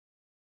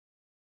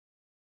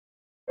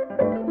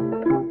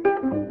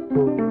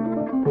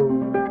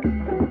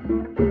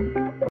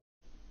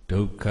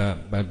Dukkha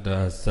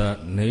Paddasa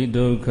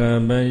Nidukha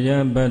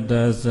Baya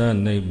Paddasa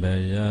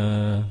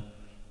Nibaya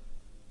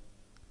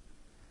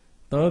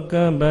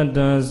Toka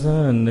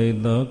Paddasa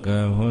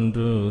Nidoka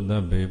Hundu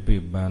Dabipi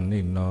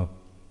Banino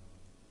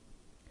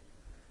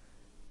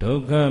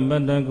Dukkha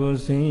Paddaku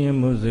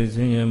Sinyamu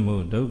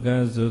Sinyamu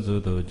Dukkha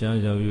Susuto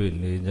Jaya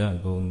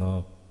Nija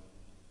Guno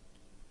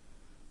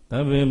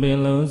Dabipi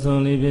Lo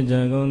Soli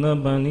Pijaguno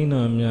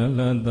Banino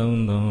Myala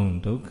Dondon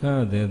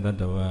Dukkha De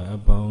Tatawa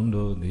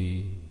Abondo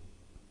Di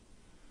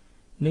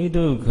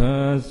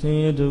Nidukha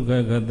Sinya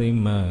Dukkha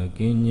Katima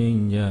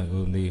Kinyinya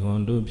Gundi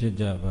Hundu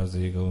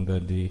Pijabasi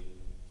Gundadi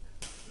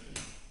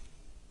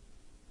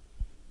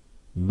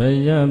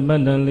Baya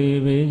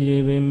Badali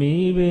Beji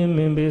Bimi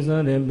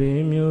Bimbisa de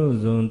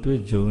Bimuzon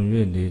Twitchung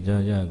Yudi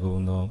Jaya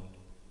Guno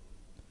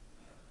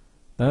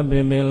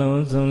Tabi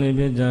Belon Soli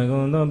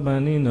Pijagono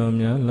Panino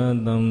Myala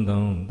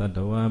Dondon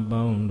Tatawa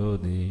Bondo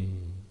Di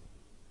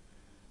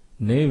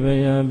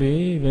Nivaya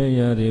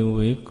Bivaya Di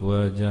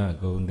Wikwa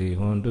Jagundi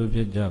Hundu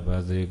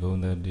Pijabasi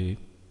Gundadi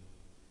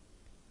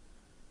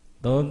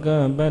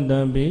Toka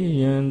Padabi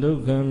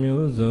Yanduka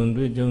Muzon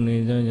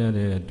Twitchung Jaya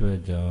de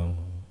Twitchung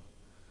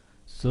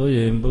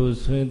Soyembu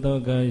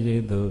Swetoka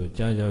Yido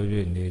Jaya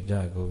Yuni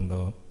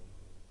Jagundo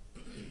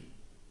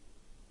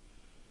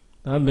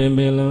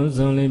Tabimilon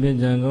Soli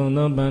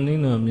Pijagono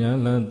Panino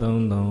Myala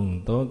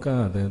Dondon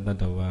Toka De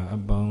Tatawa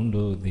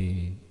Abondo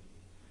Di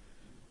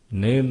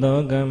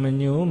Nidoka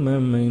Manyu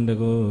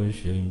Mamindago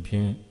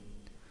Shimpin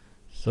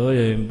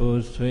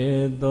Soyembu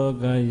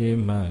Swetoka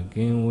Yima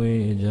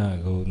Kinwe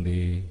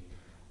Jagundi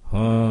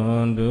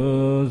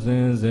Hondu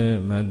Sense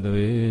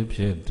Madwe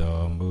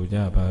Pshito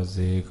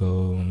Mujabasi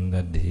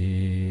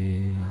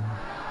Kundadi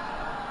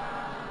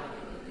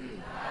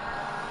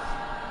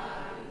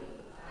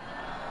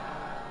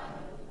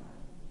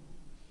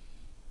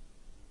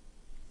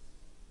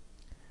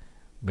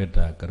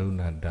Beta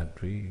Karuna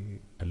Datri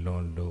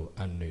Alon Lo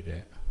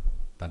Anide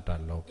Tata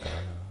Loka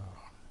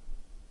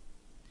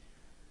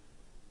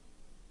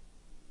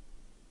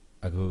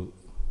Agu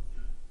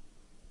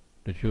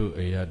Tuchu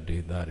Aya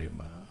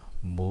Didarima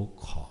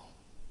Mokha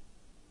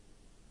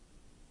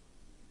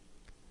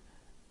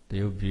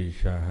Teupi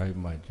Shahai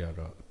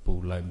Majara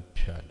Pulam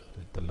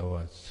Chalo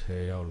Talawa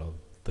Sayalo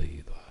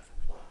Tida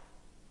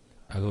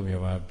Agu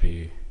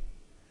Miwapi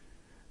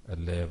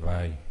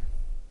Alebai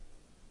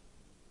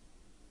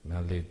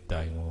Nali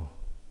Daimo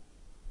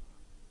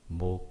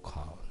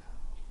Mokha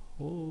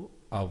Oh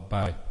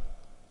Albai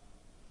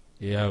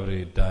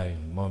Every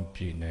time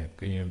Mompine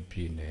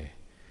Kiyumpine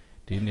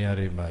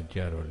Dinari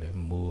Majarole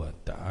Mua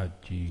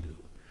Tajilu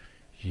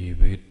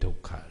Yive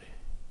Tokare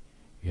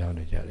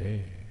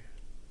Yanajare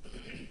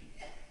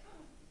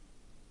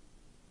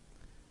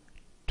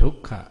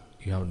Toka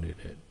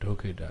Yanide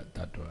Tokida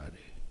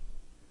Tatuari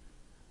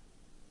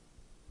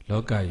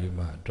Loka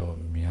Yuma Do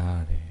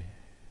Miare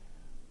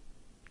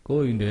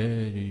Going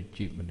there,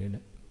 cheap medina.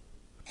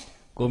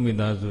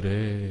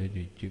 Comidazure,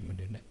 cheap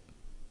medina.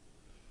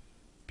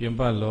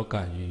 Piempa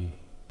Loka ye,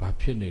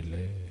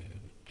 Papinile,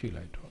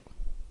 Chilaito.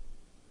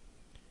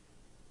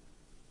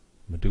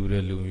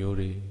 Mature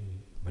Lumuri,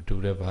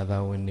 Mature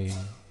Bada Winnie,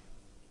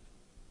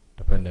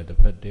 depended the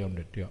pet day on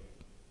the top.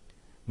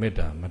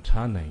 Meta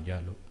Matana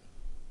Yalu.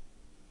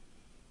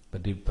 The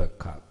deeper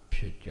cup,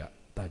 Pija,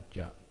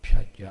 Taja,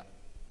 Piaja,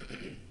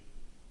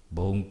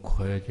 Bone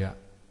Quaja.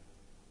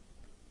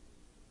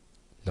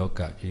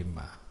 Loka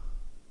Jima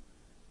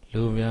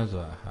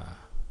Lumiazaha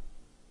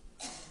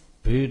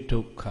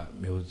Pituka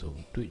Musum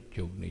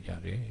Twitchuk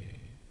Nijare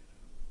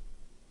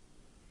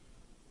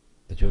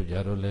The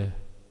Jojarole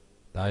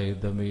Dai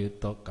the me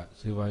Toka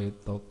Sivai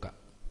Toka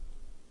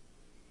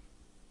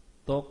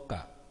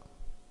Toka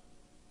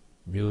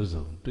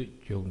Musum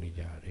Twitchuk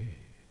Nijare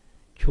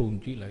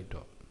Chunji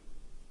Laito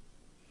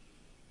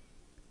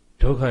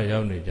Toka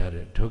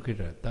Yaunijare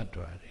Tokita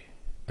Tatuari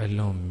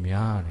Alon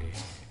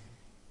Miare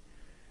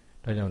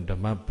Tajan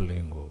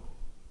Damaplingo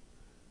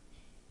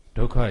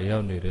Doka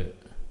Yaunide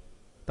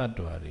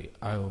Tatuari,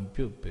 I am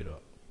pupiro,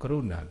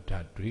 Karuna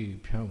Tatri,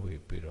 Pianwi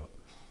Piro,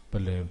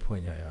 Belen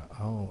Punya,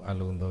 oh,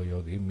 Alundo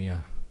Yogi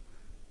Mia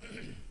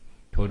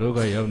Todoka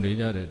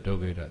Yaunija, the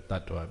Dogita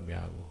Tatua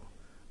Miago,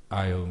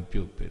 I am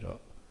pupiro,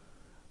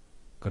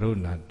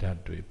 Karuna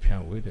Tatri,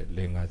 Pianwi,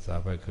 Linga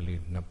Savakali,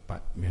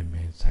 Napat,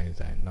 Meme,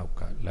 Science, and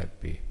Nauka,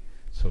 Lapi,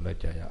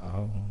 Solajaya,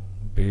 oh,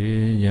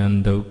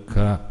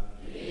 Biyandoka.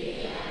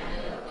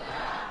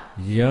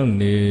 Young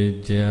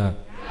Nija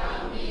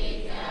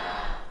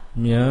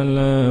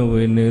Myala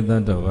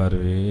Winida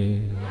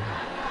Davari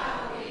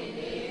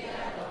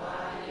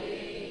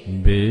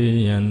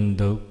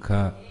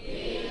Biyandoka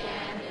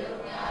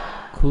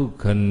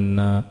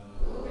Kukana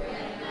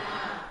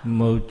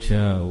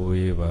Mocha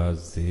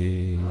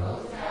Vivasi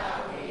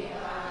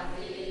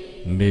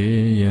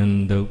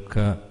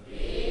Biyandoka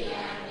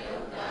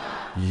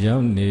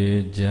Young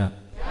Nija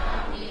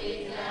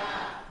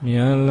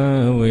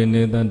Myala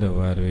Winida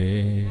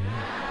Davari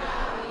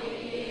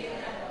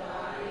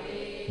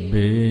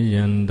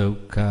Beyan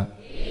Dukkha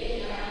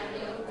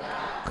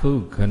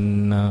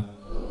Kukhana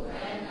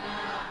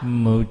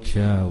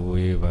Mocha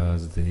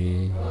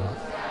Vivasi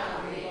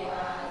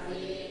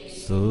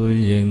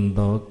Suyin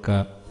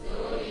Doka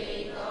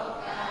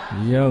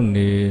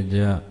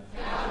Yaunija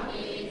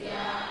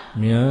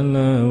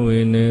Myala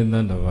Vine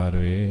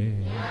Dadavare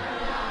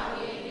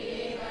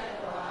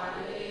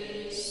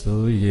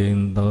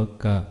Suyin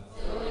Doka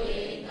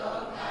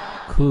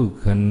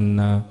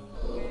Kukhana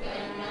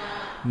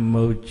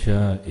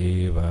Mocha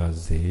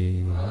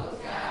Evasi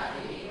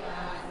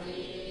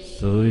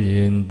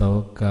Suyin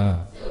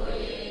Doka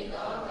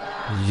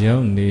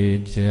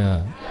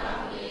Yaunija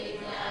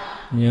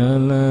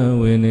Myala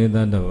Vine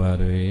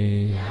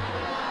Dadavare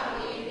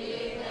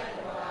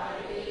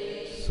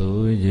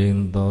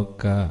Suyin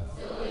Doka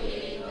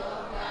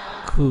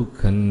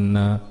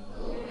Kukhana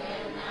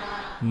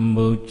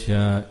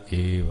Mocha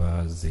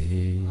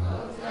Evasi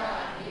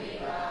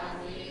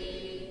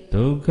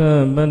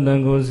Dukkha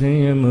Bandango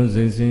Sinyamu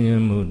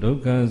Sinyamu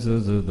Dukkha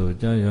Susudu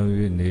Jaya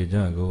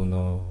Neja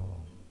Gono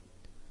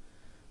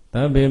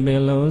Tabi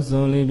Belo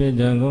Soli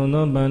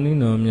Bejagono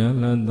Banino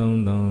Myala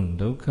Dondon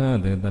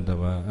Dukkha De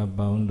Tatawa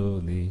Abondo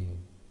Di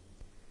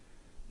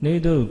Ni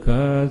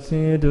Dukkha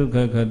Sin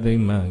Dukkha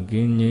Katima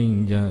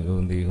Ginyin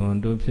Jagondi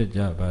Hondo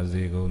Pyaja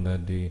Basi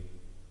Gondadi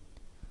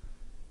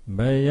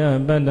Baya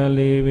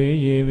Badali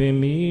Vivi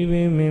Mi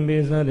Vimi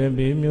Bisade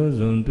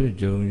Bimyuzun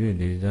Tujum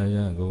Yudi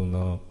Jaya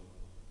Gono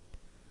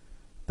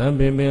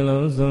Tabi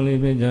Belo Soli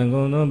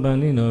Bejagono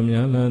Banino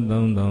Myala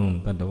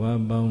Dondon Tatawa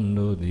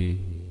Abondo Di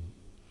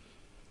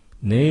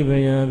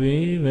Nevaya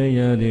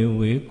Vivaya Di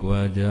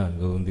Vikwaja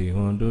Gondi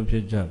Hondo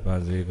Pyaja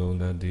Basi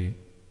Gondadi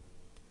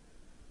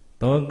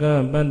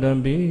Toka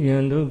Badambi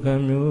Yanduka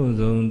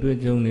Myuzun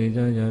Tujum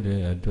Nijaya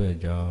De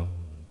Atweja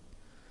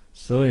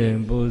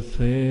Soyen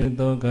Buswe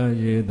Toka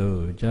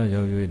Yedo Jaya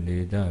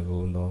Yudi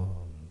Jagono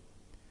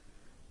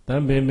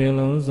Tabi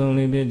Belo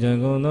Soli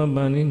Bejagono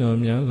Banino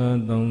Myala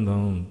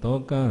Dondon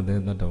Toka De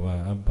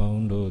Tatawa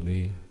Abondo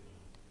Di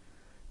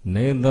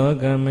Ne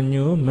Toka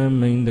Manyu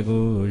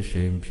Mamindago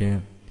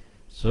Shimpyan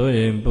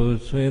Soyen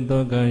Buswe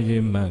Toka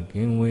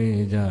Yimakin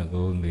We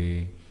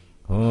Jagondi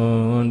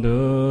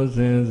Hondo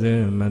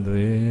Sense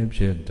Madwe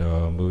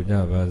Pshito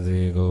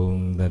Mujabasi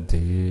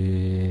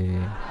Gondati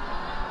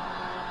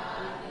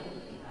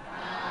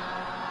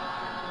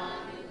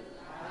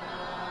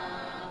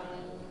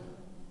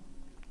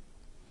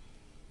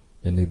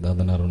Yani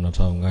Dadanaru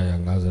Natao Ngaya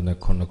Ngazana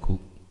Konaku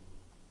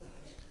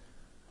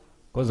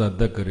Koza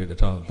Dekari the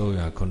town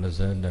Doya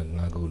Konazenda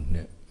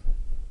Ngagune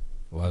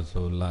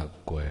Waso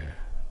Lakwe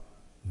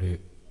Ni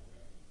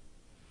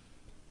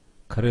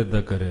Kare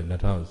Dekari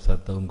Natao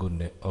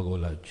Satangune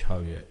Ogola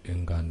Chawye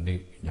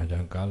Ingani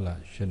Nyajankala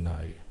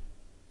Shinai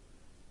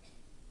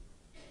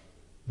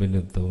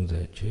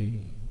Binitunze Chi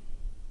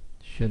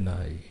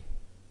Shinai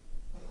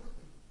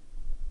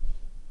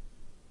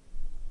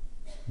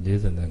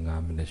Jason and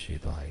Gaminashi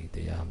the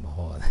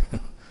Yamaha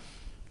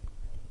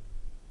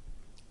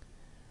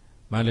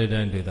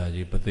Maladan did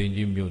a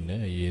Patinji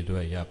Mune, ye do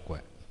a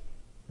Yakwa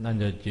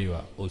Nanja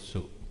Jiva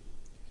Osu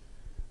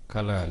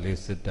Kala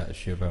Lisita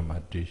Shiva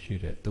Mati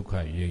Shire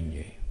Tuka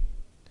Yinye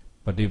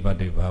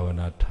Padibadi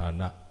Bhavana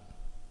Thana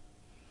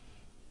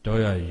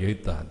Toya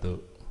Yeta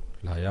do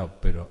Laya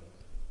Pero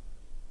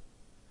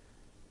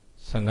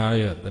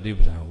Sangaya the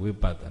Dibsan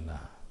Wipatana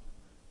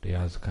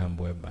Dias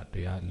Kambwe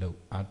Batia Low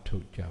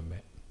Atu Jame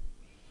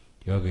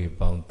Yogi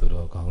bound to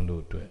the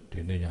Kondo to it,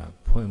 Dinia,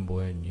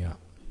 Poemboya,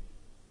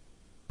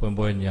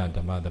 Poemboya,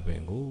 the mother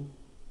Bengu.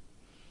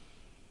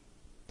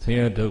 Sing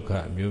a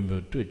doka,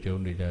 Mumu, Twitch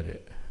only that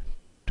it.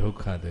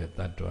 Doka de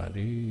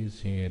Tatuari,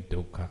 sing a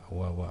doka,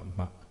 Wawa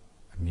Ma,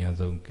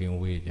 Miazon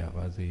King Way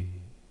Javasi.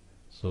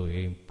 So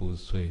aim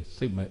Puswe,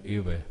 Sigma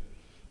Eve.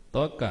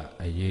 Toka,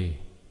 a ye,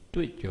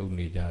 Twitch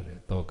only that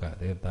it. Toka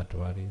de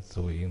Tatuari,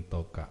 so in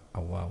Toka,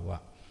 Awawa.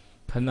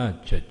 Pana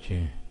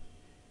Chachin.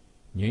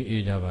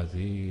 Nye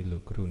Javasi,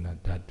 Lukruna,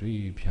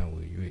 Tatri,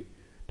 Pianwi,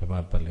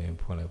 Tamapale,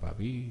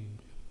 Polebabi,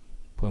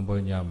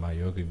 Pombonya,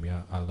 Mayogi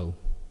Mia Alo,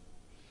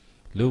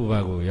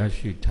 Luvago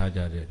Yashi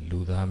Taja,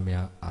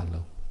 Ludamia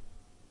Alo,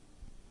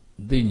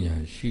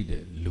 Dinya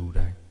Shide,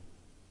 Ludai,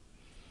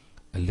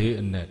 a lay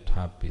net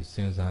happy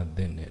since I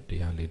then at the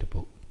young little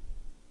book.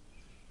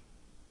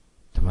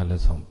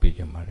 Tamalas on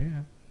Pija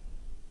Maria,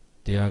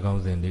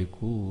 Diagons and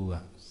Liku,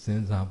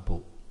 since I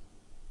book,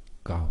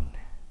 gown.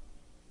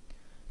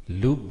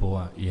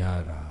 Luboa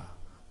Yara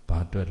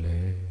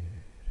Patole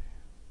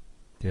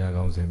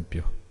Diagons and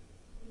Pio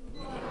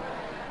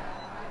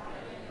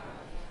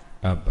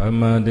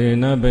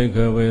Apamadina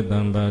Baker with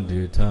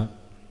Ambadita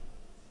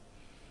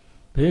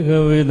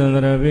Baker with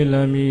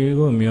Andravilla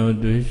Migo Mio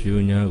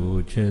Dushunya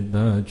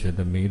Ucheda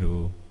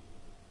Chedamiru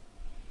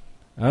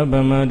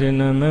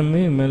Abamadina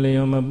Mami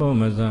Melioma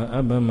Bomaza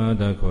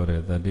Abamada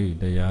Kore Tadi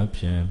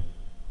Dayapshem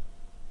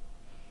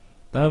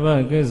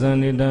Taba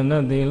Kisani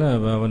Dana Dila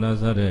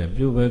Bavanasare,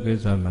 Puba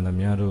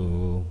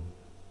Kisamanamiaru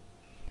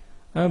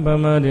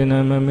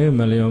Abamadina Mami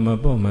Melioma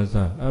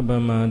Bomasa,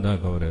 Abamada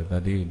Kore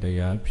Tadi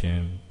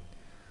Dayapshem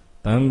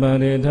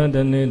Tambari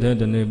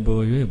Tadani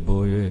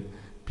Boye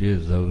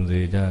Pizon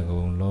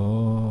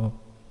Zijagon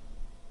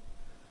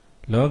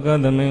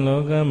Loka the main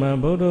Loka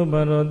Mabodo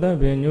Baroda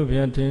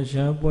Benuvia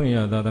Tisha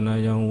Puya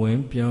Dadana Young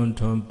Wimpion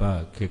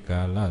Tompa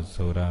Kikala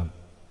Sura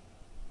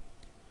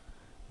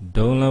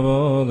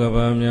Dolabo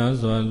Gavamia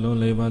Swallow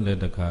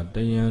Valetaka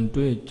Dayan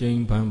Tui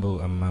Jing Pambo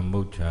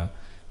Amamucha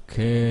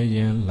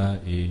Kayan La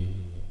E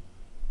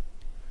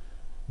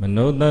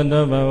Manota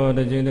Daba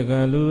the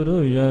Jindaka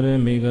Luru Yare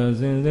Miga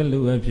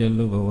Zinzilu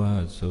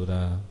Lubawa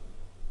Sura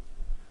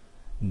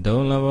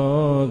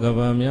Dolabo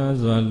Gavamia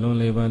Swallow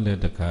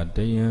Valetaka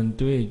Dayan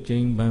Tui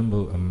Jing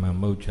Pambo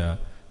Amamucha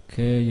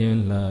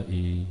Kayan La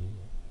E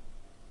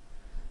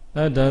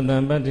Adana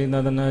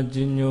Badinadana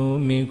Jinyo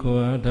Miko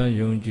Ata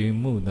Yonji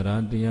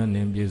Mudra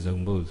Dianem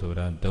Jizumbu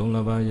Sura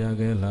Dolaba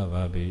Yage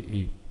Lava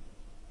Be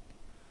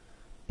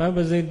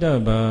Babazita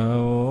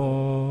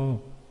Bao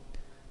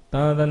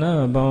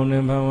Tadana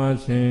Bonim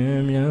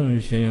Bawasim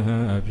Yang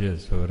Shiha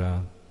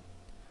Abjasura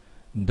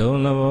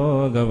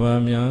Dolabo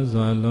Gavamia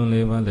Zwalon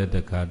Leva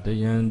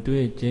Letakayan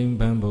Dui Jing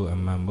Bambu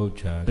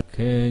Amamucha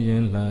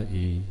Kayan La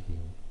E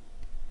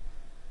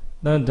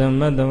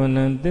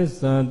Madamanan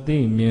Tissa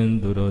Dimian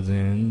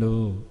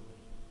Durozendo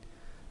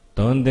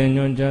Don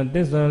Denonja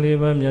Tissa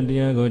Liva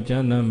Yadiago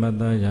Jana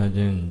Madaya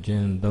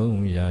Jen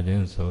Dom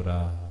Yajen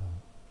Sora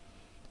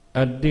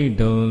Adi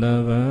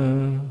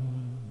Dolava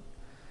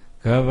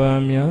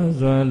Kavamia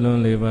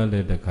Zwalon Leva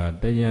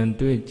Letaka Dayan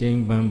Dui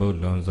Jing Bambu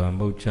Lonza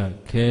Mocha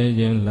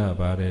Kayan La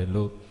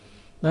Barelo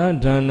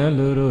Nadana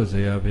Luru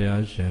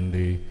Sayapia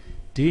Shendi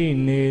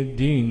Dine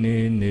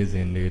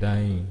Nizin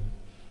Lidai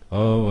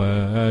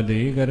Ova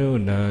Adi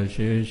Karuna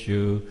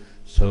Shishu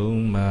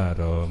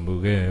Somaro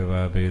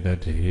Mugeva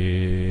Vedati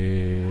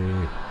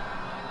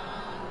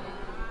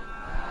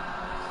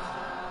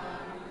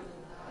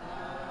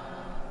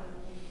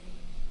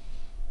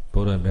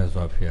Buddha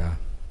Mesopia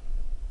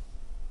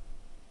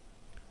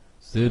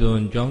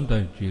Sidon John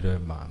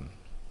Jireman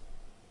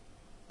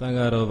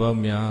Tangaro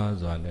Bamia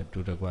Zane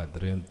to the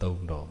quadrant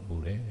Tondo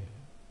Bure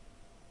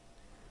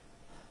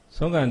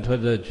Songan to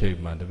the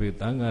chairman, the big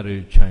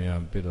Tangari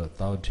Chayan Pido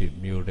Tauti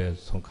Mure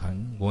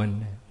Songan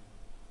one.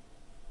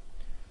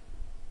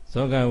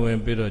 Songan when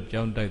Pido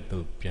John died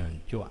to Pian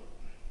Jua.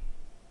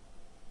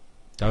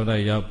 John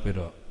died up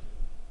Pido.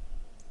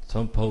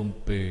 Some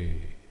Pompe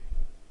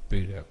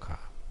Pido car.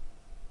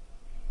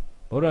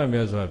 Ora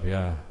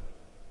Mesopia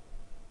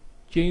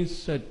Jin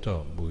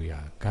Seto Buya,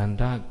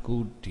 Ganda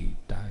Goody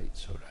died,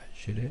 so I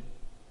should it.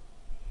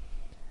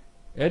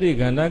 Eddie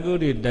Ganda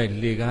Goody died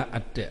Liga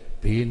at the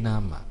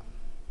Pinama.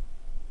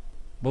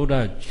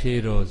 Buddha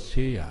Chiro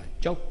Sia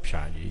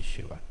Jopsha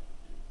Yeshiva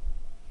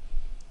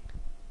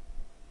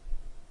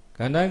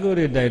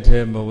Kanaguri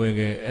Dite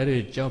Mawege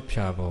Eri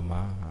Jopsha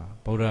Boma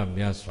Buddha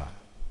Myasva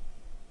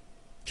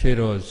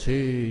Chiro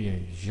Sia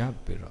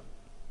Japiro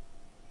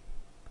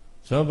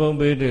Sobom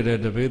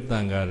Bede the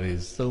Vitangari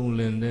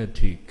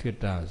Solineti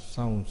Kita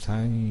Sound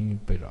Sign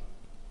Piro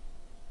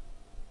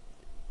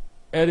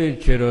Eri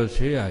Chiro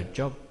Sia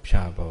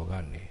Jopsha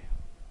Bogani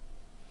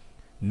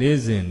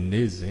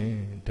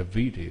Nizin the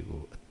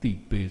video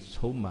Tipe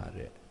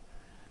Somare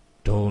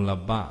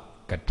Dolaba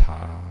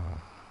Gata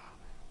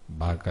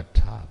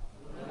Bagata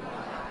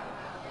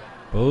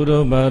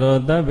Bodo Baro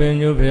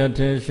Dabenu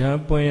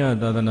Piatesha Poya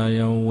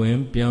Dadanaya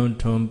Wimpion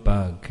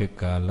Tompa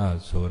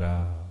Kikala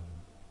Sura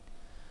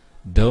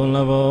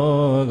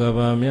Dolabo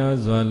Gavamia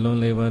Zwalon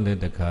Leva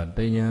Letaka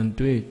Dayan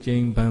Dui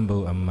Jing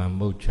Bambu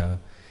Amamucha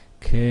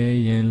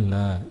Kayan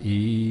La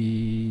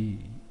E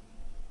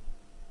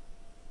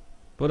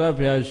Buddha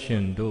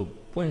Pyashin do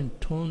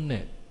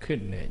Puentone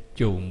Kidney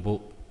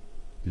Jumbo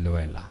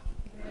Luella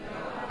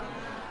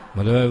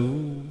Mother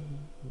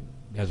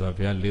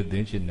Yazapia lived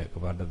in Chinek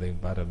about the thing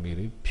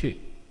Paramiri Pit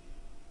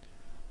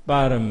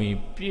Parami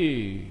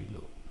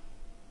Pilo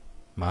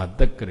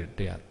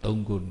Madakritia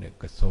Tongu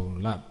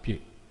Nekason La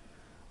Pit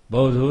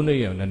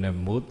Bozunia and a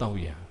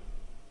Mutawia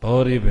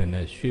Boriben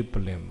a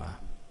Shipulima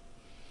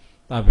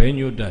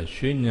Avenue da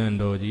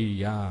Shinando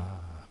Ya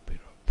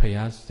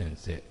Payasin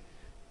said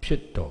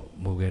Pito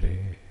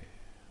Mugere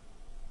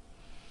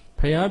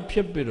Paya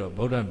Pipiro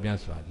Boda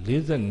Biaswa,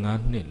 listen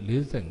Nani,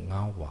 listen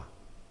Nawa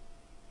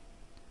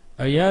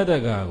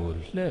Ayadaga will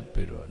let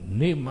Piro,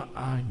 Nima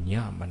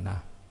Nyamana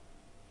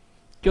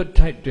Jot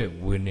tight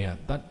Winia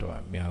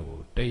Tatua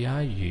Miago,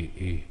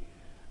 Dayayi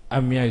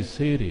Amia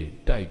Siri,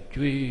 Dai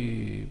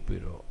Jui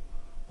Piro,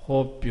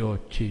 Hope your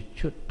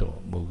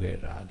Chichuto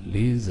Mugera,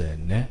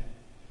 listen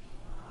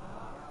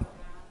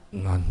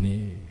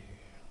Nani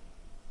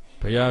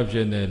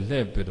Payabjene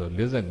Lepiro,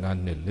 listen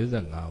Nani,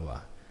 listen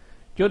Nawa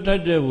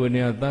Jotaje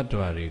Winia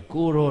Tatwari,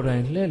 Guru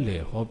and Lele,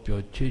 hope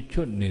your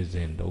chichut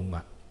nizin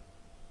doma.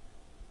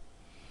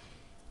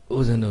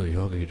 Uzano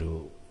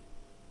Yogido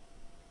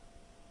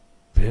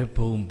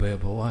Bepum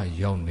Bepoa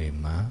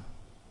Yonima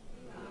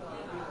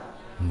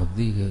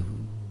Madiga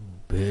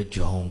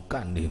Bejon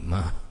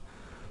Kanima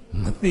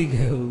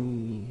Madiga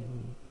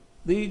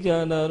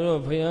Dijana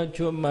Paya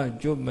Chuma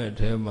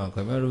Jumetema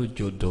Kamaru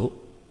Judo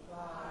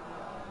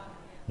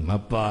mà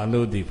bà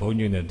lô thì phóng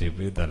như này thì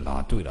biết là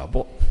lá tuổi là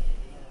bộ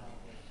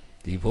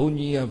thì phóng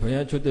như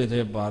phải chút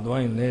để bà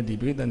đoái này thì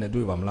biết là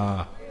tuổi bằng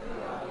la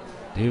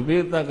thì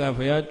biết là cái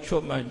phải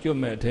chút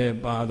mẹ thế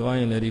bà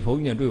đoái này thì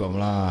phóng như tuổi bằng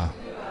la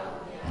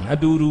à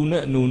đủ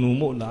nè nụ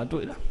một lá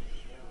tuổi là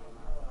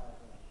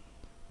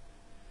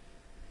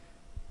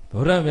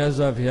bố ra bây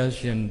giờ phải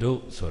xem đủ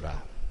số ra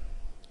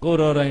cô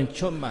rồi anh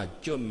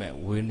chút mẹ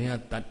quên hết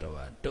tất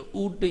cả tôi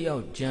út đi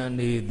ao chân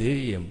đi để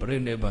yên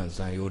bên này bạn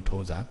sai yêu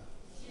thấu ra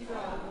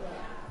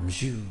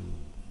Mưu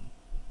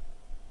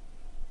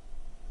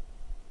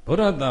bố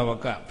ra ta vào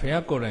cả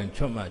phải cô rồi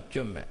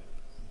chút mẹ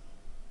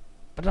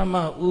bắt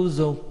mà u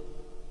dâu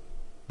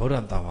bố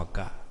ra ta vào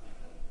cả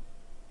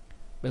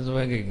bây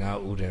giờ cái ngã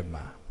u đấy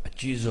mà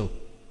chỉ dâu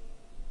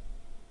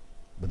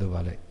bắt đầu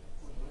vào đây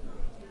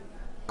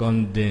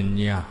con đền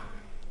nhà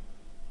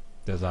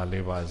để ra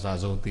lấy vào ra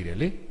dâu tì đấy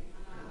lấy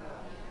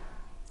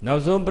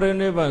nào xong bên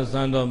này bạn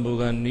sang đó mua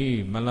cái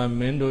ní mà làm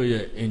mình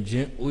đôi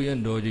engine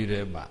uyen đôi gì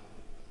đấy bà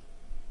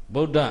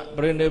Buddha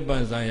bên này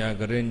bạn sang ya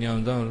cái nhau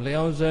xong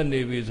léo sang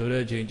đi vì số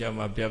đấy chính cho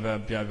mà bia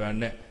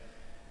nè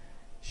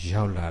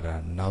giao là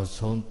ra nào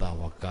xong ta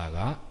vào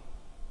cả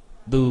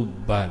tu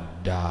bát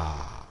đà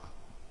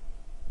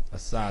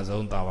sa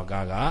xong ta vào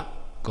cả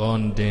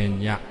con đền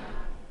nhà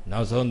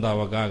nào xong ta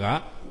vào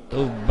cả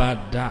tu bát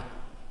đà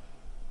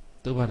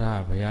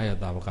bây giờ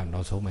ta vào cả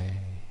nào xong mày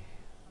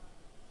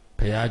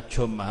bây giờ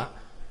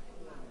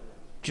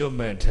chút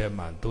mẹ thế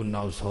mà tu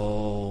nào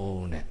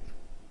xong nè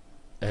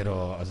ấy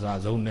rồi sa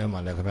xong nè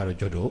mà lại cái bao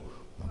chút đủ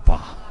mà bà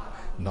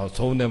nào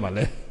xong nè mà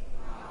lại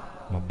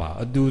mà bà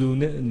đủ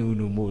nè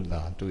nụ một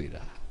là tuổi ra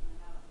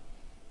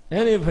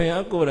ấy thì bây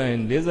giờ cô này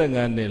lấy ra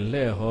cái này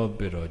lấy họ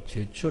bị rồi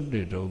chỉ chút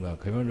đi đâu cả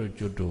cái bao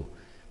chút đủ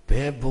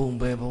bé bông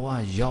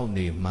hoa giàu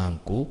nè mang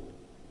cú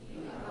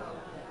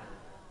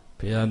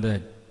bây giờ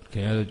này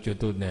cái bao chút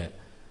đủ nè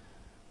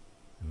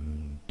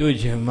tuổi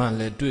trẻ mà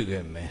lại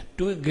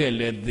tuổi cái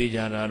lại đi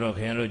ra rồi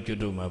cái bao chút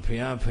đủ mà bây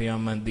giờ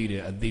mình đi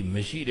đấy đi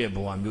mấy gì đấy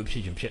bao nhiêu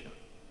phi chấm chết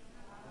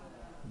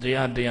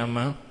đấy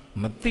mà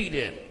đi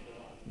đấy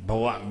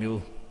bao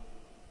nhiêu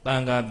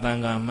tăng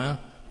ca mà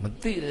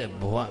đi đấy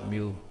bao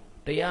nhiêu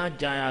đấy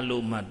chaya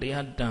lu mà đấy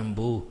đam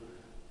bu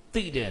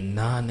đi đấy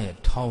na này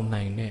thau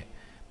này nè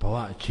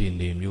bao nhiêu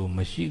niệm nhiều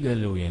mấy gì cái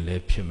lu yên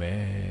lại phi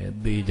mẹ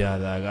đi ra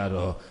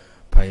rồi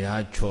bây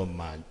giờ cho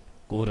mà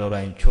cô rồi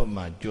anh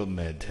chút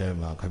mẹ thế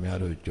mà không nhớ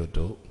được chút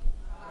đâu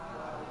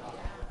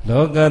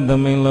Loka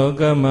taming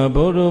loka ma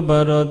boro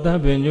baro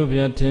tabi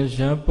nyubya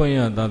tinsha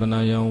poya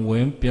dadana yang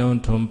wen pyong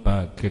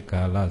thumpa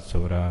kikala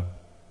sura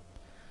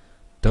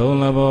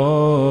Dola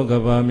bo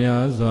gaba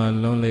mya zwa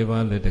lon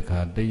leba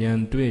litika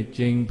diyan tui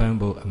jing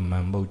bambu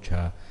amman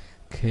mocha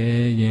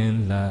ke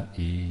yin la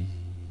i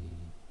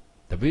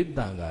Tabi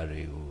tanga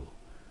riu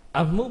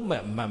Amu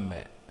me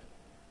mame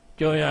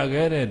Joya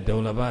gere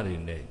dola bari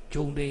ne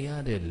chung de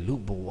ya de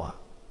lubuwa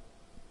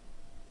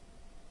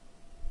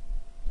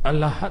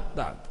Allah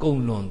hatta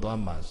công luận toa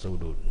mà sâu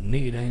đủ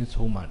ni đánh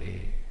số mà đi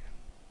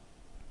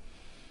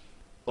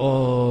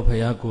ô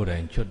phải cô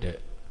đánh chút đấy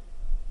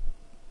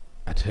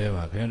à thế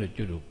mà cái này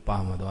chút đủ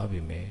ba mà toa bị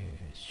mẹ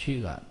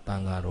chỉ cả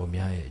tăng cả rồi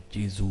mẹ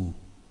Giêsu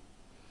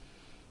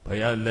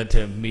phải lấy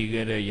thêm mi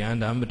cái đấy yến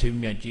đam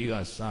thêm mẹ chỉ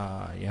cả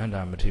sa yến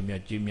đam thêm mẹ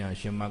chỉ mẹ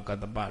xem mà cái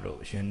tập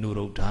rồi xem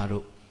nuru thà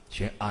rồi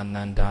xem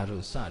ananda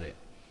rồi sa đấy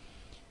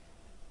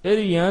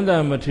Eri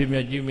yanda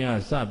matrimiya jimiya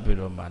sa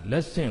biro ma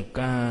lesson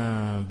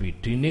kan bi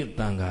dini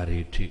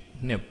tangari thi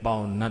ne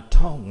pao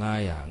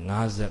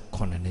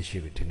 2558နှစ်ရှိ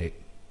ပြီဒီနေ့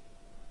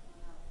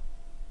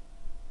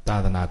သာ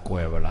သနာကွ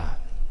ယ်ပါလား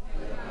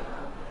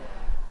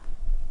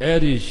အဲ့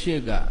ဒီ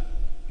ရှေ့က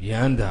ယ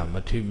န္တာမ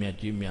ထေမြတ်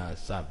ကြီးများ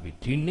စပြီး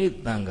ဒီနေ့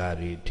တန်ဃာ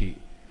တွေထိ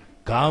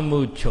ကားမှု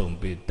ခြုံ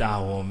ပြီးတာ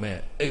ဝန်မဲ့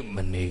အိတ်မ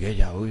နေခဲ့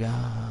ကြဘူးဗျာ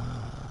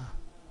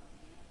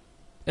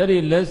အဲ့ဒီ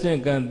လက်ဆင့်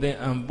ကံသင်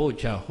အံပို့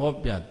ချဟော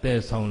ပြတဲ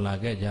ဆောင်လာ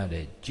ခဲ့ကြ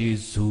တဲ့ဂျေ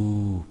ဇု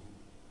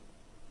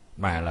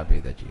မှန်လားပြ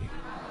ည်သက်ကြီး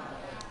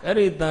အဲ့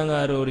ဒီတန်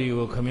ဃာတော်တွေ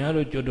ကိုခမည်း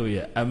တော်ကျွတ်တို့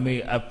ရဲ့အမေ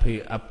အဖေ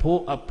အ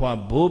ဖိုးအဖွား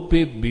ဘိုး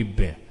ဘေးဘီပ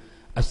င်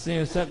အစ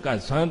ဉ်ဆက်က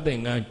ဆွမ်းသ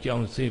င်္ကန်းကြော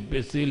င်စေပ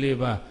စ္စည်းလေး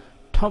ပါ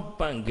ထောက်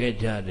ပံ့ခဲ့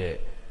ကြတဲ့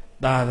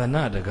သာသ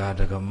နာတကာ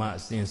ဒကမ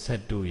အစဉ်ဆ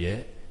က်တို့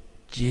ရဲ့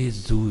ဂျေ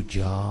ဇု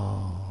ကြော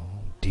င့်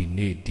ဒီ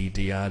နေ့ဒီတ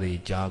ရားတွေ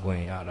ကြားခွ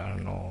င့်ရတာ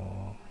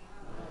နော်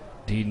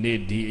ဒီနေ့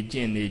ဒီအကျ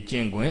င့်တွေကျ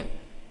င့်ခွင့်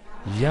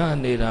ရ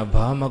နေတာ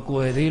ဘာမကွ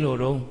ယ်သေးလို့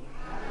တော့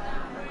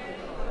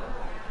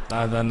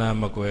သာသနာ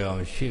မကွယ်အော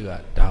င်ရှေ့က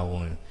ဒါဝ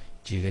န်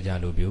ကြည်ကြ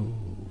လို့ပြု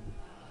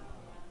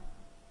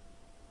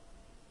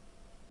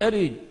အဲ့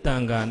ဒီတ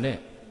န်ခါနဲ့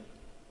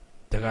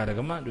တက္ကရာက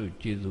မတို့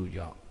ကျေးဇူး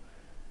ကြောင့်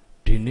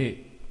ဒီနေ့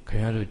ခ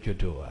င်ဗျားတို့ကျွတ်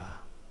တို့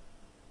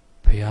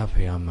ဟာ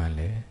ဖះမှန်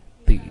လဲ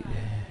သိတ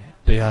ယ်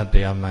တ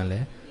ရားမှန်လဲ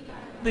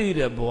သိတ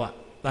ယ်ဘဝ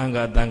တန်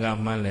ခါ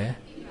မှန်လဲ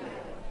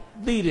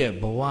သိတဲ့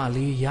ဘဝ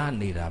လေးရ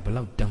နေတာဘယ်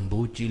လောက်တန်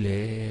ဖိုးကြီးလဲ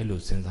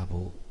လို့စဉ်းစား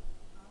ဖို့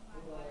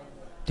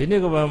ဒီ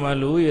နေ့ကဘာမှ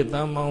လူရဲ့တ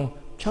န်ပေါင်း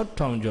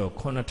6000ကျော်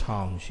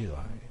9000ရှိ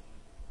သွားပြီ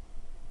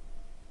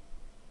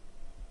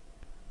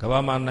ကဘာ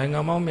မှနိုင်ငံ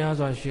ပေါင်းများ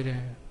စွာရှိတ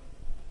ယ်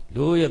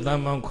လူရဲ့တ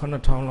န်ပေါင်း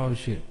9000လောက်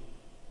ရှိ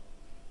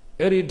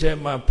အဲ့ဒီထဲ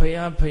မှာဖ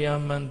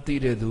ယားမှန်သိ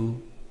တဲ့သူ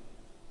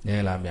န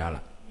ည်းလားများ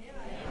လား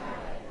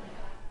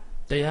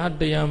တ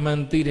ရားမှန်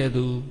သိတဲ့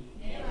သူ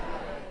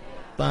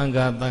သံ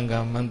ဃာ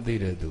မှန်သိ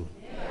တဲ့သူ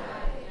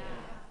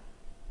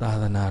သာ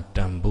သနာတ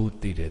န်ဖိုး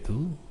သိတဲ့သူ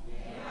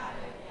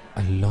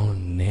အလွန်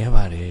နည်း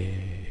ပါတယ်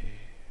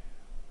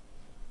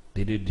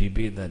ဒီ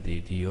ပိသတ်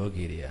ဒီယော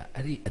ဂီတွေက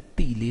အဲ့ဒီအ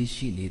တိလေး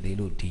ရှိနေသေး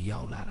လို့ဒီရော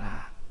က်လာတာ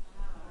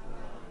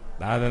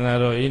သာသနာ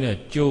တော်ကြီးနဲ့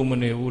ကြုံမ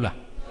နေဘူးလား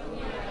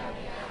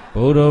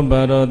ဘုရော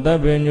ဘာတော်တပ်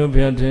ပင်ညု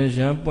ဖြတ်ထင်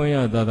ရှားပွင့်ရ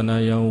သာသနာ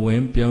ရောင်ဝ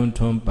င်ပြောင်း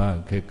ထွန်းပ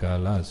ခေတ်ကာ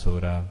လဆို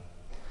တာ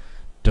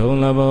ဒုံ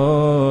လဘော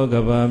က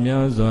ဘာ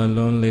များစွာ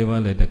လွန်လေး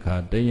ပါးလက်တခါ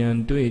တယံ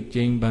တွေ့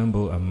ကျိန်ပန်း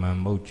ဖို့အမှန်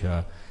မဟုတ်ချ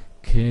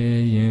ခဲ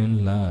ရင်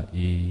လာ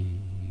ဤ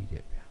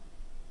တဲ့ဗျာ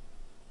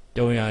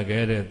ကြုံရ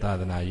ခဲ့တဲ့သာ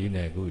သနာကြီး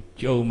နဲ့အခု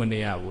ကြုံမနေ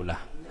ရဘူး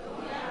လား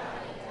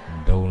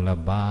ဒုံလ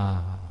ဘာ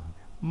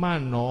မှ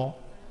န်တော့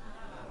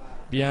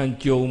ပြန်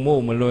ကြုံ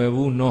ဖို့မလွယ်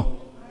ဘူးနော်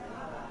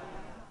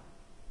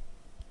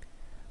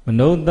မ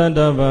နုဿတ္တ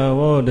ဘာဝ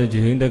တစ်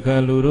ချိန်တစ်ခါ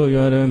လူတို့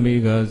ရွာရမီ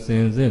ကစ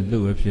င်စစ်လူ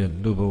အဖြစ်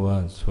လူဘဝ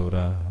ဆို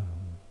တာ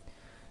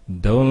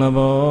ဒုံလ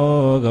ဘော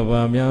က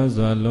ဘာများ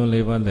စွာလွန်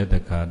လေးပါးလက်တ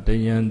ခါတ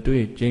ယံ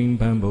တွေ့ကျိန်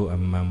ပန်းဖို့အ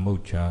မှန်မဟု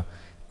တ်ချ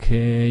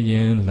ခဲရ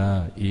င်လာ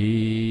ဤ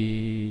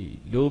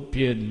လူပြ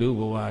ည့်လူ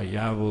ဘဝရ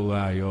ဖို့က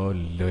ရော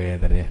လွယ်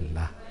တဲ့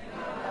လား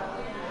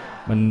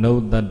မနုဿ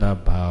တ္တ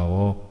ဘာဝ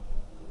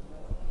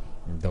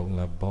ဒုံလ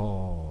ဘော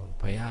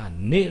ဘုရား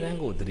နေတိုင်း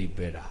ကိုသတိ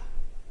ပေးတာ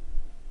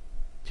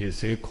ခြေ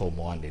ဆေးခုံ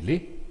မောနေလေ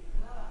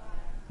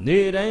နေ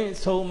တိုင်း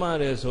ဆုံးမ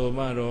တယ်ဆို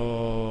မှတော့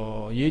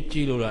ရေးကြ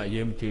ည့်လို့လား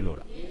ရေးမကြည့်လို့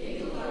လား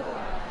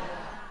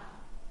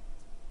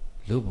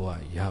လူဘဝ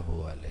ရ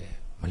ဖို့ကလည်း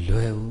မလွ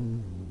ယ်ဘူး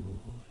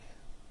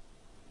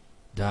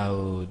ဒါ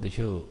ကိုတ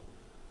ချို့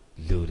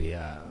လူတွေက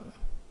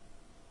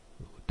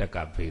တက်က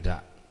ဗေဒ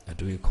အ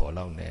တွေ့ခေါ်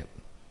လောက်နဲ့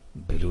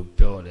ဘယ်လို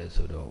ပြောလဲ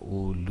ဆိုတော့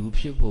အိုလူ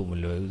ဖြစ်ဖို့မ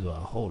လွယ်ဘူးဆို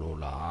တာဟုတ်လို့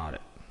လား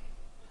တဲ့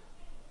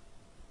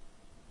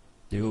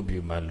ဒီဥပ္ပိ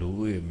မှာလူ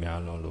ဦးများ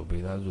လုံးလို့ဗေ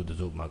ဒဆိုတ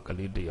စုမှာက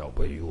လေးတယောက်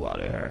ပဲယူရ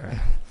တယ်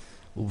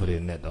ဥပဒေ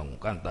နဲ့တော့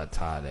ကန့်တတ်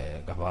ထားတယ်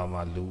ကဘာ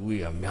မှာလူ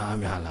ဦး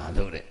များလာ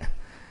လို့တဲ့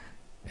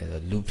အဲဒါ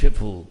လူဖြစ်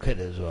ဖို့ခက်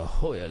တယ်ဆိုတာ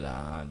ဟုတ်ရ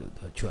လားလို့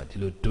သူချွတ်ဒီ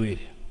လိုတွေး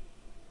တယ်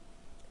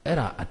အဲ့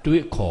ဒါအ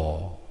တွေးခေါ်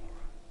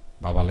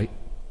ပါလိမ့်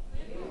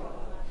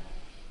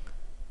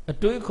အ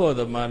တွေးခေါ်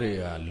သမားတွေ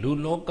ကလူ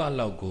လောက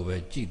လောက်ကိုပဲ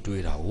ကြည်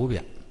တွေးတာဟုတ်ဗျ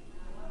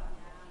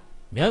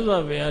မြတ်စွာ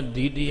ဘုရား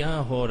ဒီတ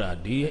ရားဟောတာ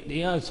ဒီတ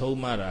ရားဆုံး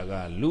မတာက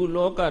လူ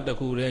လောကတစ်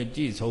ခုတည်းကြ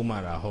ည်ဆုံးမ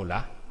တာဟုတ်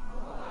လား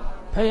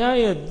ဘုရား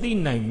ရဲ့သိ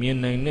နိုင်မြင်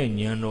နိုင်တဲ့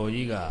ဉာဏ်တော်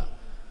ကြီးက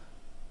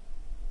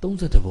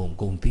32ပုံ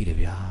ကုန်သိတယ်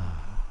ဗျာ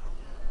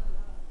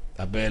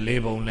အပယ်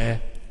4ပုံလဲ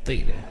သိ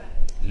တယ်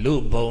လူ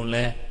ပုံ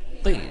လဲ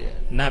သိတယ်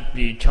နတ်ပြ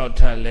ည်6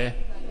ထပ်လဲ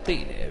သိ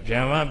တယ်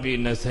ဗျာမပြည်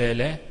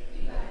20လဲ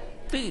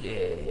သိတ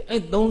ယ်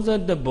အဲ့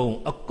32ပုံ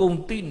အကုန်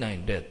သိနို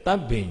င်တဲ့တ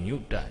ပ္ပညု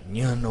တဉာ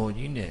ဏ်တော်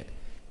ကြီးနဲ့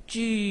ကြ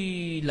ည်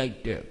လိုက်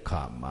တဲ့အ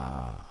ခါမှာ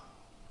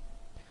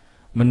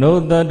မနော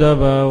တတ္တ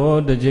ဘာဝ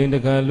တစ်ချိန်တ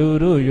စ်ခါလူ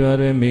တို့ရွာ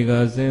ရဲမိက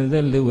စင်စ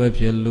စ်လူဝဲ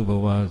ဖြစ်လူဘ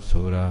ဝ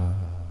ဆိုတာ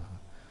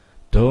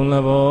ဒုံလ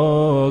ဘော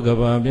က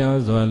ဘာများ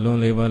စွာလွန်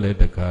လေးပါးလက်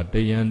တခါတ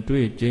ယံ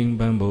တွေ့ကျိန်ပ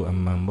န်းဖို့အ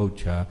မှန်မဟုတ်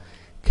ချ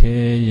ခဲ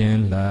ရ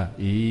င်လာ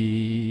ဤ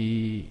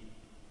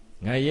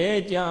ငရဲ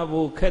ကြ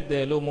ဖို့ခက်တ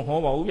ယ်လို့မဟော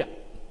ပါဘူးဗျ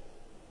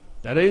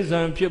တရိစ္ဆာ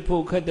န်ဖြစ်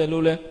ဖို့ခက်တယ်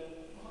လို့လည်း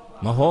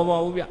မဟောပါ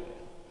ဘူးဗျ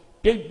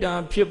ပြိတ္တာ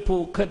ဖြစ်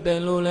ဖို့ခက်တ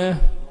ယ်လို့လည်း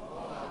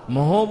မ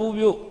ဟောဘူး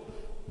ပြု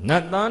န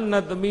တ်သားန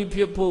တ်သမီးဖြ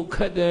စ်ဖို့ခ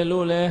က်တယ်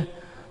လို့လည်း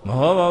မ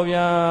ဟောပါဘူး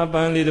ဗျာပ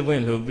န်းလေးတစ်ပွ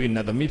င့်လှုပ်ပြီးန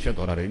တ်သမီးဖြစ်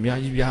သွားတာတွေအများ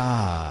ကြီးဗျာ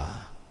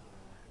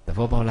သ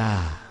ဘောပေါက်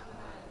လား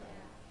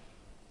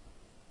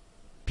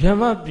ဗျ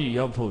မပြည်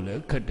ရောက်ဖို့လ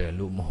ည်းခက်တယ်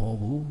လို့မဟော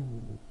ဘူး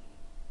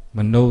မ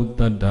နုဿ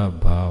တ္တ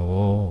ဘာဝ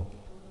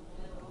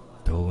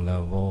ဒုံလ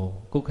ဘော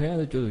ကိုခဲရ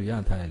တဲ့ကျိုးရ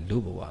ထားတဲ့လူ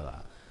ဘဝက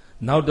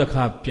နောက်တစ်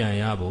ခါပြန်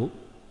ရဖို့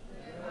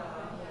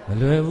မ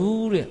လွယ်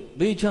ဘူးတဲ့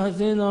သေချာစ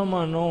ဉ်းစားမှ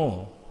နော်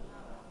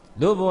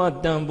လူဘဝ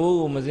တန်ဖိုး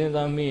ကိုမစဉ်း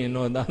စားမိရင်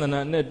တော့သာသနာ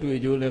နဲ့တွေ့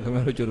ကြလဲခင်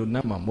ဗျားတို့ကျိုးတို့န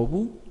တ်မှာမဟုတ်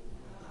ဘူး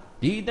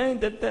ဒီတိုင်း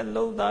တက်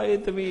လုံးသား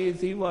ရေးတပည့်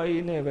စည်းဝါး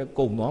ရေးနဲ့ပဲ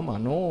ကုန်သွားမှာ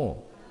နော်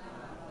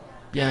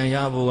ပြန်ရ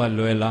ဖို့က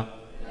လွယ်လား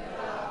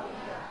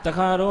တ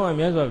ခါတော့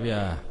မြတ်စွာဘု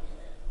ရား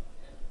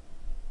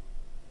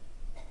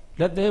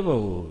လက်သေး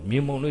ပေါ်ကိုမြေ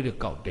မုံလေးတွေ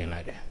ကောက်တင်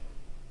လိုက်တယ်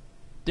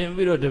တင်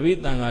ပြီးတော့တပည့်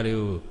တန်ဃာတွေ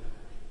ကို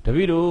တပ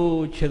ည့်တို့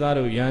ခြေသား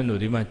တို့ရဟန်းတို့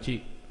ဒီမှာကြ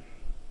ည့်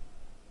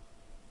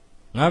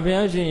ငါဘု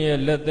ရားရှင်ရဲ့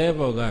လက်သေး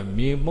ပေါ်က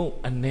မြေမုံ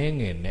အနှဲ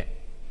ငယ်နဲ့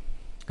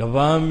က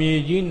ဘာမြေ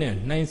ကြီးနဲ့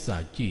နှိုင်းစာ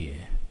ကြည့်ရ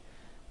င်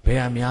ဘယ်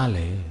ဟာများ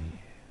လဲ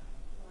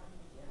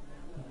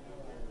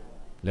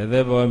လက်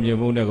သေးပေါ်မြေ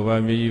မုံနဲ့ကဘာ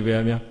မြေကြီးဘယ်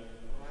ဟာများ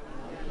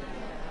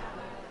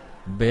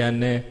ဘယ်ဟာ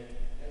နဲ့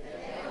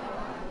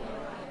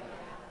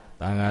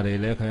တန်ဃာတွေ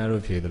လည်းခင်ဗျား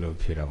တို့ဖြေတယ်လို့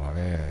ဖြေတာပါ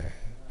ပဲ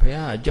ဘု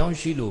ရားအကြောင်း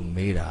ရှိလို့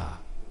မေးတာ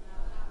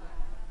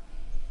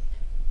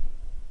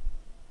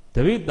တ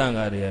ပိတန်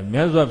ဃာတွေမြ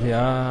တ်စွာဘု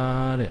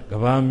ရားတဲ့က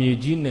ဘာမြေ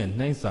ကြီးနဲ့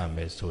နှိုင်းစာမ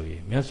ယ်ဆိုရ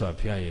င်မြတ်စွာ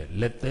ဘုရားရဲ့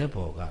လက်သေး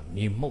ပေါ်က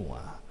မြေမှုန့်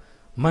ဟာ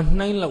မ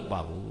နှိုင်းလောက်ပါ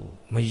ဘူး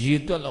မရေ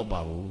တွက်လောက်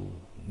ပါဘူး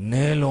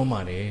နဲလုံးပါ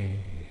တယ်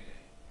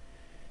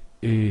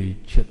အေး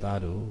ချစ်သား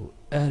တို့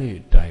အဲ့ဒီ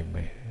တိုင်း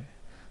ပဲ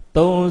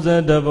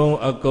30ပုံ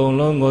အကုန်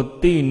လုံးကို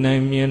သိနို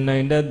င်မြင်နို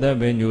င်တဲ့သဗ္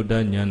ဗညုတဉာ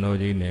ဏ်တော်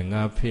ကြီးနဲ့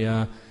ငါ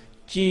ဖျား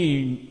ကြည်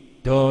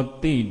တော်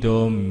သိ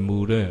တော်မူ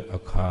တဲ့အ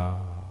ခါ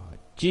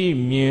ကြည်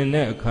မြင်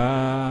တဲ့အခါ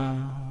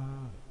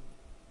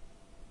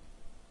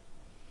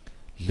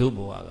လူဘ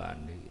ဝက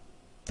နေ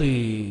သိ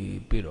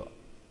ပြီးတော့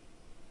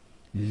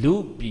လူ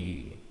ပြည်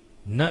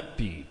နတ်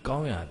ပြည်ကော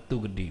င်းရာသူ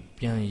ဂတိ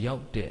ပြန်ရော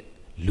က်တဲ့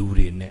လူ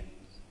တွေနဲ့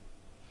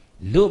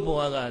လူဘဝ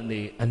က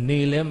နေအနေ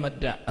လဲမ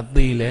တတ်အ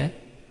သေးလဲ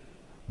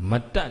မ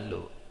တတ်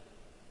လို့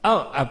အော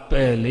က်အပ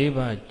ယ်လေး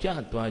ပါးကျ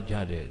သွားကြ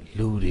တဲ့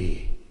လူတွေ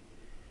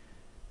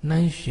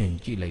နှိုင်းရှင်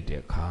ကြည့်လိုက်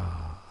တဲ့အခါ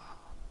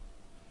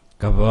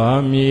ကဘာ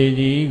မြေ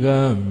ကြီးက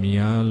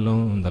မြာလွ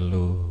န်သ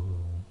လို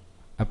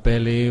အပ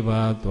ယ်လေး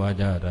ပါးသွား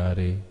ကြတာ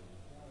တွေ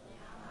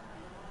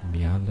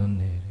မြာလွန်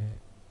နေတဲ့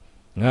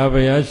ငါဘု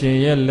ရားရှင်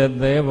ရဲ့လက်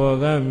သေးဘော်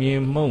ကမြေ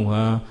မှုန့်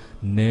ဟာ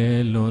နဲ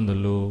လွန်သ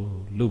လို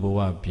လူဘဝ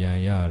ပြန်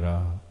ရတာ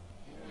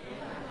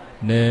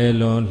နဲ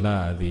လွန်လှ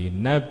သည်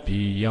နတ်ပြ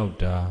ည်ရောက်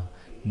တာ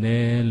နဲ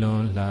လွ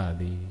န်လှ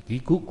သည်ဒီ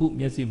ခု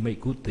မျက်စိမိတ်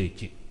ခုသိ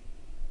ကြည့်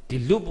ဒီ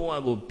လူဘဝ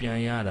ကိုပြန်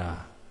ရတာ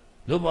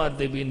လူဘဝ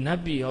သိပြီးနတ်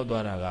ပြည်ရောက်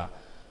သွားတာက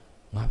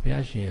ငါဘု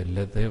ရားရှင်ရဲ့လ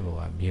က်သေးဘော်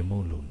ကမြေမှု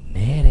န့်လို့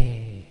နဲတယ်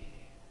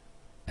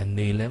အ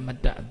နေလည်းမ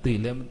တတ်အသေး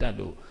လည်းမတတ်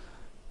လို့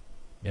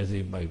မျက်စိ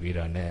မိတ်ပြီး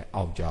တာနဲ့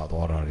အောက်ကျ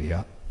သွားတာတွေက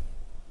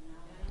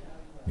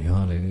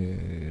များလေ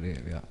တဲ့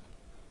ဗျ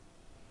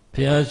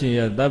ဘုရားရှင်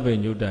ရဲ့သဗ္ဗ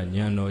ညုတဉာဏ်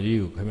တော်ကြီး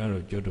ကိုခင်ဗျား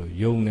တို့ကျွတ်တို့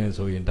ယုံနေ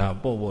ဆိုရင်ဒါ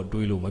ပေါ့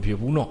တွေးလို့မဖြစ်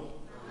ဘူးနော်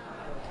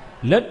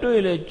လက်တွေ့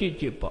လဲကြ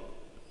ည့်ပေါ့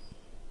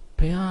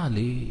ဘုရား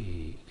လေ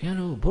ခင်ဗျား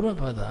တို့ဘုရား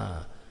ဘာသာ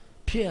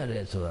ဖြစ်ရတ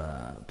ယ်ဆိုတာ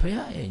ဘု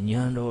ရားရဲ့ဉာ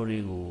ဏ်တော်တွေ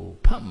ကို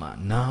ဖတ်မှ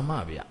နာမှ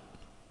ဗျ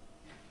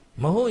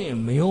မဟုတ်ရင်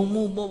မယုံ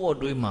မှုပေါ့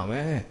တွေးမှာ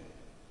ပဲ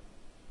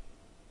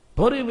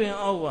ဘောဓိပင်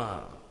အောက်က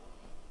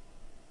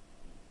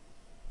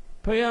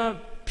ဘုရား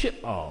ဖြစ်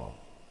အောင်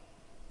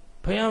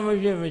ဘုရားမ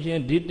ဖြစ်မချ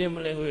င်းဒီတင်မ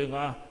လင်ကို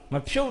ငါမ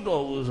ဖြုတ်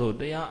တော့ဘူးဆို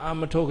တရားအာ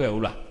မထုတ်ခဲ့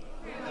ဘူးလား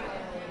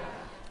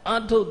အာ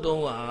ထုတ်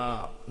တော့က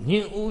ည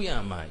င်ဥရ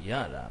မှာရ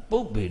တာပု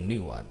ပ္ပေနိ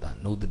ဝါဒ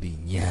နုဒတိ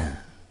ဉာဏ်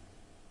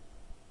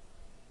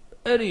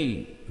အဲ့ဒီ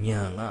ဉာ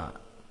ဏ်က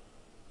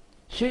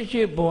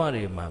ရှေ့ဘဝ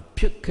တွေမှာ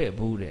ဖြစ်ခဲ့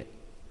ဘူးတဲ့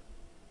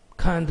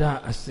ခန္ဓာ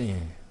အစဉ်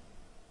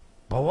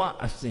ဘဝ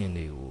အစဉ်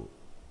တွေကို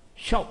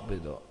ရှောက်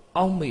ပြီးတော့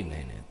အောက်မေ့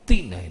နိုင်တယ်သိ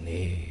နိုင်တ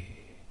ယ်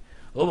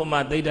ဥပမာ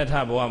သိတ္တထ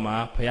ဘဝမှာ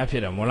ဘုရားဖြ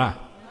စ်တယ်မို့လား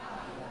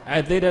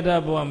သေတ္တ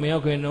ဘဝမရော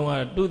က်ခင်တုန်းက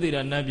တုတိရ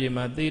နတ်ပြည်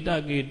မှာသေတ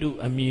ကေတု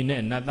အမည်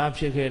နဲ့နတ်သား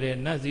ဖြစ်ခဲ့တဲ့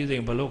နတ်စည်းစိ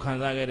မ်ဘလို့ခံ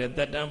စားခဲ့တဲ့တ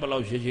က်တန်းဘ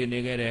လို့ရှည်ရှည်နေ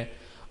ခဲ့တဲ့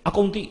အ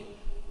ကုန်တိ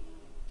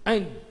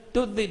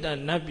တုတိတ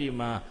နတ်ပြည်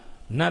မှာ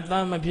နတ်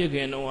သားမဖြစ်ခ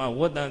င်တုန်းက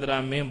ဝတ္တန္တရာ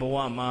မင်းဘဝ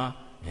မှာ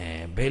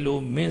ဘယ်လို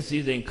မင်းစ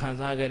ည်းစိမ်ခံ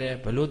စားခဲ့တဲ့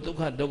ဘလို့ဒုက္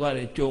ခ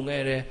တွေကြုံ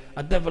ခဲ့တဲ့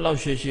အသက်ဘလို့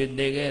ရှည်ရှည်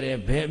နေခဲ့တဲ့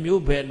ဘယ်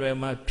မျိုးဘယ်တွေ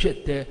မှာဖြစ်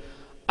တဲ့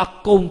အ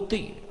ကုန်တိ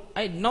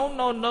နော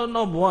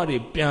က်ဘဝတွေ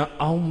ပြန်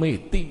အောင်မေ့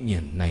သိမြ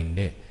င်နိုင်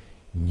တဲ့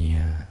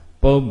ဉာဏ်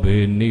ပုပ္ပေ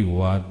နိ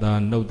ဝါဒ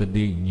နုဒ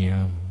တိဉာ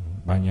ဏ်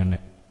ဘာဉာဏ်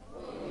နဲ့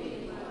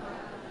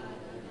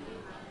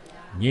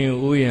ဉာဏ်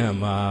ဥယျာဉ်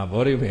မှာ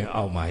ဘောဓိပင်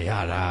အောက်မှာရ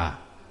တာ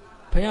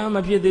ဘုရားမ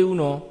ဖြစ်သေးဘူး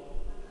နော်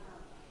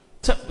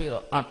ချက်ပြီး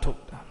တော့အထု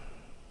တ်တာ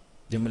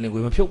ဒီမလင်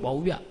ကိုမဖြုတ်ပါ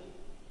ဘူးဗျ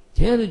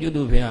ကျဲသူကျွတ်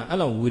သူဘုရားအဲ့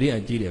လောက်ဝီရိယ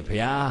ကြီးတယ်ဘု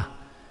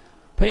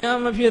ရား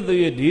မဖြစ်သေး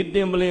ရဲ့ဒီတ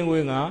င်မလင်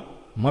ကိုငါ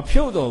မ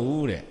ဖြုတ်တော့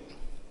ဘူးတဲ့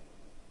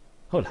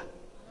ဟုတ်လား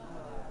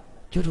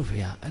ကျွတ်သူဘု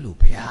ရားအဲ့လို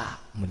ဘုရား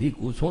မဒီ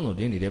ကိုဆုံးတော်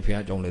တင်းနေတဲ့ဘု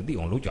ရားကြောင့်လည်းသိ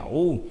အောင်လုပ်ကြ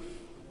အောင်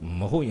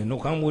မဟုတ်ရင်နှု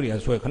တ်ခမ်းမိုးတွေ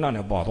ဆွဲခဏ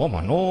နဲ့ပါတော့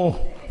မှာနော်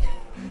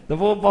သ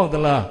ဘောပေါက်သ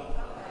လား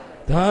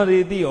ဒါတွေ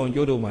သိအောင်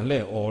ကျွတ်တို့မှ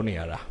လှဲ့ဩနေ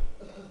ရတာ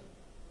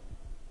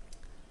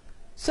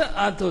ဆက်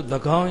အထုသ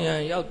ကောင်းရ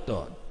န်ရောက်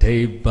တော့ဒိ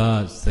ဗ္ဗ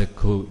စ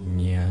ကု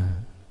ဉာဏ်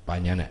ဘာ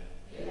ဉာဏ်နဲ့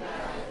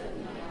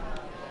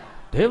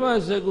ဒိဗ္ဗ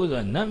စကုဆို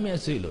တာနတ်မျက်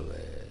စိလို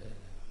ပဲ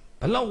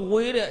ဘလောက်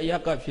ဝေးတဲ့အရာ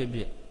ကဖြစ်ဖြ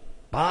စ်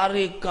ဘာ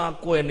တွေကာ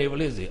ကွယ်နေပ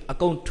လိစေအ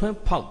ကုန်ထွန်း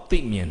ဖောက်သိ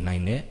မြင်နို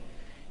င်တဲ့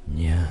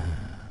ဉာဏ်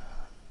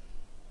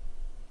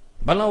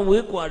ဘလောက်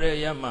ဝေးကွာတဲ့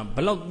အရာမှာဘ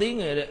လောက်သိ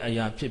ငယ်တဲ့အ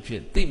ရာဖြစ်ဖြ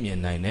စ်သိမြင်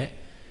နိုင်တဲ့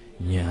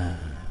ဉာဏ်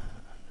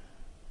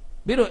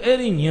ပြီးတော့အဲ့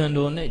ဒီဉာဏ်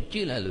တော်နဲ့ကြ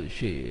ည့်လိုက်လို့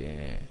ရှိရ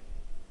င်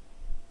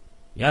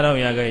ရတော့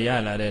ရခဲ့ရ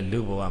လာတဲ့လူ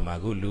ဘဝမှာ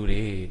ခုလူ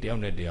တွေတယော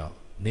က်နဲ့တယောက်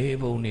နေ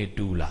ပုံနေ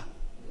တူလား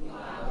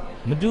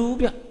မတူဘူး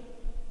ဗျ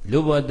လူ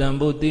ဘဝတန်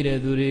ဖို့သိတဲ့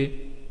သူတွေ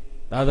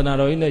သာသနာ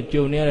တော်ကြီးနဲ့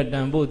ကြုံနေရတဲ့တ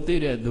န်ဖို့သိ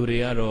တဲ့သူတွေ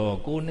ကတော့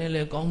ကိုယ်နဲ့လ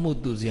ည်းကောင်းမှု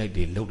သူစရိုက်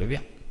တွေလုပ်တယ်ဗျ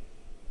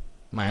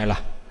မှန်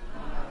လား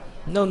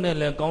နှုတ်နဲ့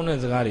လည်းကောင်းတဲ့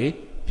စကားတွေ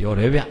ပြော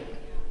တယ်ဗျ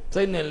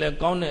စိတ်နဲ့လည်း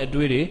ကောင်းတဲ့အ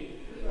တွေ့တွေ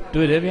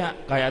တွေ့တယ်ဗျ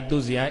ကာယသူ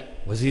စရိုက်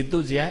ဝစီသူ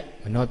စရိုက်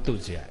မနောသူ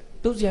စရို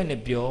က်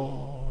နဲ့ပြော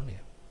နေ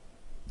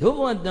ဒုဘ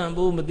ဝတန်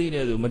ဖို့မသိ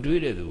တဲ့သူမတွေ့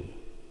တဲ့သူ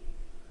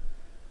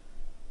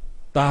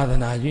သာသ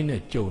နာကြီး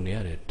နဲ့ကြုံနေရ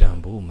တဲ့တန်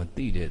ဖို့မ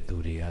သိတဲ့သူ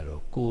တွေက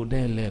တော့ကိုယ်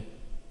နဲ့လည်း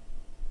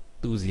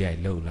သူစရိုက်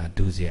လုပ်လား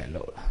ဒုစရိုက်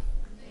လုပ်လား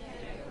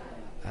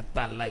အတ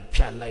တ်လိုက်ဖြ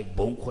တ်လိုက်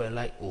ဘုံခွဲ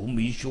လိုက်အို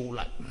မီရှိုး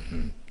လိုက်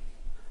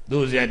ဒု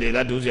စရိုက်တွေ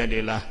လားဒုစရိုက်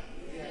တွေလား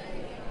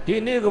ဒီ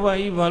နေ့ကဘာ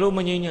ကြီးဘာလို့မ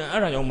ငြိမ်းညံ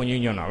အဲ့ဒါကြောင့်မငြိ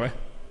မ်းညံတာပဲ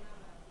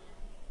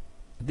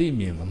အသိ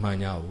မြင်မမှန်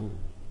ကြဘူး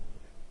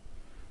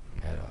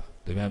အဲ့တော့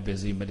သူများပစ္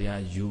စည်းမတ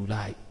ရားယူ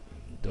လိုက်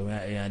တို့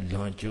များအိမ်က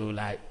လွန်ကျူး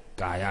လိုက်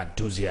ကာယ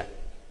ဒုစရိုက်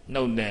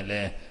နှုတ်နဲ့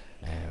လဲ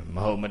မ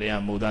ဟုတ်မတ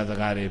ရားမူသားစ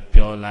ကားတွေ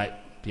ပြောလိုက်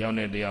တယောက်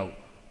နဲ့တယောက်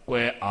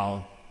ကွဲအောင်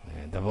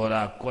သဘော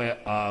ထားကွဲ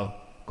အောင်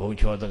ဂုံ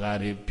ချောစကား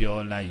တွေပြော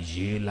လိုက်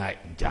ရေးလိုက်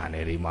ဂျာန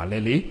ယ်တွေမှာလဲ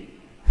လေ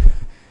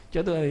ကျ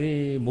တော့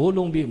မိုး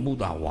လုံးပြမူ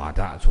တာဝါ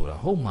ဒဆိုတာ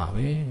ဟုတ်မှာ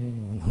ပဲ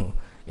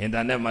အင်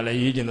တာနက်မှာလည်း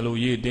ရေးကျင်တယ်လို့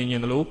ရေးတင်းကျ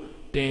င်တယ်လို့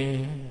တင်း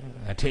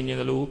ထင်ကျင်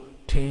တယ်လို့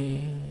ထင်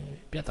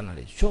ပြဿနာ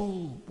တွေရှုံး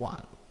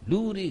ပွားလူ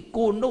တွေ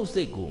ကိုနှုတ်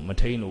စိတ်ကိုမ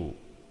ထိန်လို့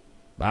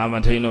ဘာမ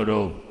ထိန်လို့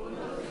တော့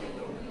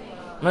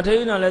မထိ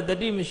န်တော့လည်းတ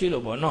တိမရှိ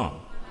လို့ပေါ့နော်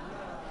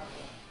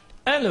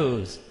အဲ့လို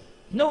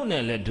နှုတ်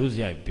နဲ့လည်းဒုစ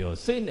ရိုက်ပြော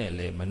စိတ်နဲ့လ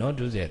ည်းမနှော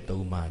ဒုစရိုက်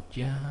သုံးပါ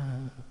ကြာ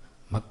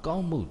မကော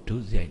င်းမှုဒု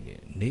စရိုက်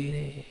နဲ့နေတ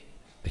ယ်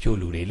တချို့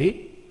လူတွေလေ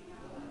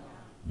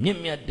မြင့်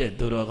မြတ်တဲ့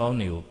သူတော်ကောင်း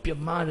တွေကိုပြစ်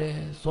မှားတယ်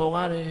စော်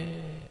ကားတယ်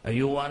အ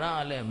ယူဝါဒက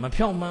လည်းမ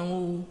ဖြောင့်မှန်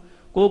ဘူး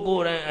ကို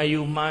ယ်တိုင်အ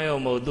ယူမှားရော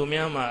မဟုတ်သူ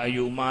များမှာအ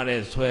ယူမှား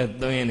တဲ့ဆွဲ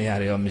သွင်းနေရ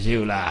တယ်ရောမရှိ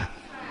ဘူးလား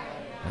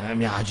အ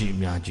များကြီး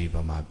ဗမာ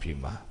ပြည်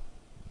မှာ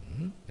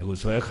အခု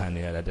ဆွဲခံ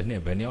နေရတာတစ်နှ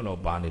စ်ဘယ်နှစ်ယောက်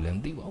တော့ပါနေလဲမ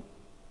သိပါဘူး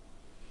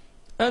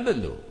အဲ့ဒါ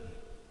လို့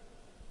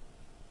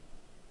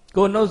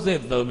ကိုနှုတ်ဆ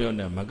က်သုံးမျိုး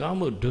နဲ့မကောင်း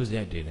မှုဒုစ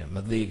ရိုက်တွေနဲ့မ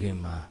သေးခင်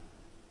မှာ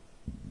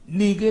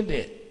နေခဲ့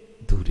တဲ့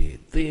သူတွေ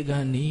သေခံ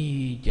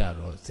နီးကြ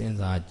တော့စဉ်း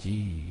စားကြ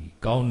ည့်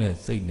ကောင်းတဲ့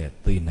စိတ်နဲ့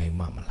သေနိုင်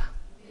မှာမလား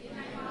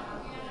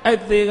အဲ့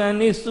သေခံ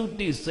နီးသု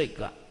တိစိတ်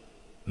က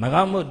မ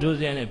ကောင်းမှုဒုစ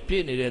ရိုက်နဲ့ပြ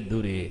ည့်နေတဲ့သူ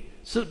တွေ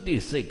သုတိ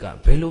စိတ်က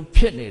ဘယ်လို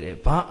ဖြစ်နေတယ်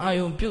ဘာအာ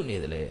ယုံပြုတ်နေ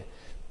တယ်လဲ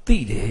သိ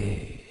တ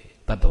ယ်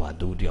တတ္တဝါ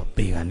တူတယောက်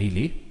သေခံနီး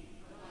လေ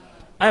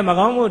အဲ့မ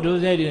ကောင်းမှုဒု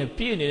စရိုက်တွေနဲ့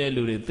ပြည့်နေတဲ့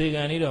လူတွေသေ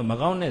ခံနီးတော့မ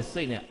ကောင်းတဲ့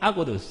စိတ်နဲ့အ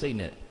ကုသိုလ်စိတ်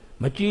နဲ့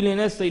မကြည်လင်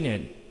တဲ့စိတ်နဲ့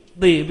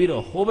သေပြီး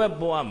တော့ဟိုဘက်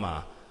ဘဝမှာ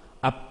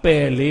အပ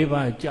ယ်လေး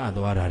ပါးကျ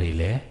သွားတာတွေ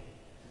လေ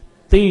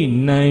သိ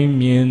နိုင်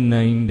မြင်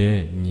နိုင်တဲ့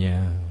ဉာ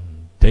ဏ်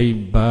ဒိ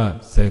ဗ္ဗ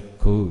စ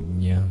ကု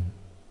ဉာဏ်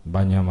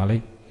ဘာဉာဏ်ပါလဲ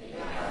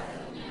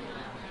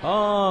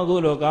ဟောခု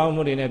လိုကောင်း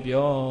မှုတွေနဲ့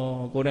ပြော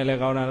ကိုယ်နဲ့လည်း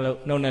ကောင်းတာလို့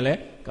နှုတ်နဲ့လည်း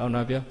ကောင်း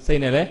တာပြောစိ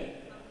တ်နဲ့လည်း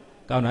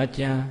ကောင်းတာ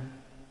ကြံ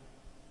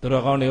သူ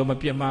တော်ကောင်းတွေကိုမ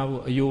ပြစ်မှား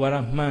ဘူးအယူဝါဒ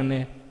မှန်တ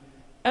ယ်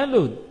အဲ့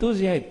လိုသူစ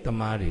ရိုက်သ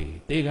မားတွေ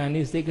တေခံ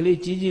နေစိတ်ကလေး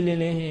ကြီးကြီးလင်း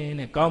လင်း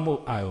နဲ့ကောင်းမှု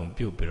အာရုံ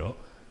ပြုတ်ပြီးတော့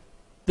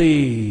သေ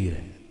တ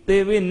ယ်သေ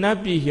ပြီးနတ်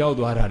ပြည်ရောက်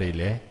သွားတာတွေ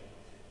လည်း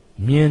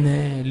မြင်တ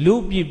ယ်လူ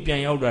ပြည်ပြန်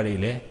ရောက်တာတွေ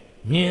လည်း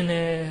မြင်တ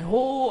ယ်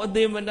ဟိုးအ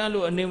သေးမတတ်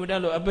လို့အနေမတတ်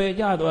လို့အပေ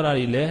ကျသွားတာ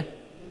တွေလည်း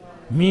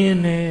မြင်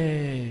တယ်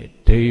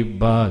ဒိဗ္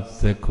ဗ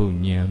စကုဉ္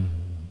ဉံ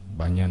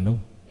ဘာညာနော်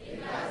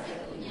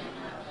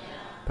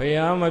ဘု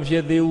ရားမဖြ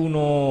စ်သေးဘူး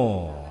နော်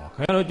ခ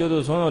င်ဗျားတို့ကျိုး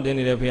တို့ဆွမ်းတော်တင်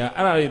နေတဲ့ဘုရား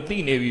အဲ့ဒါတွေသိ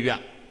နေပြီဗျ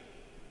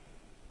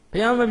ဘု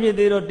ရားမဖြစ်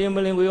သေးတော့တင်ပ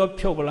လင်ကိုရော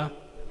ဖြုတ်ပလား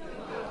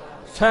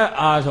ဆက်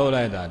အားဆို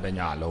လိုက်တာတ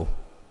ညာလုံး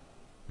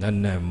နည်း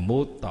နည်း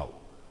မိုးတောက်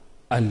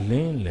အလ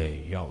င်းလေ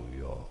ရောက်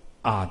ရော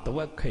အာတဝ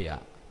က်ခရ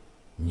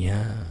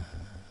ညာ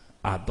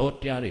အာတော်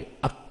တရားတွေ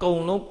အကု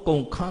န်လုံးကု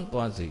န်ခန်း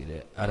သွားစေ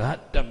တဲ့အရ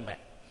ဟတမေ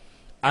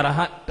အရဟ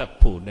တ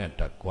ဖို့နဲ့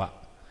တကွ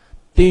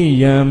တိ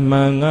ယ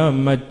မံငါ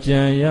မ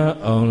ကြံရ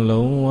အောင်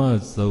လုံးဝ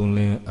စုံလ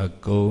င်အ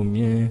ကုန်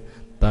မြင်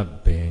တပ်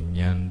ပင်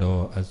ညံ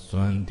တော်အစွ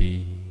မ်းတီ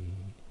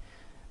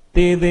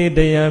တေသေးတ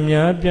ရား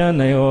များပြ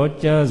နိုင်ဟော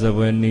ကြားစ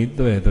ပွဲနီး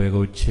သွဲ့သွဲ့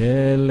ကိုချဲ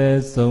လဲ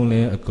ဆုံးလ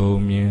င်းအကု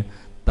န်မြင်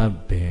တပ်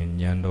ပင်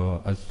ညံတော်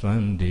အစွ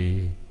မ်းတီ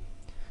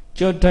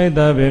ကျွတ်ထိုက်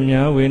တာပဲ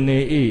များဝိနေ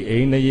ဤအိ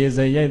န္ဒရေစ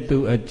ရိုက်သူ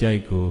အကြို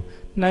က်ကို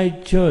နှိုက်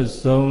ချွတ်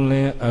ဆုံးလ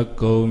င်းအ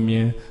ကုန်မြ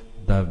င်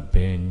တပ်ပ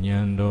င်ညံ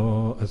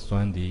တော်အစွ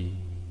မ်းတီ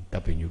တ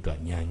ပ်ပင်ညုတ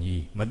ညံ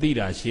ကြီးမသိ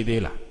တာရှိ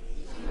သေးလား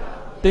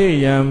တေ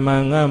ယမံ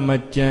ငါမ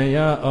ကြံရ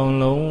အောင်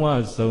လုံးဝ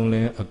ဆုံးလ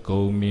င်းအကု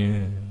န်မြင်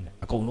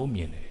အကုန်လုံး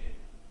မြင်တယ်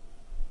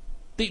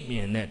သိမြ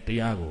င်တဲ့တ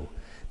ရားကို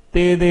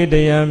တေသေးတ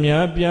ရား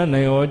များပြ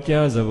နိုင်ဟော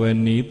ကြားစပွဲ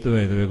နီး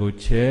သွဲ့သွဲ့ကို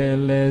ချဲ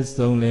လဲ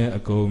ဆုံးလဲအ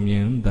ကုန်မြ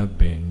င်သ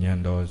ပင်ညံ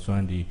တော်စွ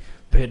မ်းဒီ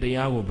ဘယ်တ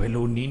ရားကိုဘယ်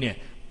လိုနီးနဲ့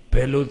ဘ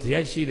ယ်လိုဇယ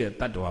က်ရှိတဲ့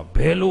တတ္တဝါဘ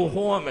ယ်လို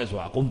ဟောရမယ်ဆို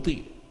တာအကုန်သိ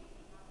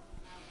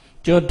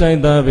ကြောတိုက်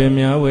တာပင်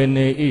များဝေ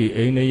နေဤ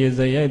အိန္ဒရေဇ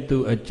ယက်သူ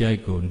အကြိုက်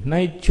ကို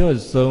နှိုက်ချွတ်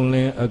ဆုံး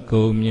လဲအ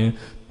ကုန်မြင်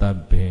သ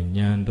ပင်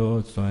ညံတော်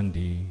စွမ်း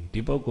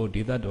ဒီပုဂ္ဂိုလ်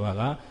ဒီတတ္တဝါ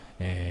က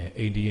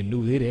အိန္ဒိယနှု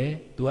တ်သေးတယ်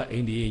သူကအိ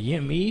န္ဒိယရ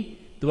င့်ပြီ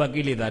သူက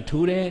ကိလေသာ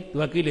ထူးတယ်သူ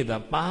ကကိလေသာ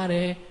ပါတ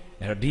ယ်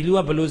အဲ့တော့ဒီလူက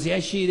ဘယ်လိုဇယ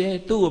က်ရှိတယ်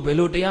သူ့ကိုဘယ်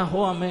လိုတရား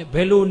ဟောရမလဲဘ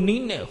ယ်လို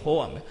နီးနဲ့ဟော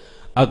ရမလဲ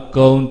အ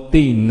ကုန်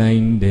သိနို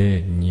င်တဲ့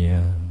ဉာ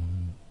ဏ်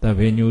တပ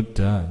ည့်ညုတ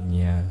ဉာဏ်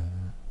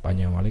ဘာ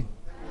ဉာဏ်ပါလဲ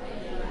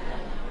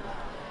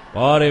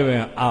ဘောရိဝေ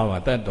အာဝ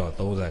တတ်တော်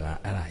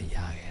35အဲ့ဒါရ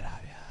ခဲ့တာ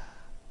ဗျာ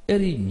အဲ့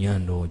ဒီဉာ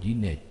ဏ်တော်ကြီး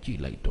နဲ့ကြည့်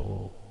လိုက်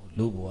တော့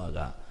လူဘဝက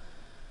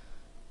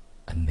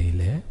အနေ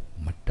လဲ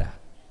မတတ်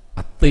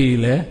အသေး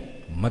လဲ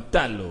မတ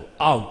တ်လို့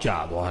အောက်ကျ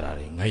သွားတာ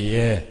တွေင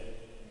ရဲ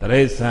တ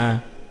ရိษံ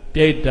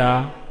ပြိတ္တာ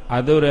အ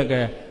တုရက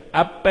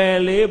အပယ်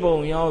လေးပုံ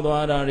ရောက်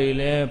သွားတာတွေ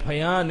လဲဖ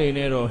ယားအနေ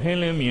နဲ့တော့ဟင်း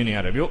လင်းမြင်နေရ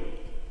တယ်ဗျ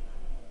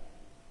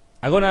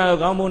အခုနကတော့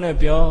ကောင်းမှုနဲ့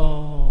ပြော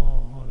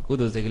ကု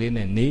သိုလ်စိတ်ကလေး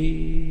နဲ့နေ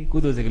ကု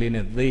သိုလ်စိတ်ကလေး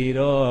နဲ့သေ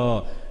တော့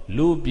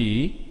လူပြည်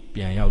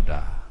ပြန်ရောက်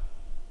တာ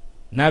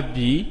နတ်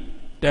ပြည်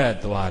တက်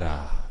သွားတာ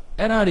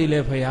အဲ့ဒါတွေလဲ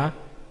ဖယား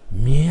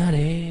မြင်ရတ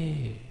ယ်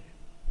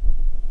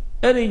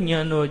အဲ့ဒီဉာ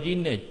ဏ်တော်ကြီး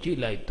နဲ့ကြည့်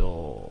လိုက်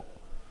တော့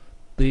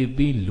သေ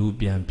ပြီးလူ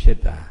ပြန်ဖြစ်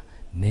တာ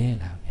နဲ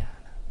လားဗျာ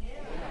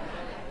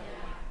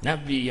နတ်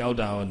ပြည်ရောက်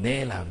တာကိုနဲ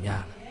လာ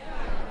များ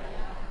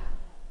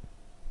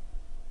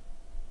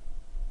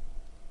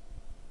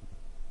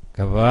က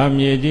ဘာ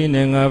မြေကြီး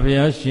နဲ့ငါဘု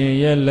ရားရှင်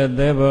ရဲ့လက်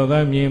သေးဘောက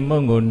မြေမုံ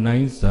ကိုနို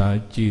င်စာ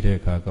ကြည့်တဲ့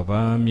အခါက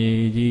ဘာမြေ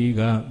ကြီး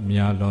က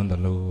မြာလွန်သ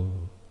လို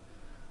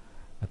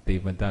အ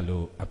သေးမတတ်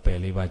လို့အပယ်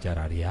လေးပါကြ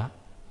တာတွေက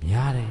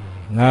များတယ်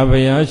ငါဘု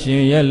ရားရှ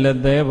င်ရဲ့လက်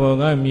သေးဘော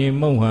ကမြေ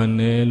မုံဟာ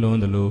နဲလွန်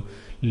သလို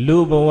လူ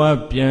ဘဝ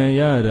ပြန်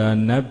ရတာ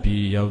နတ်ပြ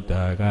ည်ရောက်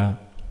တာက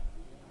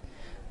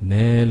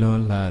နဲလွ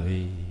န်လာသ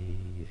ည်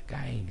။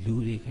ကိုင်းလူ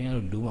တွေခင်ဗျား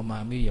တို့လူမမာ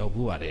မေးရောက်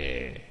ဖို့ပါတယ်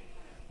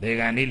။ဒေ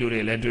ဂန်ဒီလူ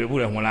တွေလည်းတွေ့ဖို့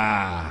တယ်မဟုတ်လား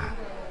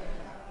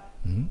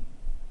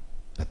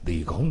။အ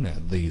သေးကောင်းနဲ့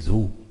အသေး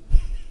ဆိုး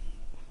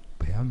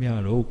ဘယ်များ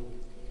တော့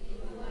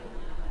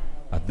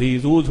အသေး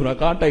ဆိုးဆိုတာ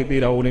ကားတိုက်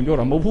သေးတာကိုလည်းပြော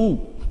တာမဟုတ်ဘူး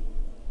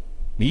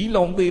။မီး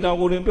လောင်သေးတာ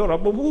ကိုလည်းပြောတာ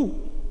မဟုတ်ဘူး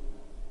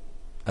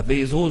။အ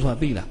သေးဆိုးဆိုတာ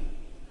သိလား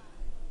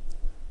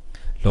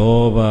။လော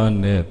ဘ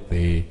နဲ့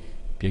သေး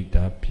ပြိတ္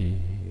တာဖြ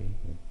စ်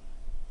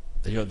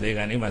တချို့ဒေဂ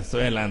န်ဒီမှာ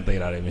ဆွဲလန်းသေး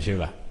တာတွေမရှိ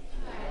လား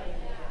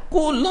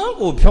ကိုလန်း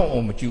ကိုဖြောင်းအော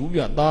င်မကြည့်ဘူး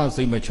ဗျသား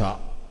စိတ်မချ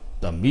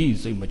သမီး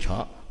စိတ်မချ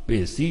ပ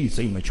စ္စည်း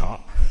စိတ်မချ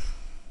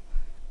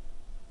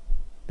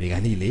ဒေဂ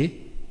န်ဒီလေ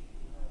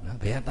နော်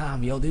ဘယ်ကသား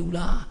မရောက်သေးဘူး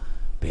လား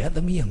ဘယ်ကသ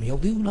မီးမရော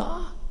က်သေးဘူး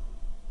လား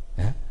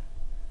ဟမ်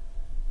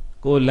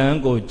ကိုလန်း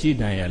ကိုကြည့်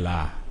နိုင်ရ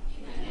လား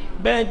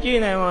ဘယ်ကြည့်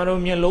နိုင်မှာ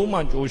တော့မျက်လုံးမှ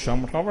ကြိုးရှာ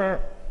မထားပဲ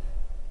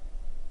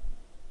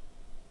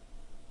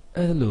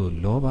အဲ့လို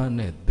လောဘ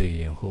နဲ့သိ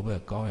ရင်ဟိုဘ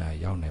က်ကောင်းရ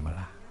ရောက်နိုင်မ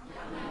လား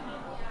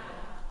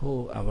ဟို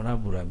အမရ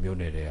ပူရမျိုး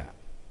နေတဲ့က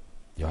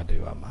ရွာတွေ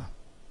ပါမှာ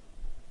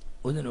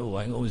ဦးဇင်းတို့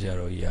ဝိုင်းကုန်းဆရာ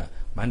တော်ကြီးက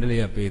မန္တလေး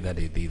ကပေးသက်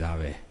တွေတည်သား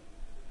ပဲ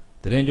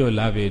တရင်ကျော်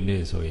လာပြီနေ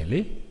ဆိုရင်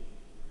လေ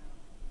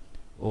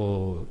ဟို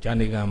ဇာ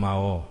နေကံမှာ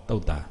ရောတု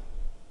တ်တန်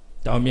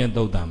တောင်မြင့်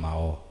တုတ်တန်မှာ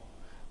ရော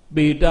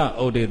ပေတ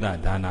ဩဒိတ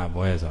ဒါနာ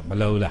ပွဲဆိုမ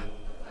လို့လား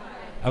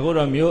အခု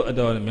တော့မျိုးအ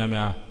တော်များ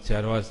များဆရာ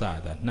တော်စ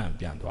တာနှံ့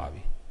ပြန်သွား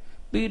ပြီ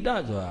ပေတ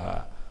ဆိုတာ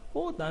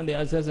ဟိုတန်တ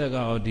ရားဆက်ဆက်က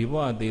ဟောဒီဘ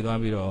ဝတည်သွား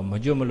ပြီးတော့မ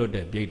ကျွတ်မလွတ်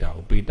တဲ့ပြိတ္တာ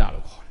ကိုပေတ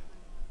လို့ခေါ်တယ်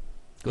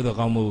ကိုယ်တော်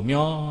ကောင်းမှု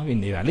မျောပြီး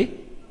နေတာလေ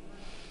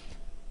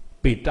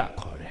ပေတ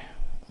ခေါ်တယ်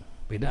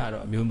ပေတက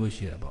တော့အမျိုးမျိုး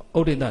ရှိတာပေါ့ဩ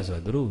ဒိတဆို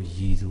တာသူတို့ရ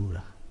ည်စူး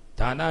တာ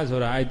ဒါနဆို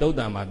တာအဲတုတ်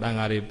တံမှာတန်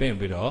ဃာတွေပင့်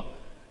ပြီးတော့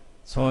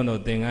သွန်း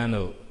တို့သင်္ကန်း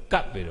တို့က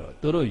ပ်ပြီးတော့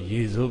သူတို့ရ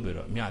ည်စူးပြီး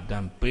တော့မြတ်တ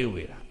မ်းပေး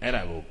ဝေတာအဲ့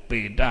ဒါကိုပေ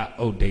တ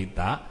ဩဒိ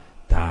တ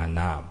ဒါန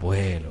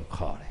ပွဲလို့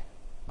ခေါ်တယ်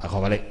မ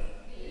ခေါ်ပါလိမ့်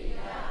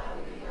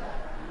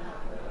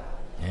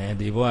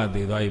ဒီဘဝ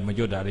သေးသွားပြီမ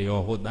ကြွတာတွေရော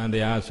ဟိုတန်တ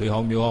ရားဆွေဟော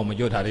င်းမျိုးဟောင်းမ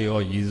ကြွတာတွေရော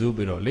ရည်စူး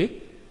ပြီးတော့လေ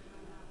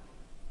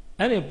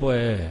အဲ့ဒီပွဲ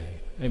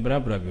အဲ့ဗရ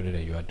ဗရပြူနေ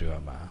တဲ့ရွာ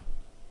တွေ့မှာ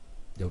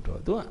ရုပ်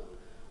တော့သူက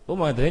ဥပ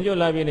မာသတင်းကြ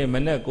လာပြည့်နေမ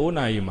နေ့9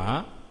နာရီမှာ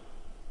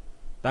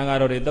တန်ဃာ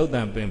တော်တွေတုတ်တ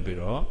န်ပင်ပြီး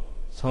တော့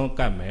ဆုံးက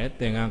တ်မယ်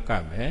သင်္ကန်းက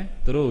တ်မယ်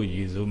သူတို့ရ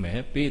ည်စူးမယ်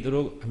ပြီးသူ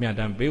တို့အမြတ်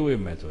တမ်းပေးဝေ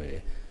မယ်ဆိုရ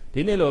င်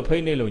ဒီနေ့လို့ဖိ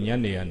တ်နေလို့ည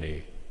နေကနေ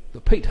သူ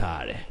ဖိတ်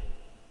ထားရတယ်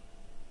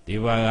ဒီ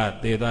ဘက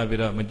သေသွားပြီး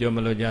တော့မကြွမ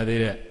လွတ်ကြသေး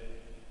တဲ့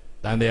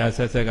တန်တရားဆ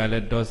က်ဆက်ကလ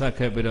ည်းတော်ဆက်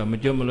ခဲ့ပြီးတော့မ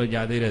ကြွမလွတ်ကြ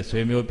သေးတဲ့ဆွေ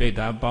မျိုးပြိတ္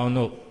တာပေါင်း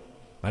တို့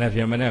မနေ့ပြ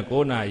န်မနေ့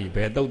9နာရီ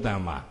ပဲတုတ်တ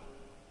န်မှာ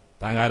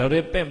တန်ဃာတော်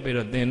တွေပင့်ပြီး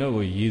တော့သင်တို့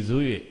ကိုရည်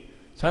စူး၍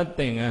သတ်သ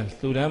င်္ကန်း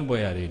လှူဒန်းပွဲ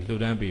ရတယ်လှူ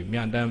ဒန်းပြီးမြ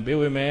တ်တမ်းပေး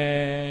ဝေမယ်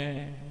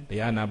တ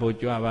ရားနာဖို့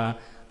ကြွပါ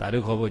သာဓု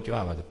ခေါ်ဖို့ကြွ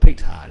ပါဆိုဖိတ်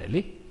ထားရတယ်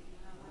လေ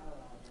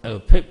အဲ့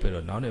လိုဖိတ်ပြီး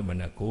တော့နောက်နေ့မ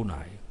နေ့9နာ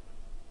ရီ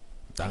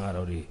တန်ဃာ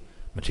တော်တွေ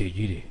မထေ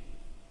ကြီးတွေ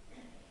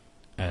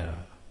အဲ့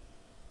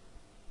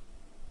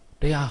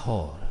တရား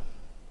ဟော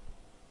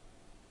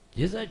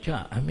ရစချ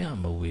အမြ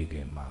မဝေခ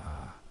င်မှာ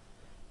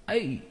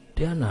အဲ့တ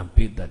ရားနာ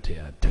ပိတ္တတဲ့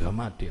ဒဂမ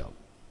တယောက်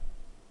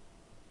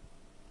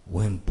ဝ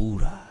င်ပူ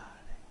တာ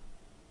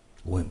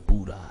ဝင်ပူ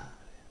တာ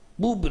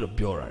ပူပြီးတော့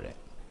ပြောရတယ်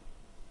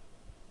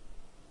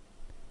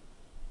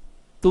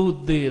သူ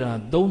သေးတာ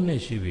3နှ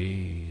စ်ရှိပြီ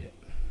တဲ့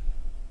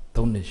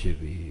3နှစ်ရှိ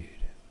ပြီ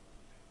တဲ့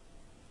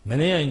မ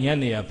နေ့ကည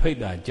နေကဖိတ်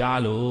တာကြား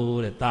လို့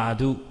တဲ့တာ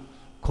ဓု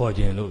ခေါ်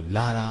ခြင်းလို့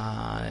လာတာ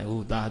တဲ့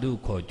ဟိုတာဓု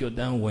ခေါ်ကြွတ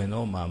န်းဝင်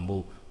တော့မှ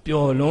မို့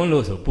ပျော်လွန်း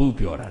လို့ဆိုပူ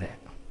ပြောတာတဲ့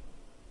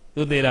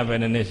သူသေးတာပဲ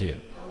နည်းနည်းရှိတယ်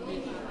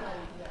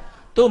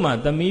သူ့မှာ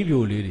သမီး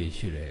ပြိုလေးတွေ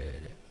ရှိတယ်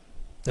တဲ့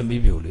သ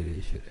မီးပြိုလေးတွေ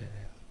ရှိတယ်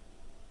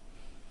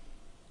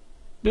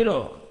ပြီး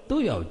တော့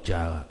သူ့ယော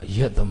က်ျားကအယ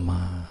က်သ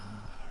မား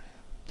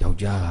ယော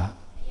က်ျားက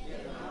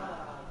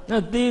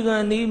အဲ့တေက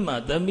န်ဒီမှာ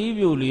သမီး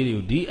ပြိုလေးတွေ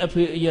ကိုဒီအ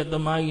ဖေအယက်သ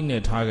မားကြီး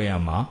နဲ့ထားကြရ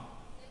မှာ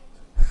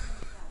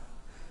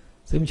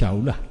စိတ်မချ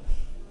ဘူးလား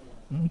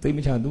စိတ်မ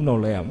ချသူ့နော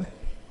က်လဲရမယ်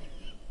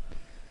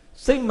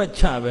စိတ်မ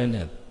ချပဲ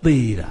နဲ့သေ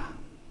တာ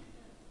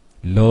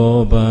လော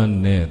ဘ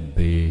နဲ့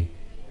သေ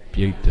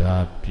ပြိတ္တာ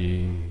ပြေ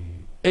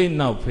အဲ့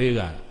နောက်ဖေးက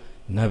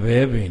နဘဲ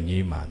ပင်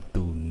ကြီးမှာ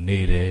သူနေ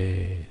တယ်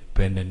ဘ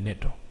ယ်နှစ်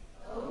တော့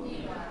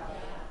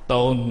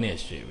3နှစ်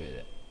ရှိပြီ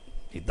တဲ့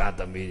ဒီသားသ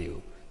မီးတွေ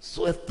ကို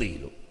စွဲသေး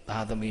လို့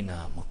သားသမီးနာ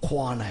မ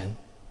ခွာနိုင်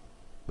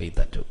ပိတ္တ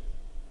တို့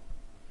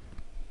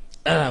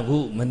အဲ့ဒါခု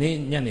မနေ့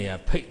ညနေက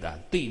ဖိတ်တာ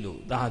တိလို့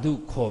သာဓု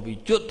ခေါ်ပြီး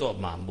ကျွတ်တော်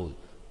မှာမို့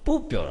ပု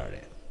တ်ပြောရတ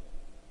ယ်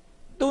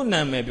သူ့နာ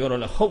မည်ပြော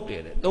တော့လဲဟုတ်တ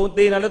ယ်တဲ့သူ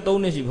သေးတာလဲ3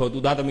နှစ်ရှိဖို့သူ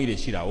သားသမီးတွေ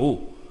ရှိတာဟုတ်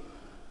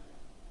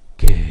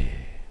ကဲ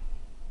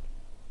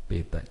ပိ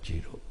တ္တ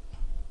ကြီးတို့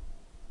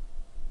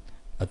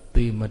အ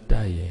သေးမတ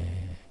တ်ရဲ့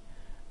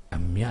အ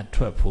မြတ်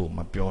ထွက်ဖို့မ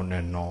ပြော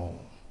နဲ့နော်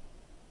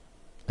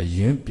အရ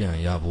င်ပြန်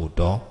ရဖို့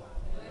တော့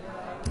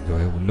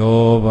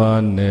လောဘ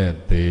နဲ့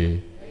သေး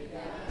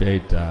ပြိ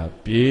တ္တာ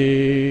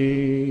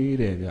ပြေး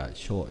တဲ့ဗျ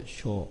ရှော့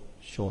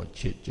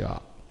ချစ်ကြ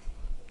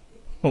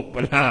ဟုတ်ပ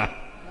လား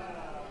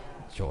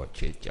ရှော့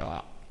ချစ်ကြ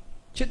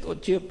ချစ်တော့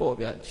ချစ်ပေါ့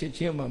ဗျချစ်ချ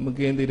င်းမှမက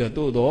င်းသေးတော့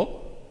တော့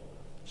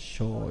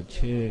ရှော့ချ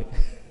စ်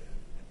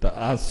တ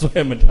အားဆွဲ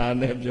မထား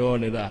နဲ့ပြော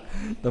နေတာ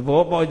သ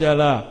ဘောပေါက်ကြ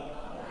လား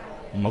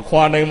မ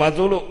ခွာနိုင်မှာ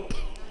စိုးလို့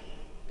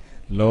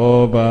လော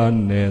ဘ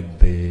နဲ့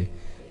သေး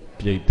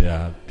ပြိတ္တာ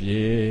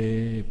ပြေ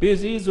ပစ္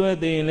စည်းဆွဲ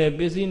သိရင်လည်းပ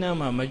စ္စည်းနာ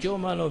မှာမကြော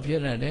မလို့ဖြ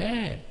စ်ရတ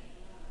ယ်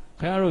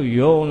ခင်ဗျားတို့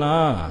ယုံ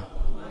လား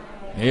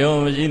မယုံ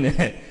မရှိ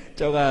နဲ့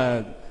ကျောက်က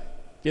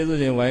ကျေးဇူး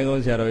ရှင်ဝိုင်းကု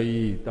န်းဆရာတော်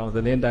ကြီးတောင်စ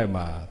လင်းတိုက်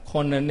မှာ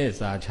9နှစ်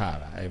စာချ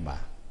တာအဲ့မှာ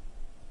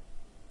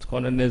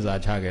9နှစ်စာ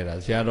ချခဲ့တာ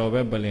ဆရာတော်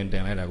ပဲပလင်တ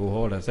င်လိုက်တာကို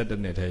ဟောတာ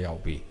17နှစ်ထဲရော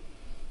က်ပြီ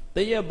တ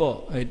ရက်ပေါ့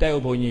အဲ့တိုက်အု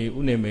ပ်ဘုန်းကြီး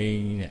ဦးနေမိန်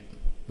နဲ့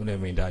ဦးနေ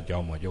မိန်ဒါအကြော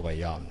င်းမှာကျောက်က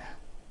ရောက်နေတာ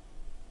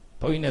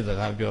ဘုန်းကြီးနဲ့စ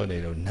ကားပြောနေ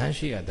တော့နန်း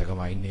ရှိရတက္က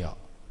မကြီးနှစ်ယောက်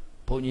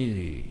ဘုန်းကြီး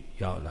တွေ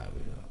ရောက်လာ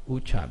ပြီးတော့ဥ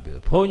ချပြီး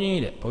ဘုန်းကြီး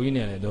တဲ့ဘုန်းကြီး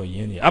နဲ့လည်းတော့ရ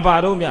င်းနေအပါ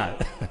တော့မြ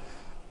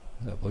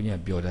ဘုန်းကြီး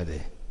ကပြောတတ်တ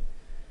ယ်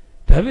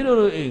ဒါပြီးတော့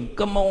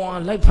ကမောင်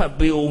လိုက်ဖတ်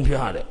ပေးအောင်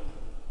ဖျားတဲ့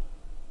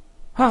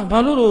ဟာဘာ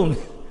လို့တော့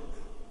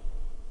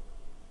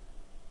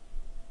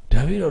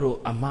ဒါပြီးတော့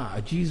အမ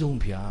အကြီးဆုံး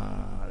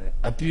ဖျားတဲ့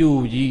အပြူ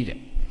ကြီးတဲ့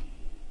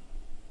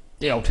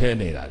တယောက်ထဲ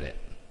နေတာတဲ့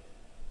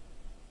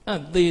အဲ့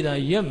သေးတာ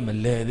ရက်မ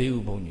လဲသေး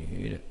ဘူးဘုန်းကြီး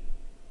တဲ့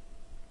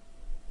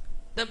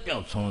တက်ပြော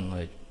က်ဆုံး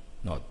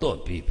တော့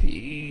ပြီးပြီ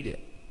တဲ့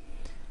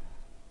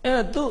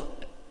အဲ့သူ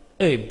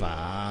အိပ်ပါ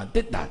တ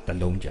စ်တာတ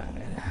လုံးကြံ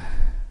နေတာ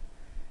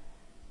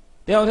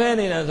တယောက်ထဲ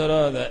နေတာဆို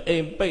တော့အိ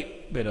မ်ပိတ်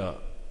ပြီးတော့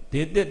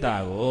ဒီတစ်တာ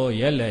ကို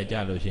ရက်လဲကြ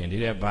လို့ရှိရင်ဒီ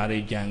တဲ့ဘာတွေ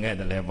ကြံခဲ့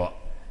တယ်လဲပေါ့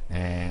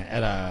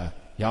အဲ့ဒါ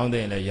ရောင်းတ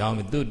ယ်လေရောင်း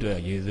သူ့အတွက်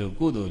ယေရှု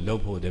ကုသိုလ်လု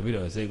ပ်ဖို့တပြီး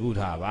တော့စိတ်ကူး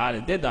ထားပါ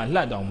တဲ့တစ်တာလှ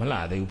တ်တောင်မလှ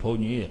သေးဘူးဘုန်း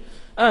ကြီး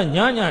အဲ့ည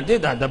တ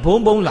စ်တာတဖုံ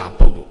ဖုံလာ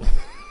ပုတ်လို့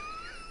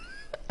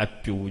အ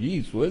ပြူ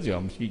ကြီးဆွဲကြ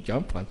မရှိကြ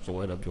မ်းဖန်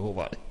ဆွဲတော့ပြော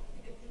ပါလေ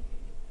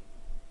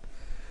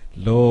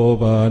လော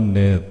ဘ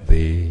နဲ့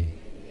သေး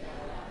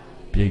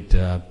ပြိတ္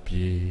တာ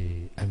ပြေ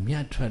အမြ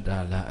တ်ထွက်တာ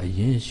လားအရ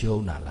င်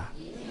ရှုံးတာလား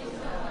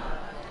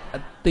အ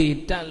သေး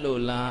တက်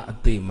လို့လားအ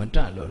သေးမတ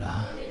က်လို့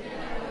လား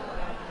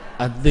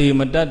အသေး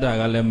မတက်တာ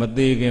ကလည်းမ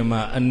သေးခင်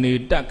မှာအနေ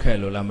တက်ခဲ့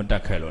လို့လားမတ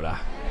က်ခဲ့လို့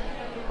လား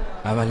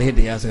အမလေးတ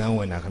ရားစကားဝ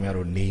င်တာခင်ဗျား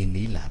တို့နေ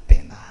နီးလာတ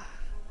င်တာ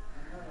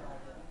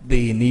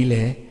သေနီး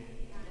လဲ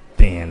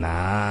တင်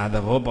လားသ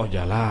ဘောပေါက်ကြ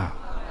လား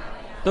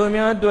သူ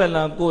များအတွက်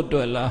လားကိုယ်အတွ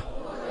က်လား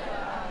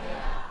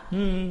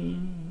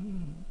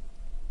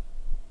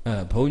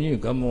ဘုန်းကြီး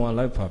ကမော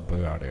လိုက်ဖတ်ပြ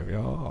ရတယ်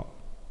ဗျာ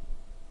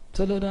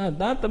ဆိုလိုတာ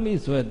သာသမီ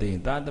ဆွဲသိရ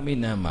င်သာသမီ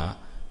နာမှာ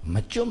မ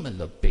ကျွတ်မ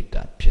လွတ်ပိတ်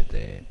တာဖြစ်တ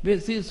ယ်ပစ္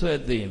စည်းဆွဲ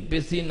သိရင်ပ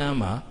စ္စည်းနာ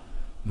မှာ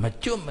မ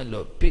ကျွတ်မ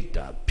လွတ်ပိတ်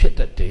တာဖြစ်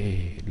တတ်တယ်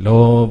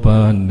လောဘ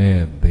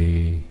နဲ့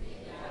သေး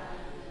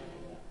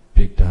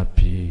ပိတ်တာ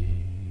ဖြစ်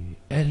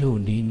အဲ့လို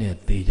နီးနဲ့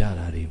သေကြ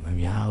တာတွေမ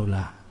များဘူး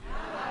လား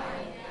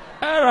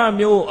အဲ့ဒါ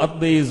မျိုးအ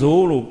သေး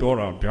စိုးလို့ပြော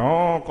တာဗျာ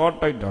ကော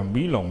တိုက်တာ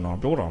မီးလောင်တာ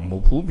ပြောတာမဟု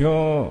တ်ဘူးဗျာ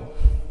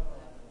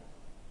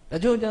တ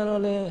ချို့ကြ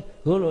တော့လေ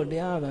ဘိုးလိုတ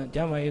ရားကကျ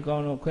မ်းမာရေးကော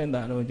င်းတော့ခွင့်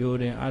တာတော့ကြိုး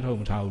တင်အားထုတ်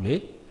မထားဘူးလေ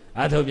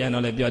အားထုတ်ပြန်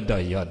တော့လေပြော့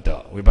တော့ရော့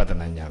တော့ဝိပဿ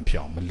နာဉာဏ်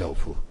ဖြောင်းမလုပ်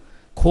ဘူး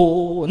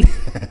ခိုး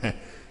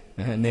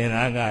နေ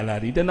တာကလာ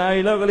ဒီတဏှာ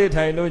ကြီးလောက်ကလေး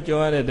ထိုင်လို့ကြော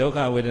ရတဲ့ဒုက္ခ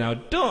ဝေဒနာကို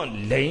တွန့်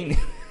လိမ့်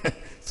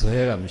ဇွဲ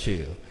ကမရှိ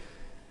ဘူး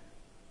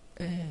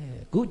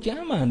ခုကျ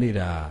မ်းမာနေ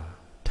တာ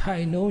ထို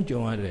င်နှုံး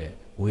ကြောရတဲ့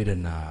ဝေဒ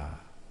နာ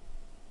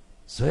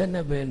ဇွဲနှ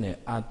စ်ဘက်နဲ့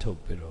အားထုတ်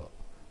ပြီးတော့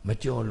မ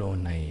ကြော်လွန်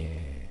နိုင်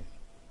ရဲ့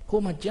ကို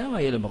မှကျမ်းမာ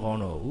ရေးလည်းမကော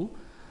င်းတော့ဘူး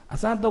အ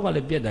စားတော့ကလ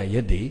ည်းပြက်တာရ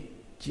က်တွေ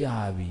ကြာ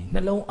ပြီနှ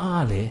လုံး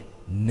အားလည်း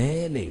နဲ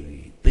နေပြီ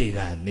သေက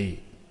န်နေ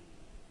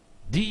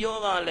ဒီယော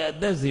ဂလည်းအ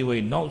သက်ဇီဝိ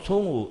နောက်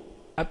ဆုံးကို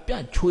အပြ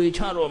တ်ချွေချ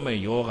တော့မဲ့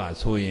ယောဂ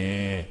ဆိုရ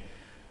င်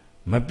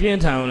မပြင်း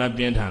ထန်ဘူးလား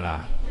ပြင်းထန်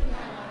လား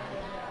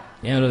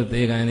ညတို့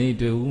သေကန်နေ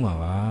တွေ့ဦးမှာ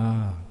ပါ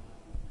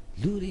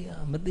လူတွေက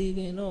မသေးခ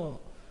င်တော့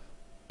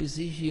ပစ္စ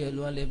ည်းရှိရ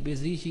လို့လည်းပစ္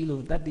စည်းရှိ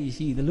လို့တတ္တိ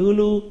ရှိသလို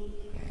လို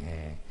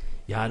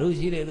ယာတို့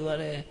ရှိတယ်သူက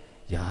လည်း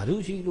ယာ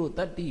တို့ရှိလို့တ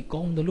တ္တိ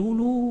ကောင်းသလို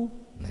လို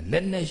လ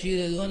က်နဲ့ရှိ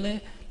တယ်သူကလည်း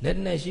လက်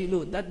နဲ့ရှိ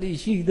လို့တတ္တိ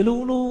ရှိသလို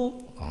လို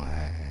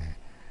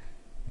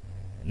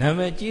နာမ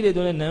ည်ကြီးတယ်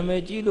သူလည်းနာမ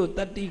ည်ကြီးလို့တ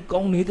တ္တိကော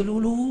င်းနေသလို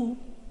လို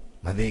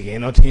မသေးခင်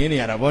တော့ထင်းနေ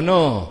ရတာဗော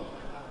နော်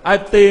အ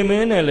သေးမ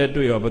င်းနဲ့လည်း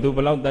တွေ့ရောဘယ်သူဘ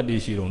လောက်တတ္တိ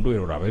ရှိတော့တွေ့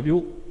တော့တာပဲပြု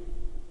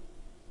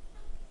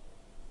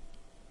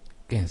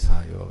ကင်ဆာ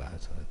ယောဂ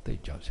ဆိုတော့သိ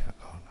ကြောက်စရာ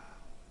ကောင်းတာ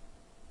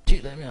ကြ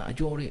ည့်တယ်များအ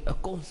ကျော်လေးအ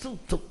ကုန်စုပ်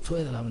ဆွဲ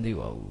သလားမသိ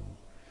ပါဘူး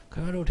ခ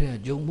င်ဗျားတို့ထဲက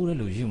ဂျုံမှုတဲ့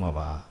လူရှိမှာ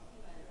ပါ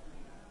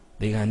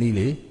ဒီကနေ့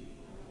လေ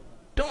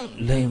တွန့်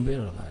လိန်ပြီး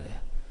တော့ခါလေ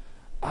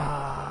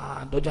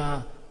တော့ကြ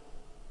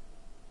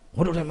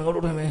ငို့တော့ထိုင်မယ်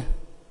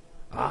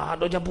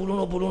တော့ကြပူလုံး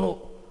လို့ဟို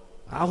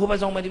ဘက်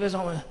ဆောင်မယ်ဒီဘက်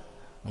ဆောင်မယ်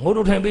ငို့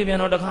တော့ထိုင်ပြီးပြန်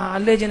တော့တခါ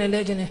လဲခြင်းနဲ့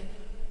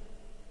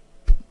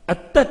အ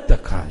သက်တ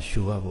ခါ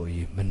ရှူရဖို့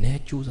ကြီးမနှဲ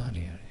ကြိုးစား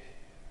နေရတယ်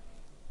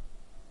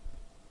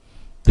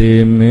သေ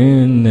မ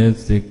င်းနဲ့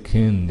စိတ်ခ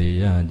င်းနေ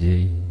ရခြ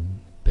င်း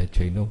ပဲ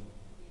ချိန်တော့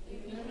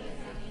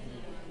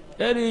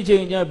Every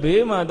change a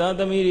beam,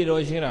 the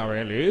meditation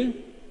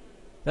already.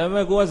 The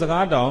Mago was a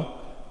car down.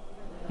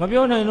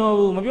 Mabiona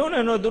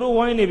no, do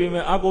wine if you may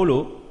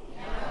agolo.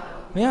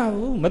 Yeah,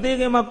 but they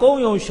came a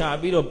coyon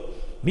shabby of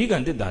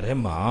Megan did that,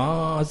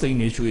 Emma,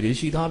 saying it's Swedish,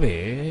 she have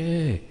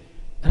it.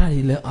 And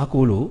I let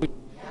agolo.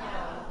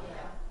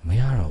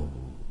 Mayaro.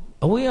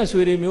 Away as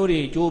Swedish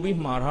Muri, Joby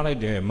Marhala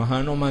de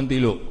Mahano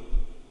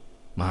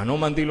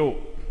Mantilo.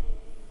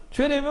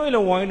 Swedish Mula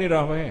wine it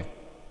away.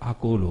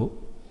 Agolo.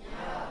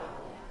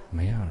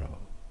 Mayaro.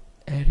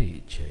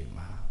 Eri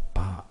Chema,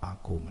 Ba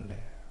Acumule.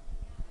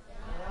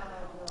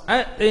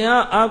 They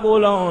are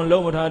Agolon,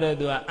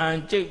 Lomotade,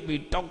 and check me,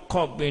 talk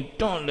cop, me,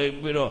 don't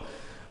let me know.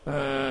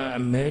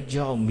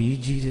 Major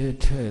Miji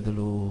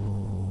Tedlo.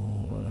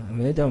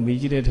 Major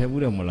Miji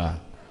Tabula.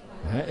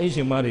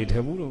 Asian Mari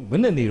Tabulu,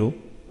 Veneniro.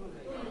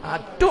 I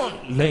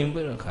don't lame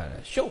with a car.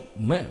 Show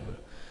me.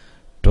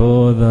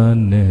 Toda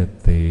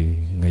nete,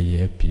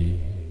 Nayepi.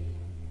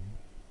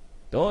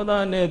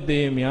 Toda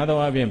nete, Miado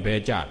Avian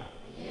Pecha.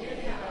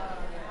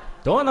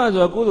 Toda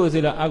Zagudo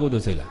Silla, Agudo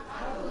Silla.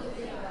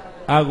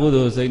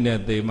 Agudo saying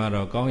that they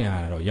matter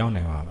Goya or young.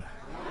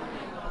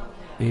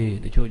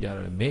 The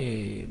children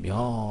may be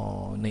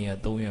all near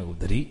Toya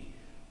Udri.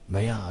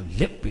 May I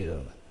lip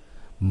it.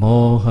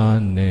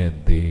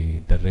 Mohane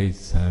the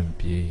race and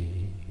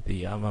pay.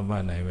 The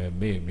Amaman I may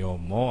be your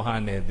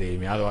Mohane the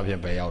Miado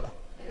Payola.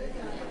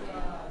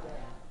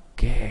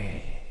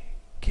 Gay.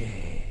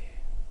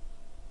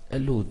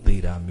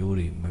 Elude the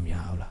Muri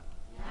Mamiaula.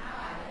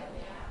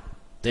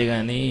 Take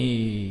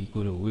any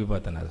good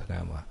weapon as a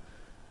camera.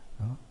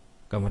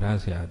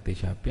 Kamarasia,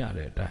 Tisha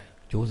Piare,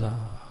 Josa,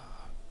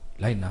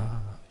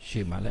 Laina,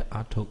 Shimale,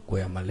 Ato,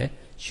 Guamale,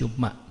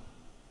 Shuma.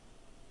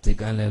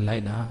 Tigale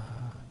Laina,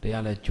 they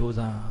are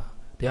Josa,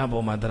 the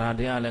Abo Madra,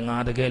 they are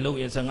Nagelo,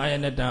 yes, and I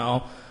and it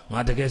down,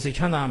 Natagesi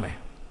Chaname.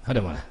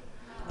 Hadamana.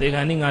 They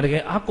can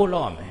Nagate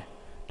Akolome,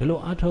 the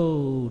Lo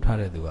Ato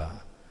Taradua.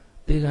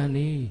 They can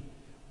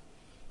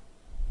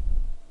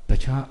the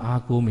Cha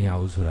Ako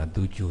Miausura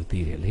do you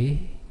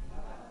theory?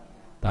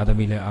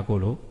 Tadamile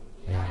Akolo?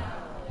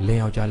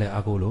 Leo Jale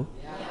Agolo,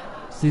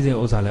 Season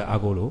Osale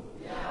Agolo,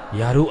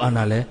 Yaru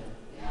Anale,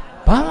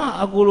 Pama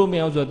Agolo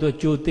Meozo to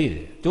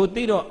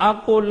Jotido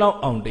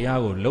Akola on the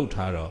Ago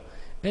Lotaro,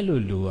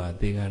 Elulua,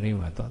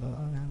 Diganima,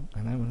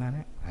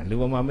 and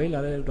Luma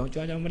Mela, don't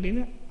charge on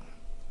Medina.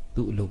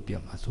 Do look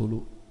Yama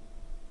Sulu.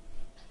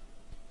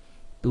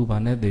 Do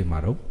Bane de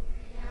Maro.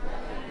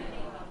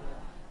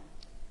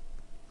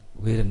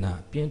 We're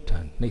not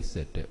Pientan, next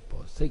set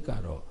for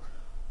Secaro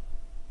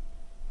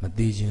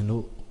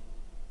Madijino.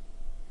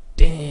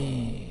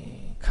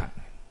 Cut.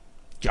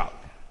 Job.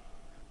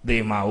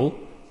 They mau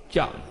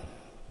job.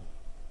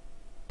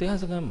 They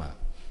has a gamma.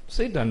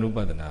 Satan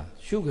Rubadana,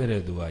 sugar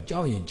do a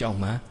joy in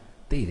Joma,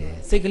 they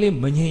there. Sickly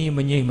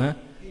Manima,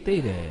 they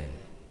there.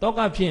 Dog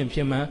up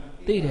Pima,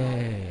 they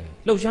there.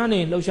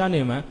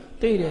 Loshani, ma,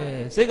 they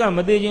there. Sega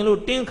Madajin Lu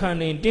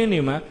Tinkan in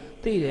Tinima,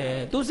 they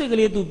there. Two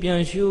sickly to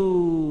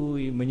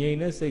Pianshu,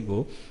 Manina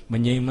Sego,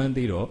 Manyaman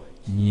Diro,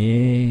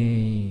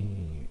 Yea,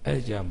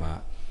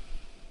 Ejama.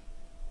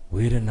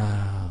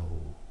 Vedana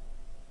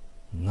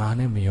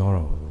Nane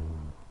Mioro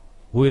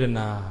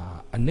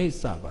Vedana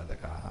Anesa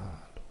Badaka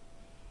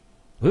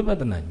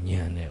Vibadana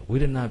Yane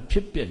Vedana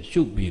Pipia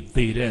should be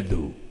the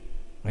do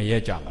Maya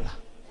Jamala.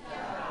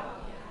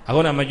 I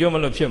want a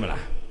Majomal of Shimala.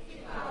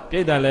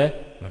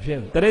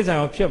 Pedale, Teresa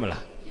of Shimala.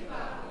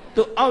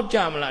 To out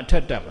Jamala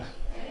Tatama.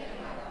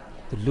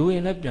 The Louis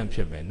and Abjam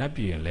Shimmer,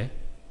 Napiele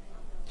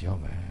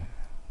Joma.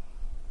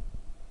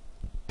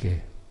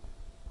 Okay.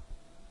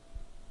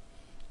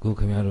 Go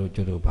come out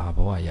to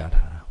Baba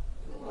Yata.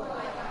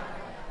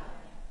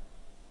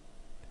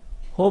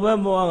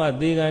 Hobaboa,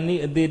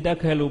 Digani, the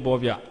Dakalu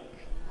Bobia.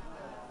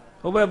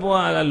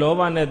 Hobaboa, the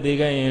Lovan, the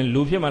guy in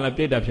Lufima, la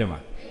Peta Pima.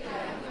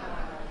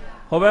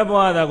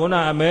 Hobaboa, the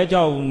Gona, a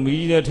major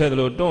media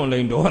tedlo, don't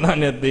lay Dona,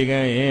 the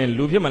guy in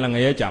Lufima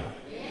Langayacham.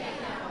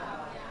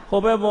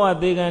 Hobaboa,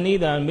 the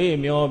Ganida, and me,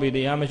 Miobi,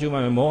 the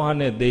Amashuma,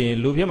 Mohanet, the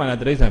Lufima,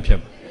 the Trace and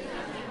Pim.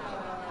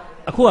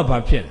 A Kua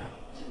Papin.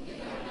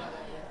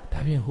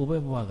 Who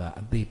ever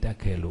they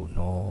takelo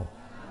no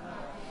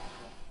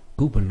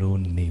Kupalo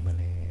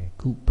namele,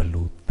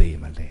 Kupalo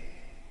temale.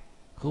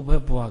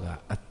 Kubaboga,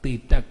 a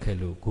tea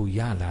takelo,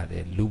 Kuyala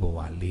de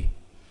Lubawali.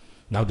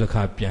 Now the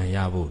Capian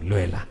Yabu,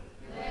 Luela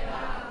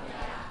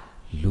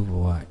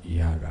Luboa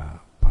Yara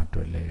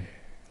Patrole.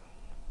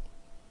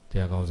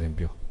 There goes in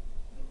Pio.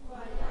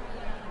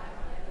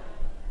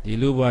 The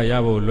Luba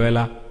Yabu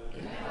Luela.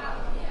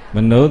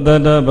 Manota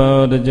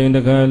about the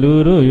Jindaka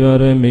Luru, you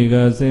are a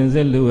mega since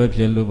a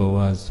Luapian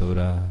Lubawa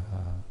Sura.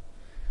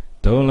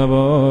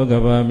 Tolabo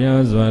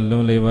Gabamia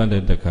Zwalonly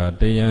wanted the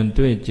Kate and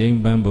twitching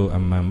bamboo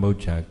and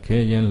mambocha,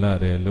 Kayan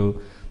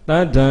Larelu,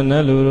 that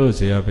Dana Luru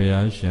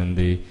Siapia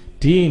Shandi,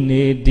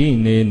 Dine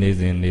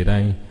Nizin the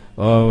Rai,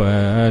 or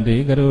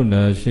Adi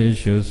Garuna, she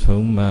shoes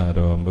home, or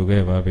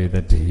Mugeva be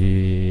the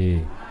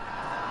tea.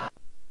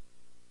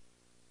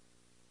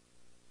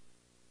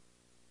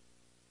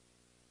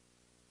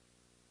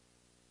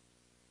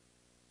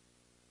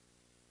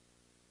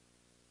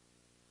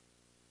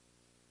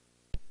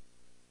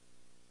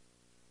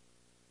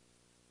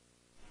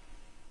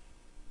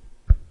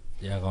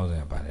 တရားကောင်းစ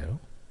ဉ်ပါတယ်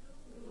တော့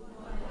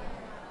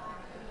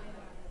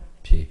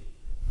ဖြေ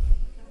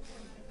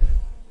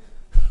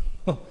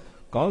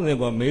ကောင်းစဉ်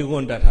ကမေးခွ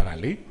န်းတတ်ထားတာ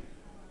လေ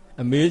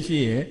အမေးရှိ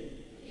ရင်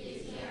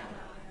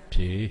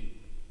ဖြေ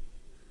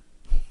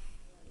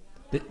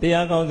တ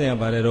ရားကောင်းစဉ်က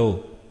ပါတယ်တော့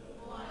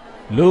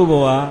လူဘ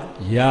ဝ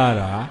ရ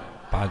တာ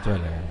ဘာကြွက်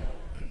လဲ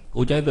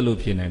ကိုကြိုက်တယ်လို့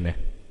ဖြေနိုင်တယ်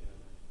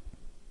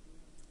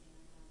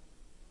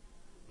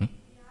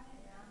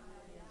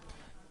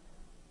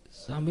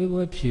စာမေး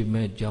ပွဲဖြေ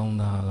မဲ့ကျောင်း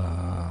သားက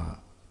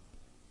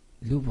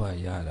လူဘဝ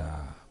ရတာ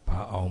ဘာ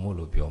အောင်မို့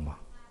လို့ပြောမှာ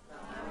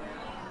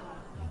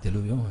ဒီ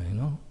လိုပြောမှာ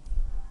နော်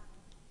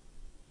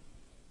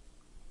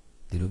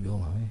ဒီလိုပြော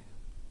မှာပဲ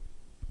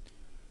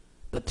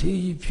တတိ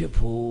ဖြစ်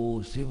ဖို့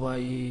စေပါ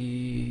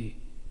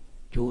ရေး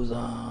ကြိုး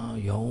စား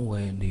ရောင်းဝ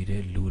ယ်နေ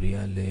တဲ့လူတွေက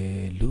လ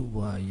ည်းလူဘဝ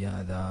ရ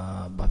တာ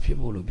ဘာဖြစ်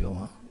ဖို့လို့ပြော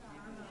မှာ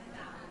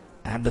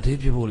တတိ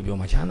ဖြစ်ဖို့လို့ပြော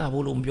မှာချမ်းသာ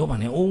ဖို့လို့မပြောပါ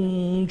နဲ့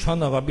ချမ်း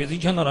သာကပစ္စ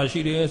ည်းချမ်းသာတာရှိ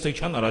တယ်စိတ်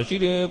ချမ်းသာတာရှိ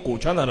တယ်ကိုယ်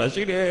ချမ်းသာတာ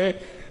ရှိတယ်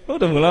ဟုတ်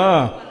တယ်မ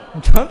လား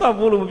ချမ်းသာ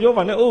ဖို့လို့မပြော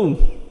ပါနဲ့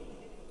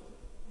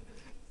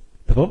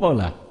သဘောပေါက်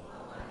လား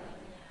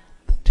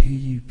တတိ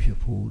ဖြစ်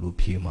ဖို့လို့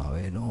ဖြေမှာ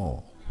ပဲနော်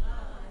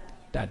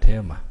တတ်ထဲ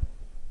မှာ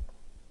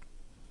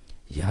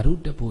ယာရု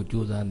တက်ဖို့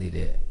ကြိုးစားနေ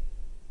တဲ့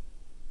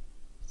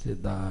စစ်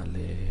သား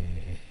လေ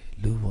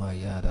လူဘဝ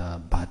ရတာ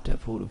ဘာတက်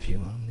ဖို့လို့ဖြေ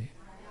မှာမလဲ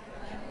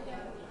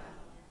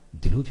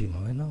ဒီလိုဖြေမှာ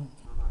ပဲနော်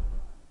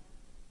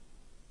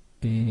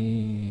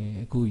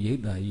အခုရိတ်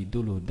တာကြီး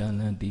တို့လိုတန်း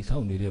လန်းတီဆော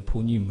က်နေတဲ့ဘု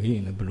န်းကြီးမေးရ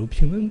င်လည်းဘယ်လို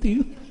ဖြေမှမသိ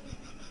ဘူး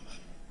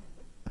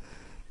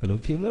ဘယ်လို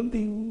ဖြေမှမ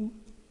သိဘူး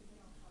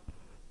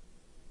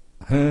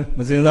မ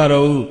စင်စား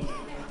တော့ဘူး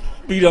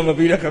ပြီးတော့မ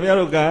ပြီးတော့ခင်ဗျား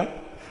တို့က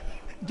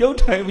ကျုပ်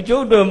ထိုင်ကျု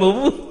ပ်တော်မဟုတ်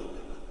ဘူး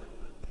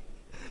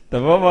တ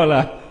ဘောပါ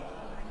လား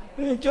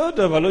ကျုပ်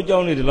တော်ဘာလို့ကြော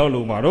င်းနေတယ်လို့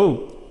လို့မှာတော့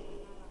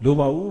လို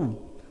ပါဘူး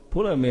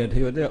ဖိုးရမယ်ထ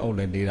ရွက်တဲ့အောင်လ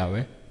ည်းနေတာ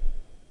ပဲ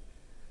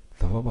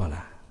သဘောပါ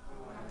လား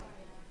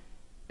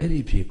အဲ့ဒီ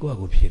ဖြေကိုယ့်အ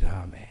ကိုဖြေ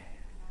ထားမယ်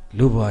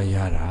လူဘဝရ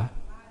တာ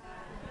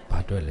ဘာ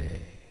တွေ့လဲ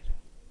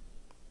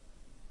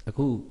အ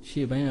ခု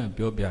ရှေ့ပိုင်းက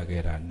ပြောပြ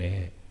ခဲ့တာနဲ့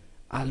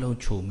အလုံး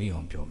ချုံမိ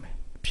အောင်ပြောမယ်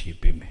ဖြေ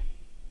ပေးမယ်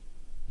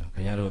နော်ခ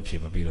င်ဗျားတို့ဖြေ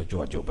မပြီးတော့ကြွ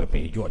ကြွပဲ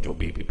ပေးကြွကြွ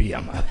ပေးရ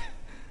မှာ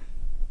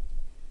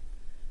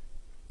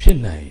ဖြစ်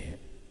နိုင်ရဲ့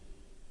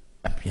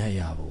အမြတ်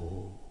ရ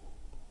ဖို့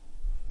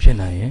ဖြစ်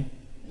နိုင်ရဲ့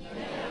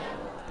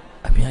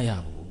အမြတ်ရ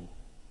ဖို့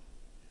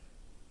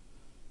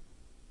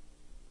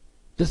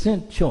တဆင့်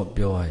ချော့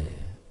ပြောရ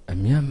ရဲ့အ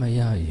မြတ်မ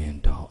ရရင်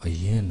တော့အ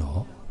ရင်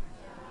တော့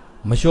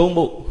မရှုံး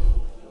ဖို့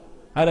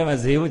အဲ့ဒါမှ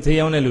ဈေး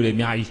ရောင်းတဲ့လူတွေအ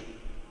များကြီးခင်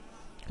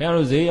ဗျား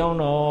တို့ဈေးရောင်း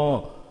တော့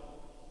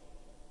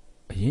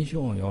အရင်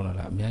ရှုံးအောင်ရောင်းတာ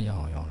လားအမြတ်ရ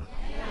အောင်ရောင်းတာ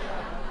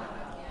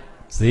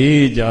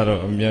ဈေးကြ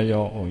တော့အမြတ်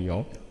ရောင်းအောင်ရော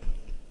င်း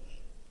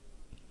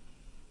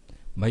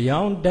မရော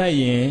င်းတတ်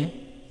ရင်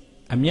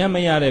အမြတ်မ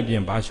ရတဲ့ပြ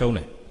င်ဘာရှုံး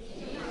လဲ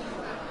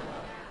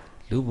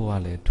လူဘဝ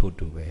လည်းထို့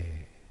တူပဲ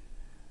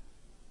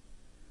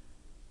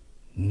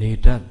နေ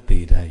တတ်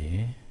သေးတတ်ရ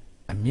င်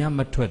အမြတ်မ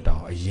ထွက်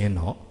တော့အရင်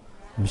တော့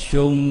မ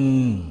ရှုံး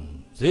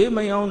ဈေးမ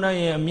ရောင်းနိုင်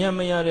ရင်အမြတ်မ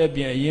ရတဲ့ပြ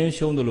င်အရင်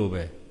ရှုံးတယ်လို့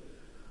ပဲ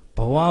ဘ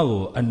ဝ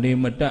ကိုအနေ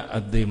မတတ်အ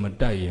သေးမ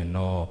တတ်ရင်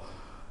တော့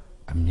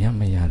အမြတ်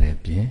မရတဲ့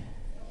ပြင်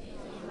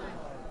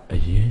အ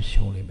ရင်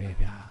ရှုံးလိမ့်မယ်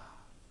ဗျာ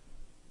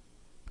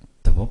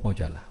သဘောပေါက်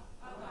ကြလား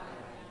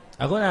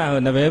အခုနက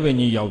နဘဲပင်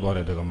ကြီးရောက်သွား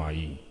တဲ့တက္ကမ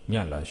ကြီးည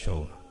က်လာ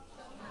ရှုံးတာ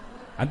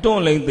အတွ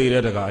န့်လိမ့်သေး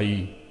တဲ့တက္က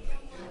ကြီး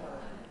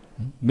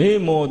မေ့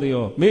မောသေး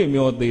ရောမေ့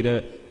မျောသေးတဲ့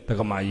တက္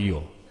ကမကြီး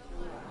ရော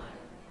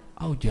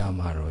အောက်ကြ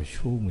မှာတော့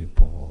ရှုံးမိ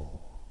ပေါ့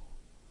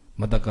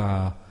မတကာ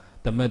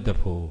တမက်တ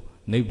ဖို့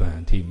နိဗ္ဗာန်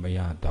အထိမရ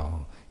တော့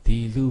ဒီ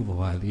လူဘ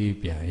ဝလေး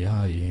ပြန်ရ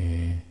ရ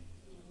င်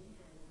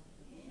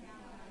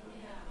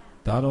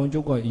ဒါတော့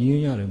ကျုပ်ကအရင်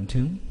ရတယ်မထ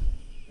င်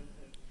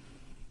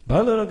ဘာ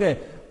လို့လဲကဲ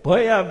ဘွဲ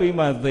ရပြီး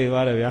မှသေ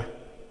ပါတယ်ဗျာ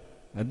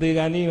အသေးက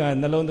နေ့က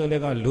နှလုံးသွင်းလ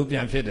က်ကလူပြ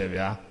န်ဖြစ်တယ်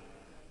ဗျာ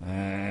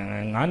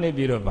9နှစ်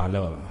ပြည့်တော့ဘာ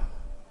လို့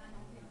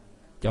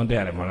ကြောင်းတက်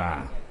ရတယ်မ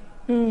လား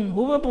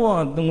ဟိုဘက်ဘဝ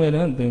ငွေတ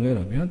န်းတင်ခဲ့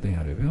တော့ဗျာတင်ရ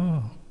တယ်ဗျာ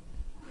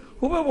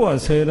ဟိုဘက်ဘဝ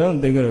10တန်း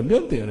တင်ခဲ့တော့ဗျာ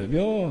တင်ရတယ်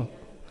ဗျာ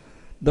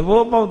သ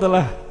ဘောပေါက်သ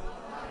လား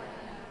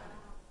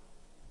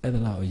အဲ့ဒါ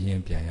တော့အရင်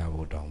ပြန်ရ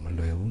ဖို့တောင်းမ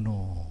လွယ်ဘူး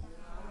နော်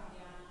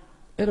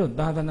အဲ့တော့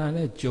သာသနာ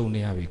နဲ့ကြုံ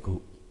နေရပြီခု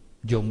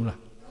ကြုံဘူးလား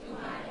ကြုံ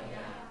ပါ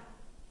ဗျာ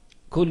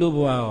ခုလူဘ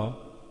ဝရော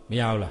မ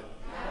ရဘူးလား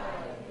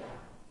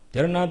ရ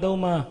ဏသုံး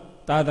ပါး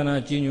သာသနာ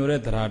ကြည်ညို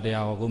တဲ့တရားတ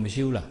ရားဟောကိုမ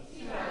ရှိဘူးလား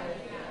ရှိပါ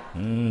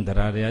ဗျာတ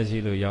ရားတရားရှိ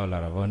လို့ရောက်လာ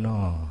တာဗော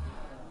နော်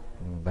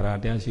တရား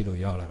တရားရှိလို့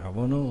ရောက်လာတာ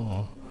ဗောနော်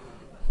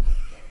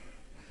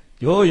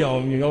ရိုးရောင်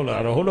ရောက်လာ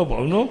တော့ဟုတ်တော့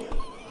ဗောနော်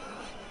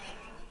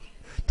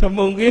ထ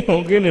မုံကင်းုံ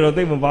ကင်းနေတော့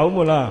သိမပါဘူး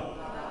မို့လား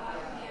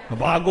မ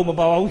ပါကိုမ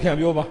ပါပါဘူးခံ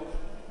ပြောပါ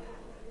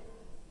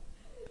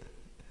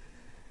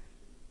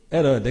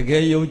အဲ့တော့တက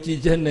ယ်ယုံကြည်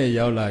ချက်နဲ့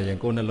ရောက်လာရင်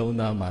ကိုယ်နှလုံး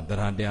သားမှာတ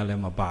ရားတရားလ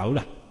ည်းမပါဘူး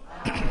လား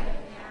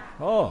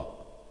ဟော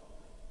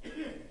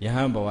ယဟ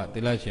န်ဘဝသီ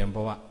လရှင်ဘ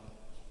ဝ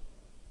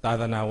သာ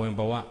သနာဝင်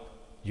ဘဝ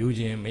ယူ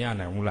ခြင်းမရ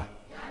နိုင်ဘူးလား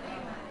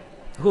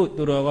အခု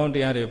သူတော်ကောင်းတ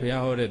ရားတွေဘု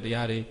ရားဟောတဲ့တ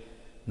ရားတွေ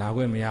နာ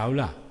ခွင့်မရဘူး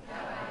လား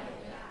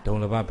ဒုံ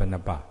လဘဘယ်နှ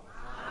ပါ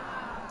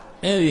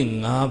အဲ့ဒီ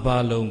၅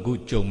ပါးလုံးခု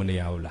ကြုံမနေ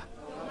ရဘူးလား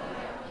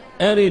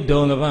Every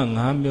don the one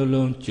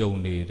ambulance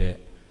journey de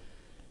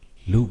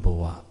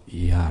Lubawa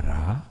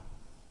Yara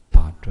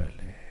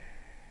Patrele.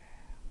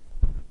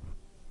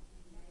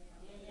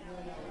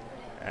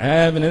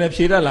 And then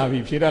Pira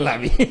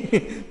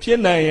Lavi,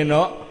 Pina, you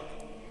know,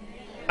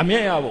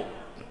 Amiabo.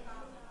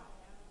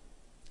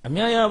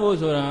 Amiabo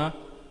Zora,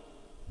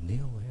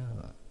 Neo,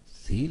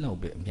 Zilo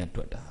be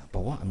Miatota,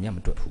 Bawa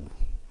Miamatotu.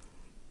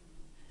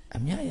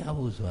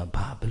 Amiabo Zora,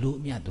 Bablu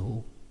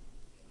Miado.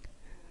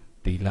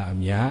 Tila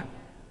Mia,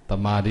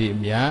 Tamadi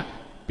Mia,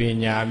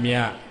 Pina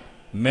Mia,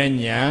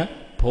 Menya,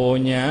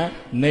 Ponya,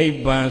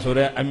 Neighbor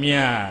Sora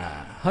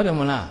Amia.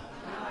 Hadamala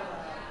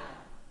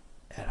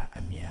Era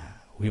Amia,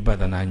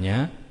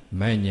 Wibadananya,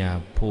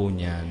 Menya,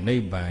 Ponya,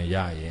 Neighbor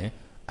Yaye,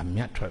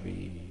 Amia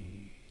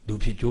Trabi,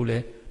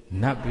 Dupijule,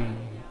 Nabi,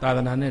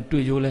 Tadanane,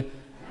 Tujule,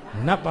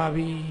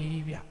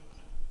 Nababi,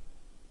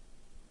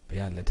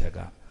 Pia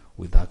Letega,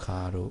 with a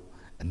caro,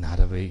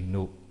 another way,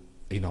 no,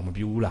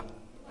 Inomabula.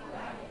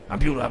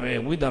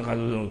 Abula with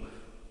the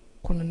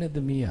Conanet the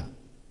Mia,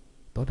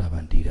 Dota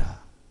Bandida.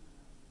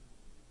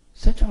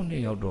 Such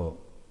only outdoor.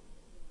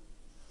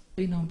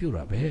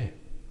 Inambura be.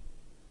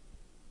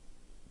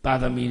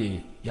 Tada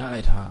mili,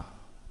 Yaita,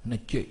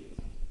 Nachi.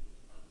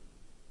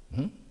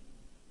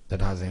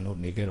 That has no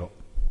negero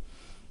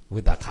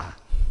with a car.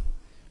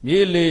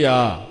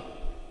 Milia,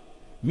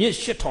 Miss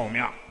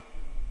Shitomia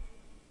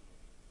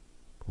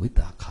with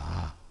a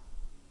car.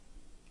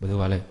 With the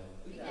valley.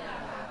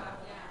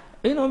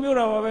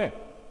 Inambura.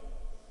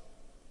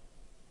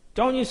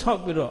 Johnny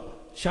Sockbiro,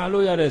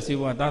 Shaloya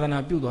Resiva,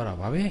 Dadana Budora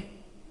Babe.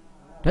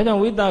 Then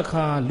with the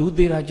car,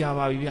 Ludira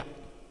Java,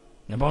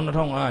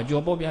 Nabonatonga,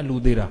 Jobobia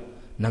Ludira,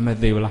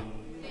 Namadevla.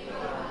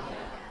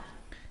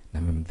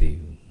 Namamdev.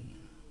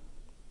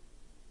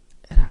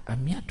 A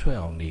mere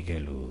 12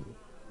 Nigelu.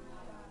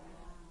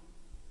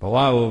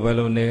 Pawao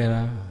Velo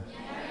Nera.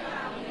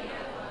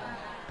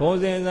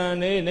 Poses a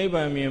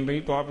neighbor, me and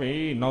big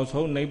coffee, no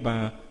so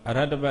neighbor, a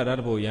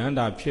ratabo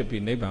yanda, chippy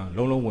neighbor,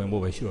 Lolo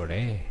Wembo, sure,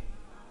 eh?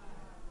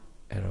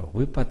 Ero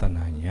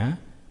Wipatananya,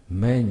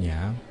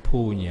 Menya,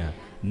 Punya,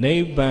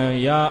 neighbor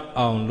ya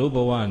on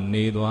Lubawa,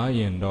 Nidwa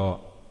Yendo.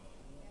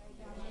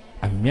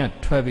 A mere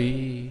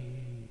Trabi.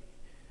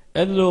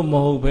 Edlo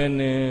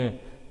Mohobene,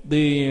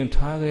 the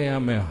entire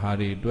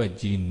Amehari,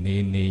 Dwaji,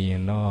 Nini,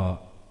 and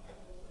all.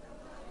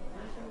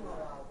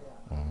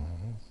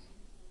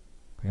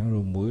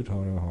 Piano mũi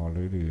thôi họ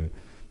lấy đi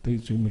tí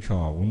xíu mới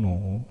chào cũng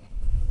nó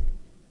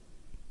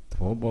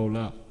thổ bao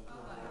la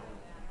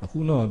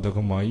cũng nó được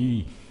cái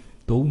máy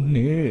tốn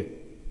nè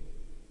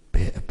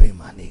bé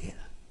mà nè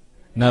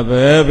na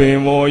bé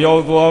mồ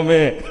yêu tôi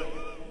mẹ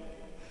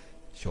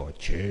cho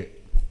chết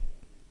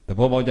được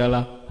bao giờ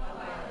là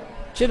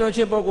chết rồi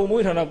chết bao cô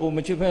mũi thằng nào cô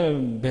mà chết phải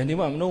bé đi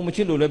mà nó mà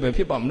chết rồi lại bé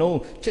phía bầm nó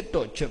chết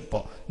rồi chết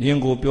bao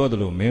nhưng côပြော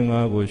được mình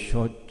à cô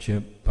cho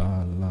chết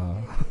ba la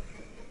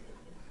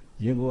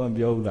Yin go and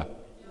Biola.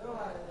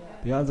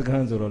 The other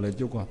kinds of like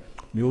Joka.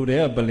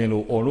 Muda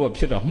Belino or no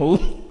pit of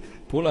move.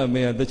 Pulla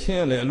me at the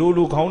chair,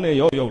 Lulu County,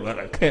 yo,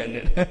 like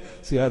cannon.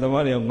 See other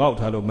money of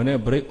Moutalo, Mane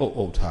break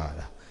o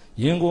tada.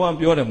 Yin go and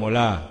Biola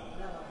Mola.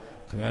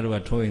 Commando a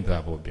towing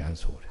trap of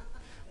Biansor.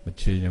 But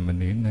she and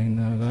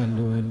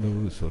Manina,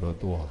 lose or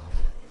dwarf.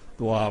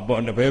 Dwarf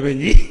on the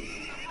baby.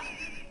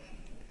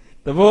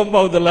 The vote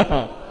about the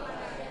la.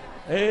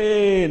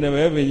 Hey, the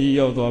baby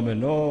of the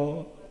woman,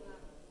 no.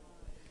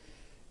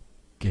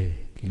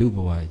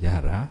 Lubawa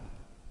Yara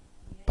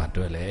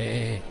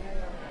Patole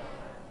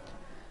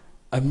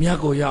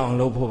Amiago Yang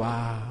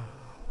Lopova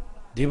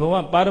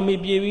Diboa Parami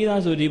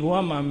Bievina, so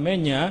Diboa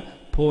Menya,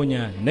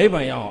 Ponya,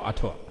 neighbor Yang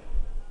Ato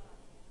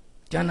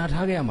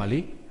Janataga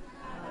Mali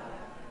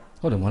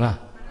Hold on, Mola.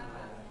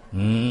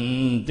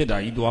 Did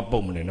I do a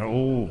bomb?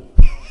 Oh,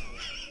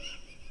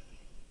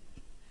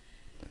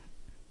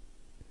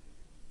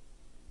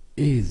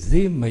 is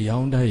it my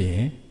young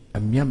day? A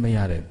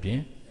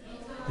Miamayare.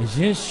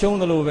 Yin shown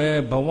the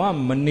lobe, Bawan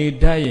Mani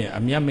Day, a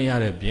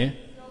Miamia bien.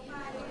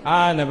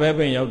 Ah, never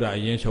been out that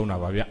yin shown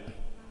up.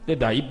 The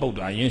die boat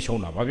I yin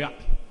shown up.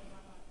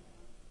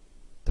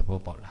 The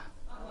Popola.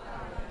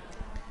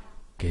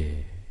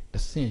 Okay, the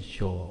sin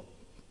show.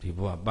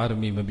 People are bad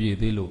me, maybe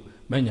they look.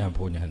 Manya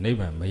Ponya,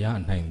 neighbor,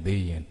 Mayan, 9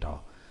 day and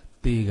talk.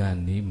 Tiga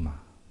Nima.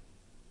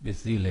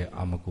 Bisile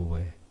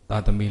Amakove.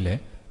 Tatamile,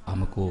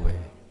 Amakove.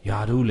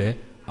 Yarule,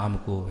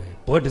 Amakove.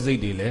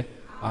 Portazidile,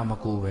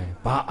 Amakove.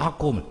 Ba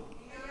Akum.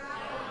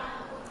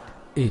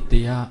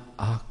 Etia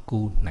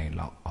Aku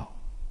Nailao.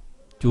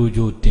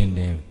 Jojo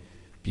Tindem,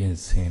 bien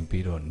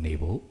Sempiro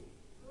Nebo.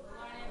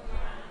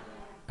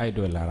 I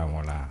do la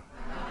mola.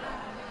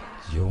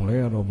 Young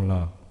Lea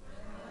Romla.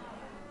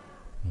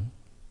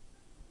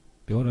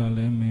 Pura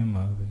Lemme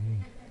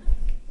Mavi.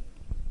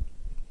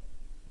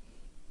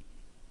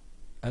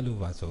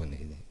 Aluva so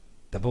needy.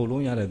 The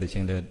Bologna at the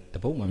Chinle, the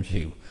Bowman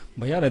shoe.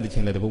 Mayara the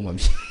Chinle, the Bowman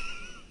shoe.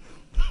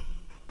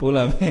 Pull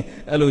up,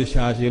 Alu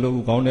Shashi,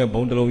 look on their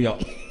bondolo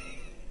yacht.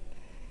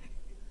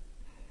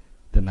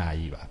 The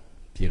naiva,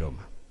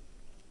 Piroma.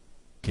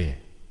 Ke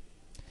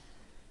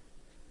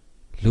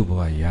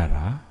Lubawa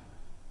Yara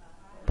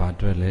ဘာအ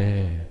တွက်လဲ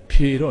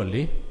ဖြေတော့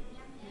လေ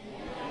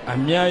အ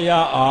မြတ်ရ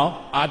အောင်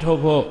အားထုတ်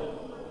ဖို့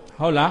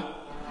ဟုတ်လား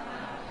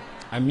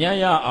အမြတ်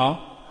ရအောင်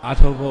အား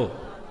ထုတ်ဖို့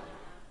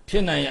ဖြ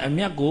စ်နိုင်အ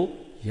မြတ်ကို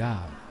ရ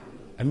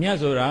အမြတ်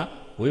ဆိုတာ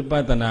ဝိပ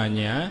ဿနာ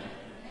ဉာဏ်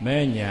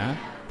မဲ့ဉာဏ်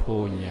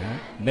ဖို့ဉာဏ်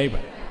နိဗ္ဗာ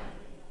န်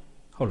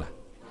ဟုတ်လား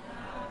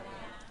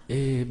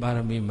အေးပါရ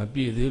မီမပြ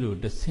ည့်သေးလို့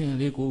တဆင်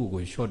လေးကို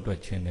ရှော့တွက်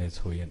ခြင်းနဲ့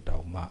ဆိုရင်တော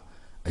င်မှ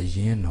အရ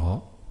င်တော့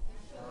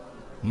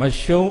မ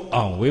ရှုံး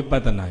အောင်ဝိပ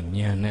ဿနာ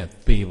ဉာဏ်နဲ့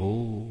သိ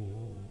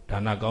ဖို့ဒါ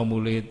နကောင်းမှု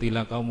လေးသီလ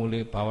ကောင်းမှု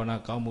လေးဘာဝနာ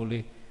ကောင်းမှု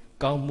လေး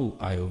ကောင်းမှု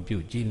အာယုံပြု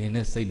ကြည်လင်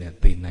တဲ့စိတ်နဲ့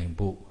သိနိုင်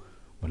ဖို့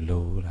မ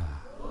လိုလား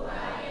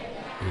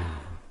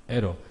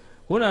အဲ့တော့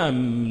ခုန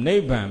နိ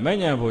ဗ္ဗာန်မဉ္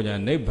ဇဉ်ဘု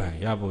ရားနိဗ္ဗာန်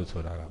ရဖို့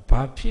ဆိုတာက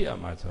ဘာဖြစ်ရ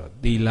မှာဆိုတော့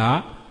သီလ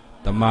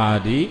သမာ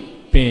ဓိ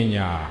ပ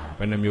ညာဘ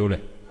ယ်နှမျိုးလဲ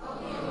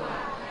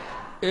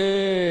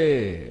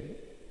အေး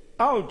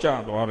အောက်ကျ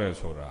သွားတယ်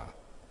ဆိုတာ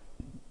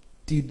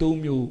ဒီသုံး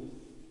မျိုး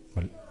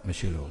မ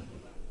ရှိလို့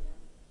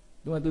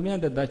သူများ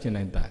တက်ချင်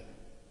တိုင်းတက်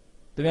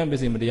သူများပစ္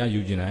စည်းမတရားယူ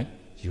ကျင်တိုင်း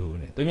ယူ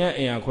တယ်သူများအ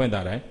င်အားခွင့်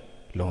တာတိုင်း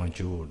လွန်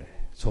ကျိုးတယ်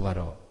ဆိုပါ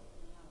တော့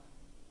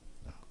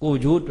ကို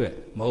ကျိုးအတွက်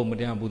မဟုတ်မ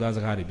တရားဘုရားစ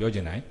ကားတွေပြောကျ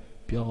င်တိုင်း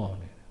ပြော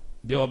တယ်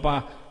ပြောပါ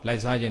လို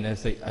က်စားကျင်တဲ့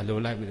စိတ်အလို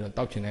လိုက်ပြီးတော့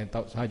တောက်ကျင်တိုင်း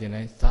တောက်စားကျင်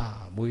တိုင်းစား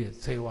မွေး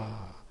ဆေးဝါ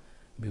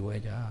မိဝဲ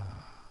ကြ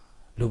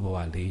လူဘဝ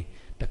လေး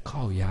တစ်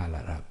ခေါက်ရ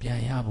လာတာပြန်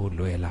ရဖို့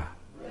လွယ်လား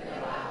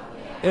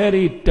အဲ့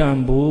ဒီတန်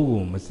ဖိုး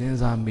ကိုမစင်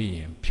စားမိရ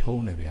င်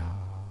ဖြုံးတယ်ဗျာ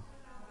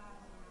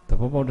သ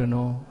ဘောပေါက်တယ်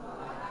နော်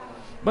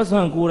ပတ်စံ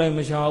ကိုယ်တိုင်မ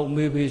ရှာဘူး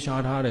မေဖေရှာ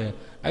ထားတယ်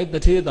အဲ့တ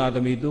ထေးသားသ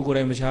မီးသူကိုယ်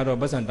တိုင်မရှာတော့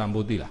ပတ်စံတန်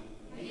ဖိုးသိလားမ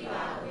သိ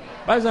ပါဘူး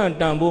ဗျာပတ်စံ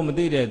တန်ဖိုးမ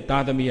သိတဲ့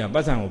သားသမီးကပ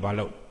တ်စံကိုဘာ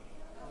လုပ်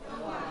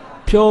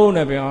ဖြုံးတ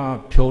ယ်ဗျာ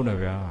ဖြုံးတယ်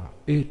ဗျာ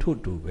အေးထွတ်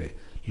တူပဲ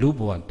လူဘ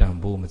ဝတန်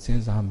ဖိုးမစင်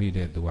စားမိ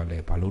တဲ့သူကလ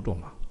ည်းဘာလို့တော့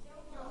မှာ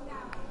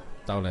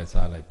တောက်လိုက်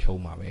စားလိုက်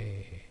ဖြုံးမှာပဲ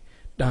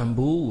တန်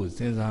ဖိုးကိုစ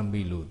ဉ်းစား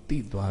မိလို့တိ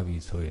သွားပြီ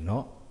ဆိုရင်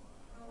တော့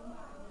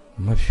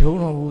မဖြုံး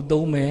တော့ဘူး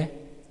သုံးမယ်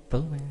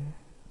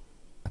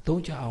အ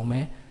သုံးချအောင်မ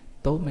ယ်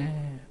သုံးမယ်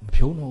မ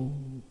ဖြုံးတော့ဘူး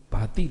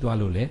ဘာတိသွား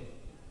လို့လဲ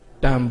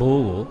တန်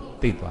ဖိုးကို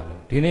တိသွား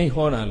လို့ဒီနေ့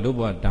ဟောတာလူ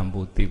ဘဝတန်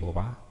ဖိုးတိဖို့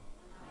ပါ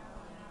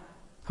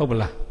ဟုတ်ပ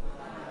လား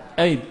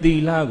အဲ့သီ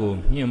လကို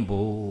မြင့်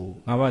ဖို့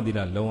ငါးပါးသီလ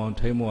လုံအောင်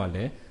ထိန်းဖို့ကလ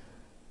ည်း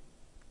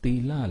သီ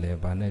လလည်း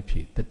ဘာနဲ့ဖြ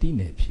စ်တတိ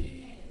နဲ့ဖြစ်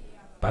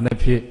ဘာနဲ့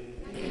ဖြစ်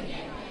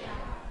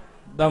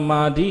တ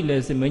မာတိလ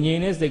ည်းမငြိမ်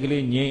တဲ့စိတ်က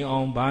လေးငြိမ်အော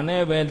င်ဘာ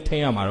နဲ့ပဲထိ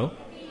န်းရမှာတော့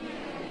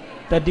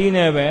တတိ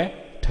နဲ့ပဲ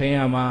ထိန်းရ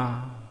မှာ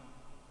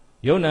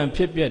ယုံ nant ဖြ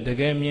စ်ပြတ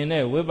ကယ်မြင်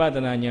တဲ့ဝိပဿ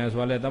နာဉာဏ်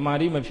ဆိုတာလေတမာ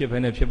တိမဖြစ်ဘဲ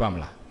နဲ့ဖြစ်ပါမ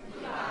လား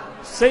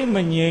စိတ်မ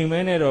ငြိမ်မဲ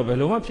နဲ့တော့ဘယ်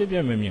လိုမှဖြစ်ပြ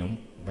မမြင်ဘူး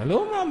ဘယ်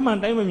လိုမှမှန်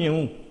တိုင်းမမြင်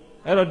ဘူး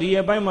အဲ့တော့ဒီ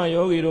အပိုင်းမှာ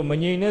ယောဂီတို့မ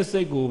ငြိမ်တဲ့စိ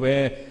တ်ကိုပဲ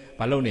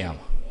မလုပ်နေရ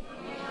မှာ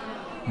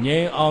ငြိ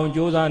မ်အောင်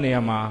ကြိုးစားနေရ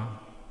မှာ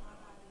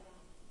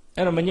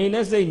အဲ့တော့မငြိမ်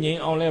တဲ့စိတ်ငြိမ်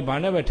အောင်လဲဘာ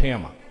နဲ့ပဲထိန်းရ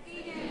မှာ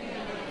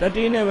တ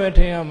တိနဲ့ပဲ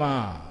ထိန်းရမှာ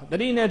တ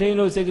တိနဲ့ထိန်း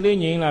လို့စိတ်ကလေး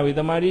ငြိမ်လာပြီ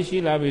တမာတိရှိ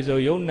လာပြီဆို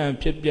ယုံ nant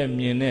ဖြစ်ပြ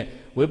မြင်တဲ့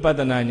ဝိပ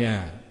ဿနာဉာ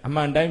ဏ်အ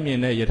မှန်တိုင်းမြင်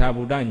တဲ့ယထာ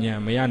ဘူတဉာဏ်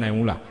မရနိုင်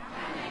ဘူးလား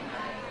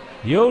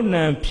ယုံ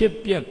nant ဖြစ်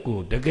ပြကို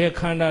တကယ်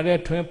ခန္ဓာထဲ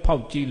ထွင်းဖော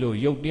က်ကြည့်လို့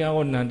ယုတ်တရား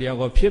ကိုနံတရား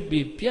ကိုဖြစ်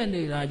ပြီးပြက်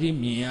နေတာကြီး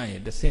မြင်ရရ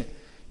င်တစ်ဆင့်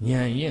ဉာ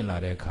ဏ်ရင့်လာ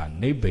တဲ့အခါ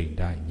နိဗ္ဗိန္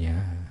ဒဉာဏ်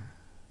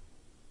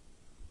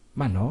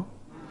မှတ်နော်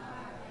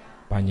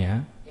ဘာဉာဏ်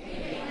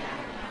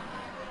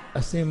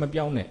အစင်မ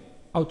ပြောင်းနဲ့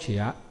အောက်ခြေ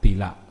ကသီ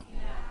လ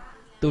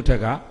သူ့ထ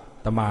က်က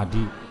သမာ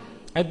ဓိ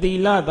အသီ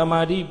လသမာ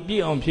ဓိပြ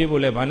ည့်အောင်ဖြည့်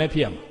ဖို့လဲဘာနဲ့ဖြ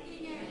ည့်ရမှာ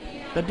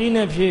တတိ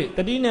နဲ့ဖြ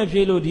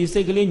ည့်လို့ဒီစိ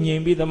တ်ကလေးငြိ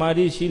မ်ပြီးသမာ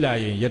ဓိရှိလာ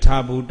ရင်ယထာ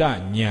ဘူတဉာဏ်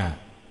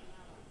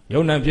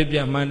ယုံ nant ဖြစ်ပြ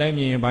မှန်တိုင်း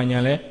မြင်ရင်ဘာဉာ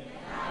ဏ်လဲ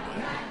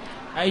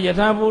အဲယ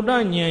ထာဘူတဉာ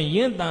ဏ်ရ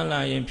င့်တန်လာ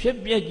ရင်ဖြစ်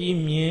ပြကြီး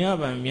မြင်ရ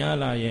ပါများ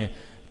လာရင်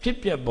ဖြစ်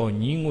ပြပေါ်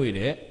ညီးငွေ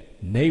တဲ့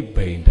နိဗ္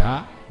ဗိန္ဒဉာ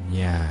ဏ်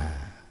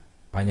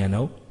ဘာဉာဏ်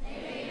တော့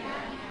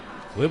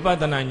ဝိပ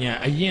ဿနာဉာဏ်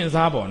အရင်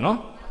စားပေါ့နော်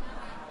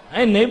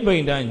အဲနိဗ္ဗိ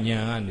န္ဒဉာဏ်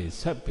ကနေ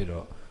ဆက်ပြီး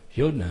တော့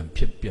ယုံ nant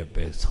ဖြစ်ပြ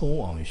ပဲဆုံး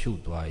အောင်ရှု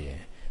သွားရ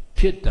င်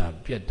ဖြစ်တာ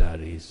ပြက်တာ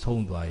တွေ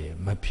ဆုံးသွားရင်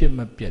မဖြစ်မ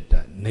ပြက်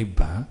တာနိဗ္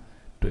ဗာန်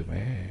တွေ့မ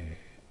ယ်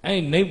အဲ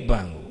နိဗ္ဗာ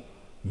န်ကို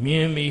မြ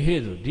င်ပြီဟဲ့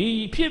ဆိုဒီ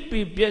ဖြစ်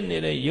ပြီးပြက်နေ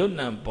တဲ့ယုံ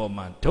nant ပေါ်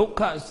မှာဒုက္ခ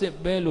အစစ်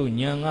ပဲလို့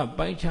ဉာဏ်က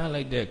ပိုင်းခြား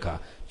လိုက်တဲ့အခါ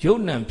ယုံ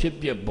nant ဖြစ်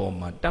ပြက်ပေါ်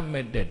မှာတတ်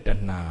မဲ့တဲ့တ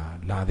ဏှာ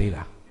လာသေး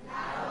လား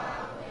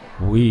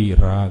ဝိ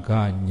ရာဂ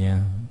ဉာ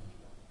ဏ်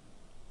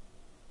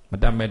မ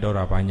တတ်မဲ့တော့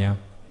တာဘာဉာဏ်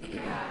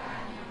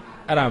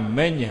အဲ့ဒါ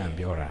မဲ့ဉာဏ်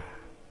ပြောတာ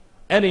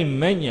အဲ့ဒီ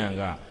မဲ့ဉာဏ်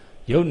က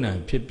ယုံ nant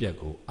ဖြစ်ပြက်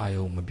ကိုအာ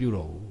ယုံမပြု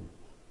တော့ဘူး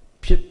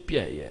ဖြစ်ပြ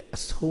က်ရဲ့အ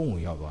ဆုံး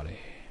ကိုရောက်သွားတ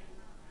ယ်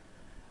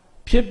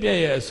ဖြစ်ပြက်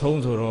ရဲ့အ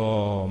ဆုံးဆို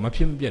တော့မဖြ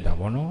စ်မပြက်တာ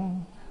ဗောနော်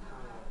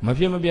မ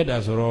ဖြစ်မပြက်တာ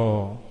ဆိုတော့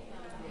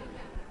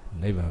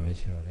နိဗ္ဗာန်ပဲ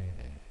ရှိတော့တယ်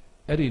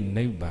အဲ့ဒီ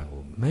နိဗ္ဗာန်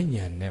ကိုမဲ့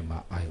ဉာဏ်နဲ့မှ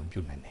အာယုံပြု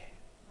နိုင်တယ်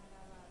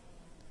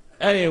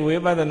အဲ့ဒီဝိ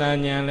ပဿနာ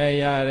ဉာဏ်လည်း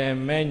ရတယ်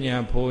မဲ့ဉာ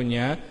ဏ်ဖို့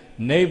ဉာဏ်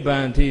နိဗ္ဗာ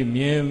န်ထိ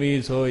မြင်ပြီ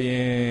ဆိုရ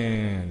င်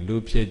လူ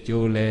ဖြစ်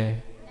ကြိုးလဲ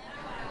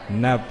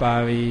နတ်ပါ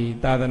ပြီ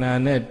သာသနာ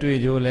နဲ့တွေ့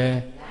ကြိုးလဲ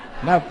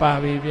နတ်ပါ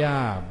ပြီဗျာ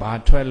ဘာ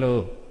ထွက်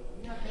လို့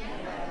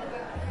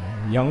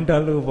ရောင်းတ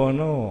လို့ပေါ့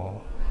နော်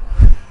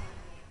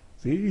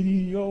ဈေး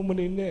ကြီးရောင်းမ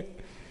နေနဲ့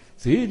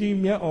ဈေးကြီး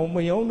မြတ်အောင်မ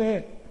ရောင်းနဲ့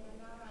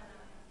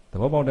The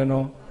Bobo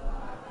Deno.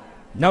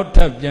 Now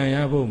tap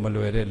Jayabo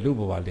Malware,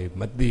 Lubawale,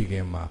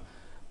 Madigema.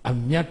 A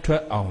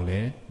miatra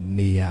only,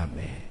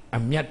 Niame. A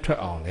miatra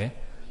only,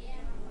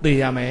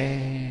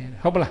 Diame.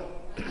 Hopla.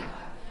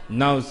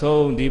 Now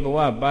so deep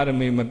wa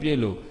Barami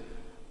Mapielu.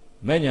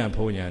 Manya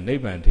Ponya,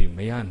 Nebanti,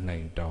 Mayan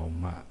name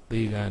Doma,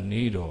 Biga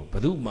Nido,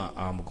 Paduma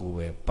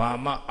Amkuwe,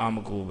 Pama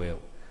Amkuwe.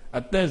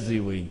 At Desi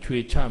wing,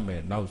 Tree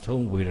Chame, now so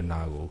with an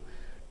ago.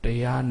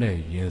 They are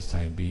ne yes,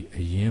 I be a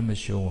yam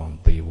show on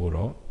the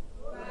woro.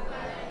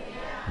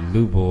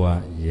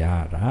 Luboa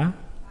Yara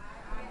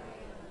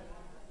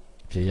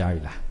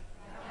Jayala.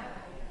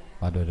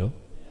 What do you do?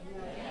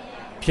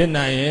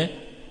 Pinaye,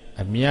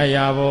 a mia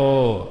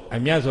yavo, a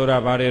mia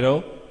sora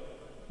barero,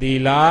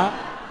 Dila,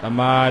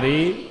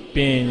 Amari,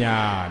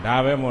 Pina,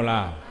 Dave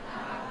Mola.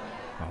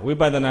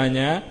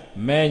 Wipadananya,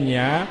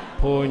 Menya,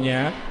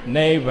 Ponya,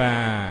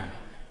 Neva.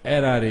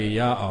 Erari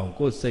ya on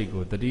good say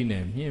good, the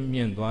dinner,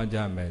 Mian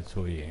Dwaja me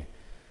soye.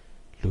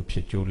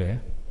 Lupsi Jule.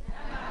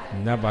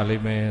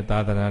 Nabalime,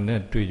 Tadana,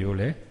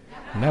 Tujule.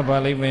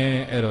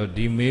 Nabalime, Ero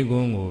di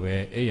Megun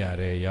over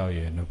Ayare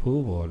Yaye,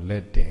 Napu,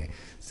 Lette,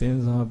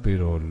 Senza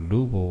Biro,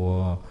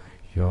 Lubo,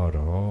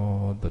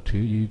 Yoro, the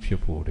 2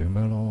 people, the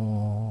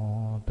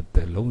melon,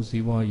 the long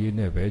siwa ye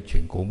never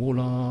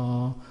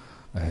chincomula,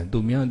 and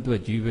Dumian to a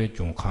jive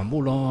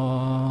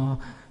chuncamula.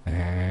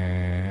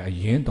 A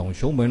yen don't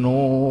show me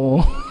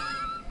no.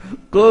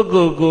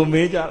 Go,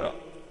 Major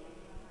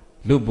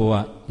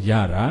Luboa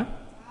Yara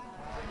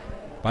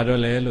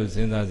Padole,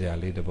 Senza,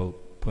 little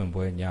point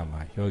boy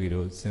Yama,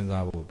 Yogido,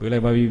 Senza,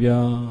 Pule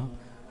Babia,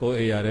 O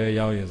Yare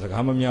Yao is a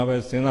common Yava,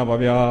 Senza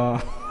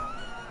Babia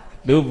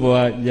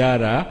Luboa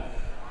Yara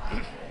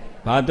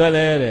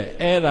Padole,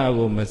 Era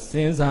go,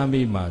 Senza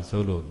Mima,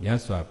 solo,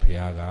 Yaswa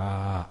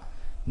Piaga,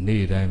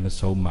 need I'm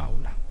so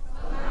maula.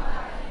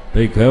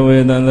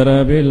 Pekawe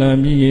Dandara Bila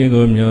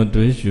Migo Myo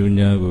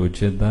Twishunya go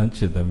Chita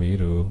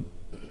Chitamiro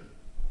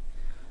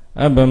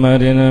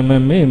Abamarina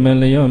Mame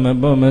Melioma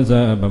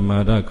Bomaza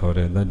Abamada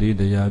Kore the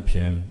Dida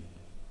Yapiem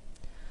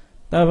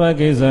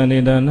Tabakisa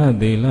Nidana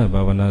Dila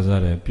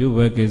Babanazare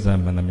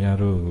Pubakisa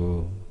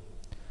Manamiaru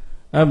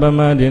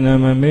Abamadina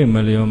Mame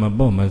Melioma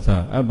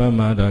Bomaza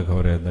Abamada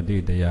Kore the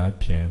Dida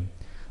Yapiem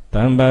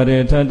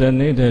Tambare Tata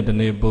Nita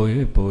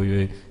Niboy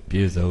Boy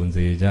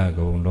Pizonzi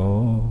Jago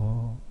Lo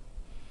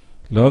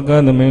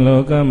Loka the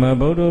Miloka, my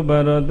Bodo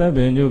Baro, the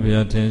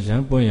Benubia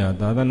Tension, Poya,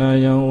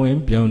 Tadana, young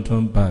wing,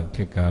 Pionton Park,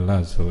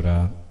 Kikala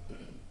Sura.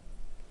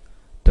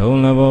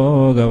 Don't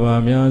love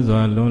Gavamia,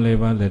 so lonely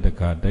valley the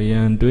cat, the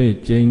young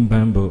tweet, Jane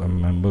Bamboo,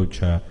 and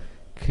Mambucha,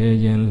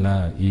 Kayan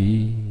La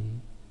E.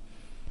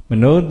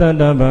 Manota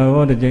Daba,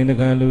 or the Jane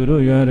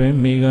Kaluru, you are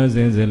in Migas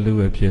and the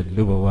Luapia,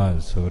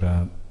 Lubawa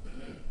Sura.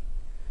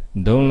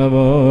 Don't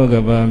love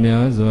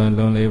Gavamia, so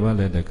lonely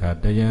valley the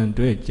cat, the young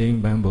tweet,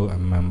 Jane Bamboo,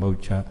 and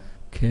Mambucha.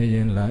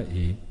 Kayan La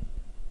E.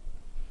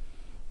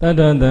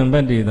 Tata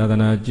Dambadi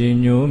Dadana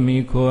Jinyo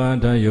Miko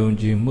Ada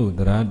Yonji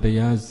Mudra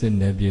Daya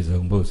Sinebi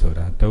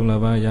Zombosora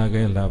Tolava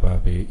Yage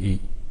Lava E.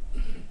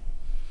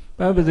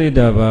 Babazi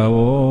Daba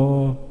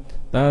O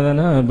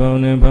Tadana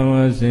Bone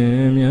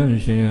Pamasim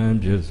Yanshin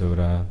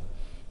Jusura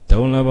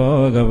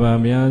Tolava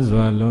Gavamia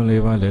Zwa Lonely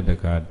Valley the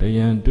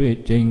Katayan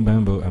Tweet Jing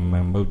Bamboo and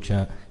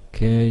Mambucha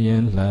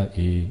Kayan La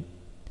E.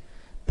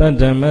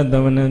 Tata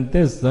Madavan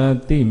Tessa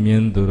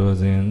Timian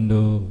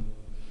Durozendo.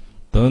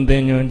 Don't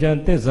think you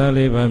just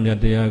Tessaliva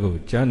Matiago,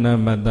 Chana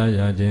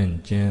Mataya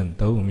Jen,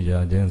 Tom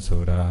Yajen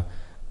Sura,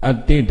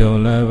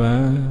 Atito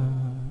Lava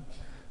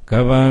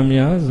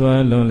Kavamia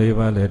Zwa Lonely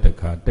Valley the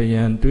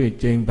Katayan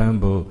Twitching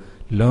Bamboo,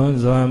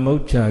 Lonza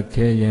Mocha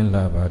Kayan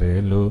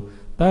Lavarelo,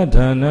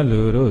 Tatana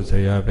Luro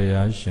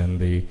Sayapaya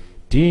Shandi,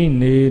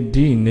 Dine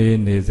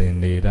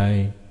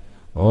Nizinidai,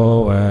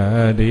 O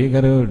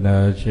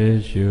Adigaruna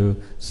Cheshu,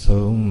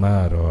 so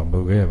Maro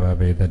Bugeva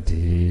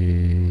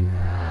Betati.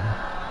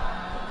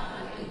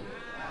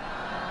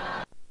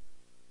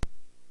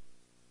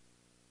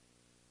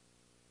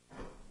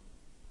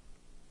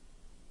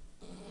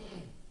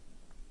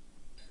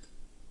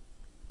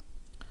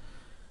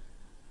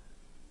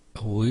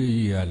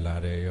 We are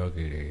Lare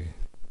Yogi.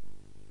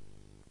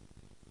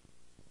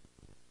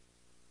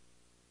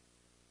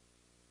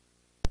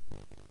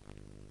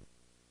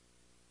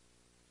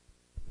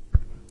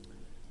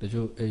 The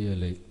Joe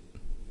Ayale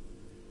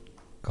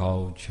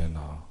Cow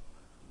Channel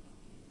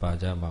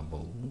Pajama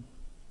Bow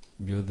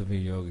Beautiful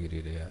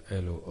Yogi there,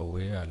 Elo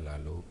away at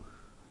Lalo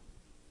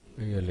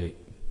Ayale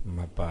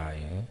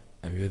Mapai,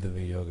 and beautiful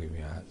Yogi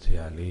Mia,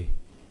 Siali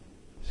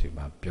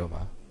Sima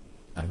Pioba,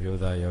 and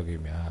Yoda Yogi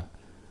Mia.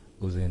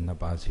 Uzin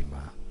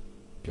Nabasima,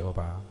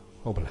 Pioba,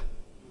 Hobla,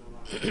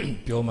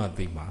 Pioma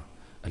Dima,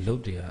 a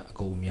Lodia, a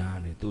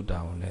Gomiani, 2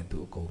 down and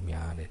 2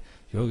 Gomiani,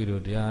 Yogi do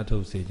the art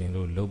of sitting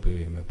low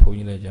lobby, a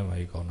poina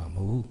Jamaica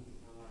moo.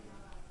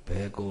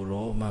 Pego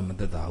Roma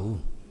Matadau,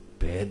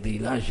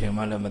 Pedila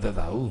Shemala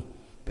Matadau,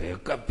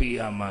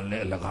 Pecapia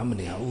Male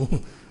Lagamania,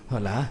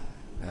 Hola,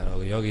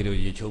 Yogi do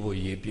Yichobo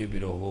Ye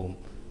Pibiro home,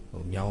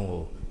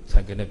 Miao,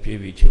 Sakana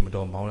Pibi,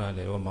 Chimdo Mona,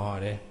 the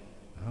Omare.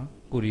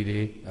 ကုရီတွေ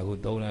အခု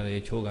သုံးလာတ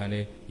ယ်ချိုးကန်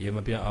တွေရေမ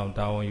ပြတ်အောင်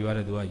တာဝန်ယူရ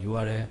တဲ့သူကယူရ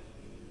တယ်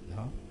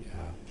နော်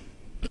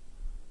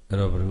အဲ့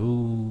တော့ဘယ်သူ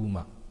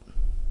မှ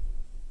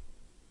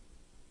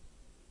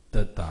တ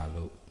က်တာ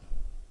လို့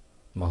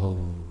မဟု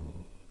တ်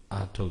အာ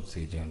ထုတ်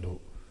စေခြင်းလို့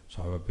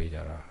ဆောင်ရွက်ပေးကြ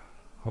တာ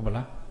ဟုတ်ပ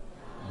လား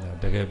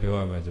တကယ်ပြော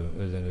ရမယ်ဆို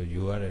ဦးဇင်းတို့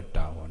ယူရတဲ့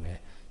တာဝန်နဲ့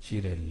ရှိ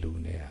တဲ့လူ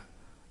နဲ့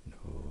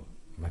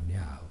မ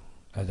မျှဘူး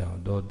အဲကြောင့်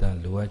တော့တန်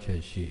လိုအပ်ချ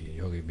က်ရှိ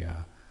ယောဂီများ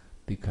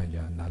သိခံကြ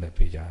နားလည်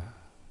ပေးကြ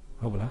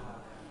ဟုတ်ပလား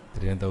တ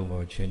ရင်သုံး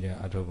ပေါ်ချင်းချင်း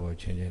အထုတ်ပေါ်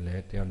ချင်းချင်းလဲ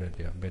တယောက်နဲ့တ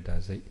ယောက်မေတ္တာ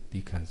စိတ်သိ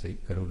ခံစိတ်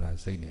ကရုဏာ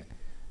စိတ်နဲ့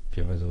ပြ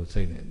မစိုး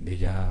စိတ်နဲ့နေ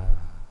ကြ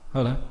ဟု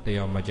တ်လားတ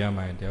ယောက်မကြမ်း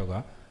မှရင်တယောက်က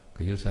ဂ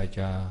ရုစိုက်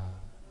ကြ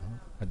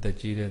အသက်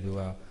ကြီးတဲ့သူ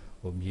က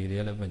မြေတွေ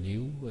လည်းမညီ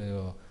ဘူးအဲ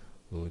တော့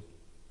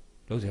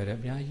လုံးစရာလည်း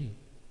အများကြီး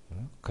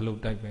နော်ခလုတ်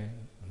တိုက်ပဲ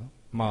နော်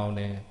မှောင်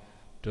တယ်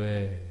တွဲ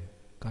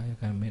ကာယ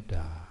ကံမေတ္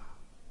တာ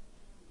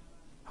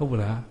ဟုတ်ပ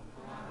လား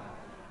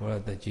ဟော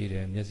အသက်ကြီးတ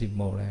ယ်မျက်စိ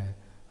မှုံတယ်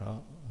နော်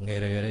ငယ်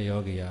ရတဲ့ယော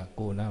ဂီက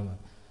ကိုယ်နာမှာ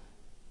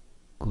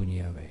ကုညီ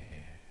ရမယ်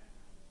အဲ့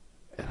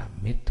ဒါ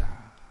မေတ္တာ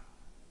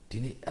ဒီ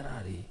နေ့အဲ့ဒါ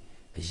တွေ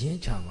အရင်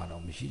ချမှာ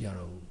တော့မရှိကြ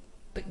တော့ဘူး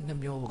တိတ်နှ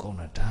မျောကောင်း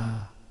တာဒါ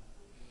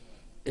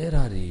အဲ့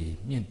ဒါတွေ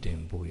မြင့်တင်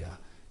ဖို့ရ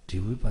ဒီ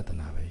ဝိပဿ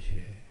နာပဲရှိ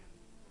တယ်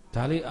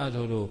ဒါလေးအား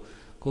ထုတ်လို့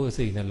ကိုယ်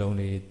စိတ်နှလုံး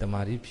လေးတ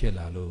မာတိဖြစ်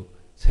လာလို့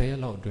10ရက်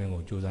လောက်အတွင်း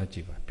ကိုကြိုးစားကြ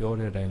ည့်ပါပြော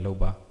တဲ့အတိုင်းလုပ်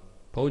ပါ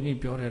ဘုန်းကြီး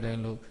ပြောတဲ့အတို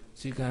င်းလုပ်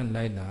စီကံ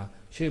လိုက်တာ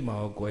ရှေ့မှာ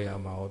ရောကြွယ်ရ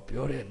မှာရော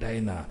ပြောတဲ့အတို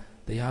င်းသာ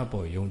တရား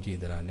ပေါ်ယုံကြည်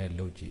သလားနဲ့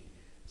လုပ်ကြည့်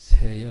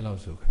10ရက်လော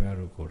က်ဆိုခင်ဗျား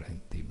တို့ကိုယ်တိုင်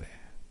သိမ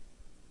ယ်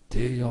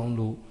တေးရောင်း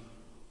လို့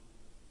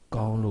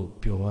ကောင်းလို့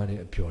ပြောရတဲ့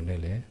အပြောနဲ့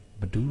လည်း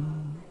မတူ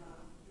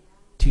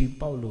ထီ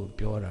ပေါက်လို့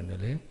ပြောတာနဲ့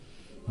လည်း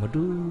မ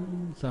တူ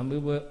စံ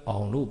မေးပွဲအော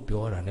င်လို့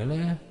ပြောတာနဲ့လ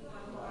ည်း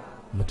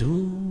မတူ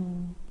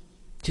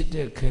ချစ်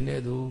တဲ့ခင်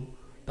တဲ့သူ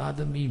သားသ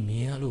မီးမြ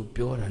င်ရလို့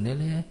ပြောတာနဲ့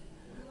လည်း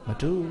မ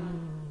တူ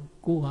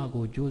ကိုဟာ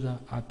ကိုကြိုးစား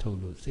အားထုတ်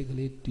လို့စိတ်က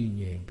လေးတည်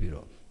ငြိမ်ပြီး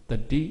တော့တ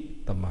တိ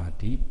တမာ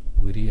တိ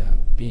ဝိရိယ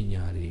ပ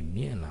ညာတွေ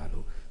မြင့်လာ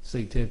လို့စိ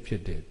တ်ထဲဖြ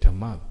စ်တဲ့ဓမ္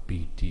မပီ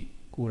တိ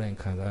ကိုယ်တိုင်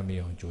ခံစားမိ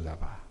အောင်ကြိုးစား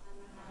ပါ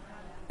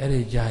အဲ့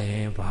ဒီကြရ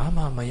င်ဘာ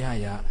မှမရ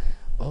ရ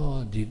ဩ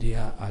ဒီတ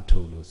ရားအားထု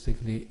တ်လို့စိတ်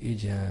ကလေးအေး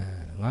ချမ်း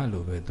ငါ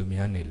လိုပဲသူ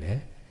များနေလေ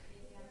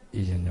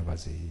အေးချမ်းကြပါ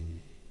စေ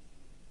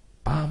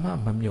ဘာမှ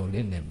မမြုံလ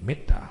င်းနဲ့မေ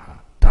တ္တာဟာ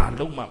ဒါ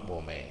လုံးမ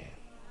ပေါ်မယ်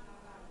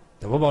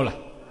တဘောပေါက်လား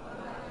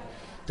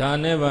ဒါ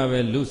နဲ့ပါပဲ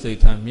လူစိတ်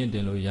ထားမြင့်တ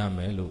င်လို့ရမ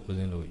ယ်လို့ဦးဇ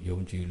င်းတို့ယုံ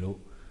ကြည်လို့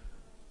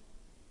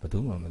ဘယ်သူ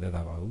မှမသက်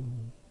သာပါဘူး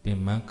တင်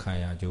မန်းခံ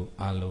ရကြိုး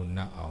အလုံးန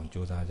တ်အောင်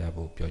ကြိုးစားကြ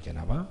ဖို့ပြောချင်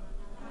တာပါ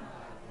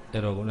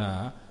အဲ့တော့ခုနက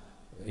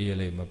အေး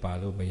လေးမပါ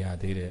လို့မရ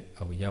သေးတဲ့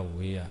အရောက်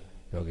ဝေးရ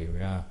ယောဂီ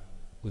များ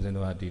ဦးဇင်း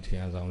တို့ကဒီထ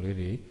ရံဆောင်လေး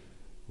တွေ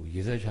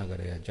ရေစက်ချကြ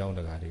တဲ့အကြောင်းတ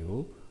ကားတွေ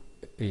ကို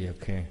အေးရ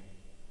ခင်း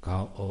ခေါ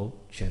င်းအုပ်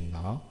ချင်း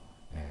တော်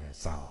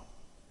စောင်း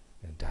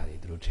ဒါတွေ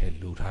သူတို့ထဲ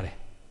လူထားတယ်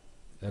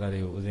အဲ့ဒါတွေ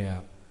ကိုဦးဇင်းက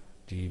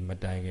ဒီမ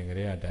တိုင်ခင်က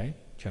လေးအတိုင်း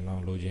ချင်း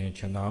တော်လိုချင်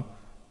ချင်းတော်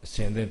အစ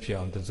င်သင့်ဖြစ်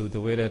အောင်တစုတ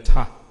ဝဲတဲ့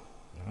ထား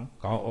နော်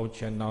ခေါင်းအုပ်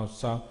ချင်းတော်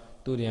စောင်း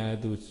သူတည်းရ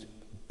သူ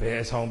ဘ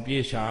ယ်ဆောင်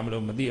ပြေးရှာမ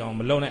လို့မသိအောင်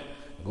မလုံးနဲ့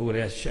ကိုယ်က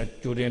လေး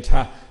ကြိုတင်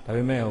ထားဒါ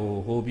ပေမဲ့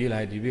ဟိုပြေး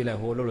လိုက်ဒီပြေးလိုက်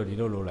ဟိုလှုပ်လို့ဒီ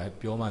လှုပ်လို့လိုက်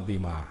ပြောမှသိ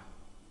မှာ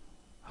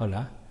ဟုတ်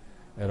လား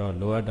အဲ့တော့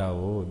လိုအပ်တာ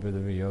ကိုပြည်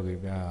သူ့ယောဂီ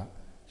များ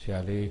ဆရာ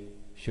လေး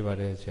ရှိပါ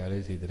တယ်ဆရာ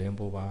လေးစီသတင်း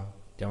ပို့ပါ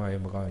ကျမရေ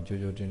မကောင်းရင်ကြိုး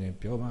ကြိုးတင်းတင်း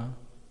ပြောပါ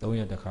3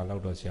ရက်တစ်ခါလော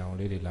က်တော့ဆရာအောင်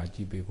လေးတွေလာကြ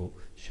ည့်ပေးဖို့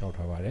ရှောက်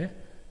ထားပါတယ်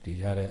ဒီ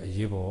ရတဲ့အ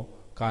ရေးပေါ်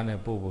ကားနဲ့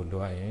ပို့ဖို့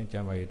လိုအပ်ရင်ကျ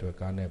မရေအတွက်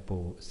ကားနဲ့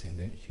ပို့ဖို့အစဉ်သ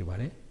င့်ရှိပါ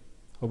တယ်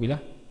ဟုတ်ပြီ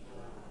လား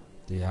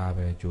တရား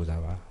ပဲကြိုး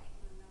စားပါ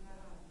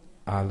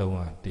အားလုံးက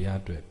တရား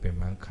အတွက်ပင်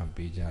ပန်းခံ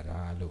ပေးကြတာ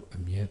လို့အ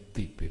မြဲ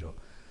သိပြီးတော့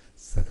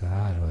စ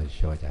ကားတော့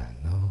လျှော့ကြ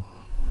နော်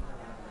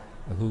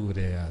အခုတ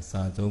ည်းက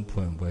စာဆုံးဖွ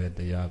င့်ပွဲတ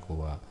ရားကို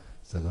က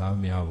စကား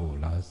များဖို့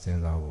လားစ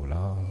ဉ်းစားဖို့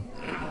လား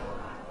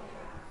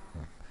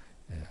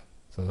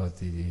စောစော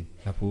စီစီ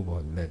လက်ဖို့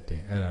ပေါ်လက်တ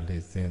င်အဲ့ဒါ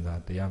လေးစဉ်း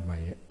စားတရားမှ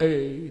န်ရဲ့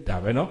အေးဒါ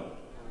ပဲနော်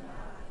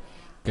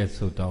ကဲ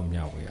ဆုတောင်း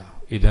မြောက်ဝေအောင်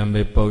ဣဒံ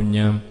မေပုံ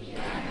ညံ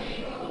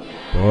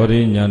ဘော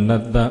ရိညာဏ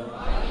တ္တ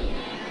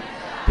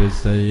ပစ္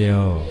စ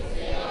ယော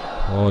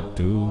ဟော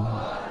တု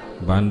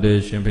ဗန္တေ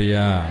ရှင်ဖ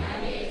ယား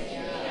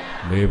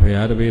မေဖ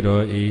ယားတပိ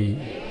တော်ဤ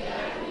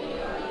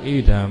ဣ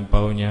ဒံ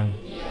ပုံညံ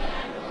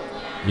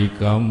ဤ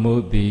ကောင်းမှု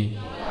သည်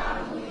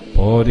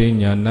ဘောရိ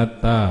ညာဏတ္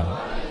တ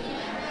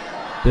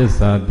သစ္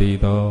စာတိ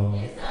သော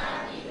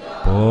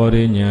ဘော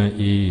ရိညာ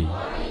ဤ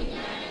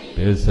ပ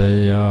စ္စ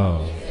ယော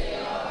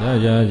ရ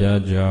ရ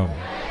ကြောင့်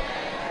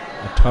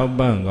အထောက်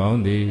ပံ့ကောင်း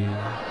သည်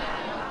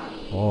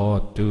ဟော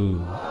တု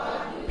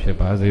ဖြစ်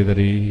ပါစေတ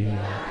ည်း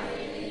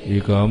ဤ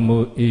ကောင်းမှု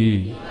ဤ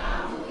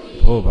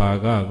ထိုဘာ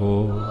က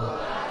ကို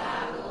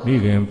မိ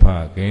ခင်ဖ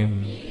ခင်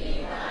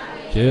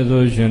ကျေး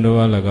ဇူးရှင်တို့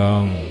အား၎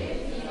င်း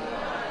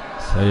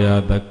ဆရာ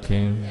သခ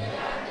င်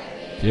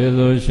ကျေး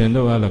ဇူးရှင်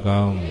တို့အား၎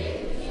င်း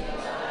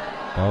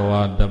ဘဝ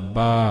တ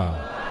ပါ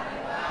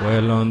ဝ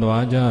ယ်လွန်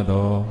သွားကြ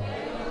သော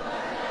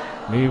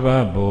မိဘ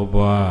ဘိုး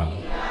ဘွား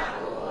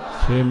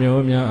ဆွေ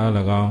မျိုးများအား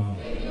၎င်း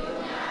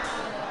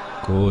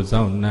ကိုယ်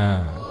ဆောင်နှံ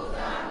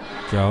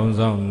ကြောင်း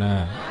ဆောင်နှံ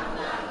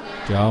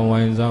ကြောင်း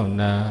ဝိုင်းဆောင်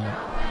နှံ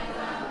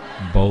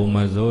ဘုံမ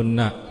စိုး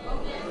နှံ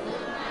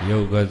ယု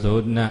တ်က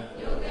စိုးနှံ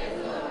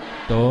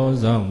多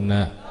少呢？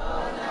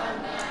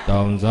多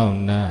少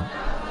呢？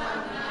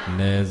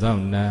哪少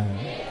呢？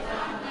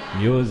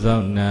有少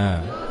呢？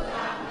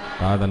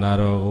သာသနာ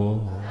တော်ကို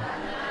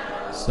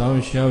စော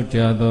င့်ရှောက်ကြ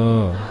သော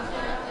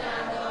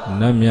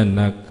နတ်မြတ်န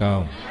တ်ကော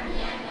င်း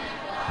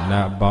န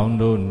တ်ပေါင်း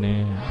တို့နှ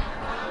င့်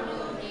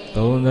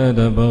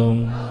30ပုံ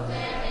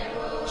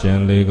ကျင်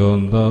လေကု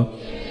န်သော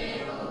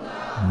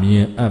မြ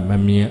င်အပ်မ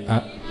မြင်အ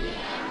ပ်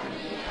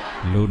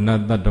လူန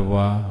တ်တ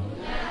attva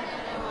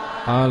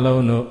အ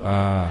လုံးတို့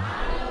အား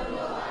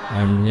အ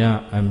မြ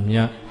အမြ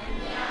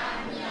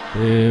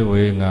ဒေ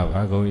ဝေငါ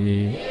ဘာကုန်၏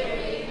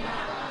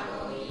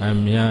အ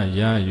မြ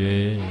ရ၍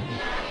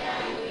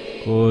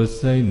ကိုယ်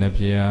စိတ်နှ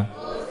ပြ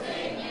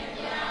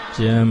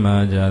ကျမ်းမာ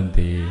ကြသ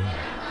ည်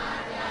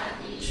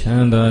ချ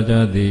မ်းသာကြ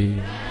သည်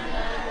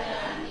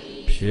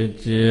ဖြစ်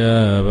ကြ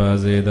ပါ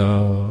စေ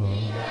သော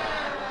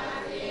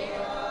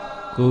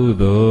ကု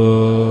သို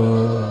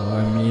လ်အ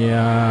မြ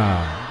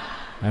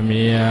အ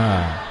မြ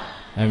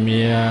အ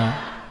မြ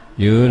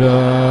ယူ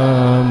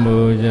တော်မူ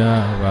ကြ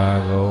ပါ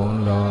ကုန်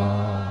လော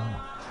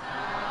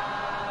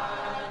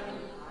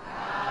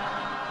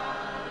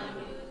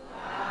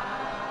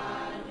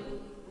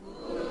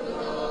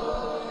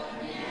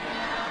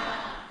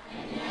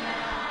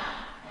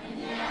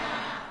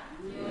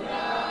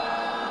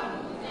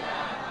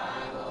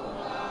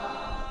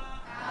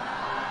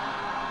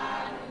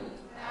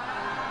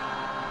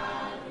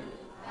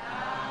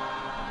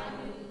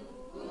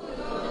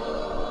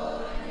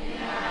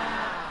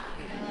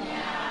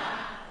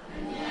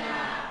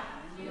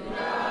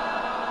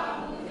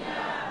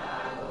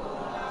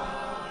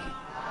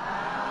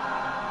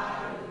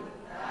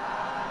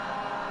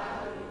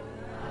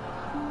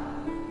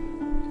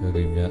ယော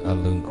ဂီများအ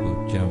လုံးခု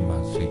ကျမ်းမာ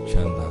စိတ်ချ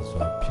မ်းသာ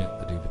စွာဖြင့်တ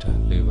တိပဌာန်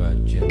၄ပါး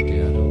ကျင့်တ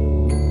ရား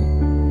တော်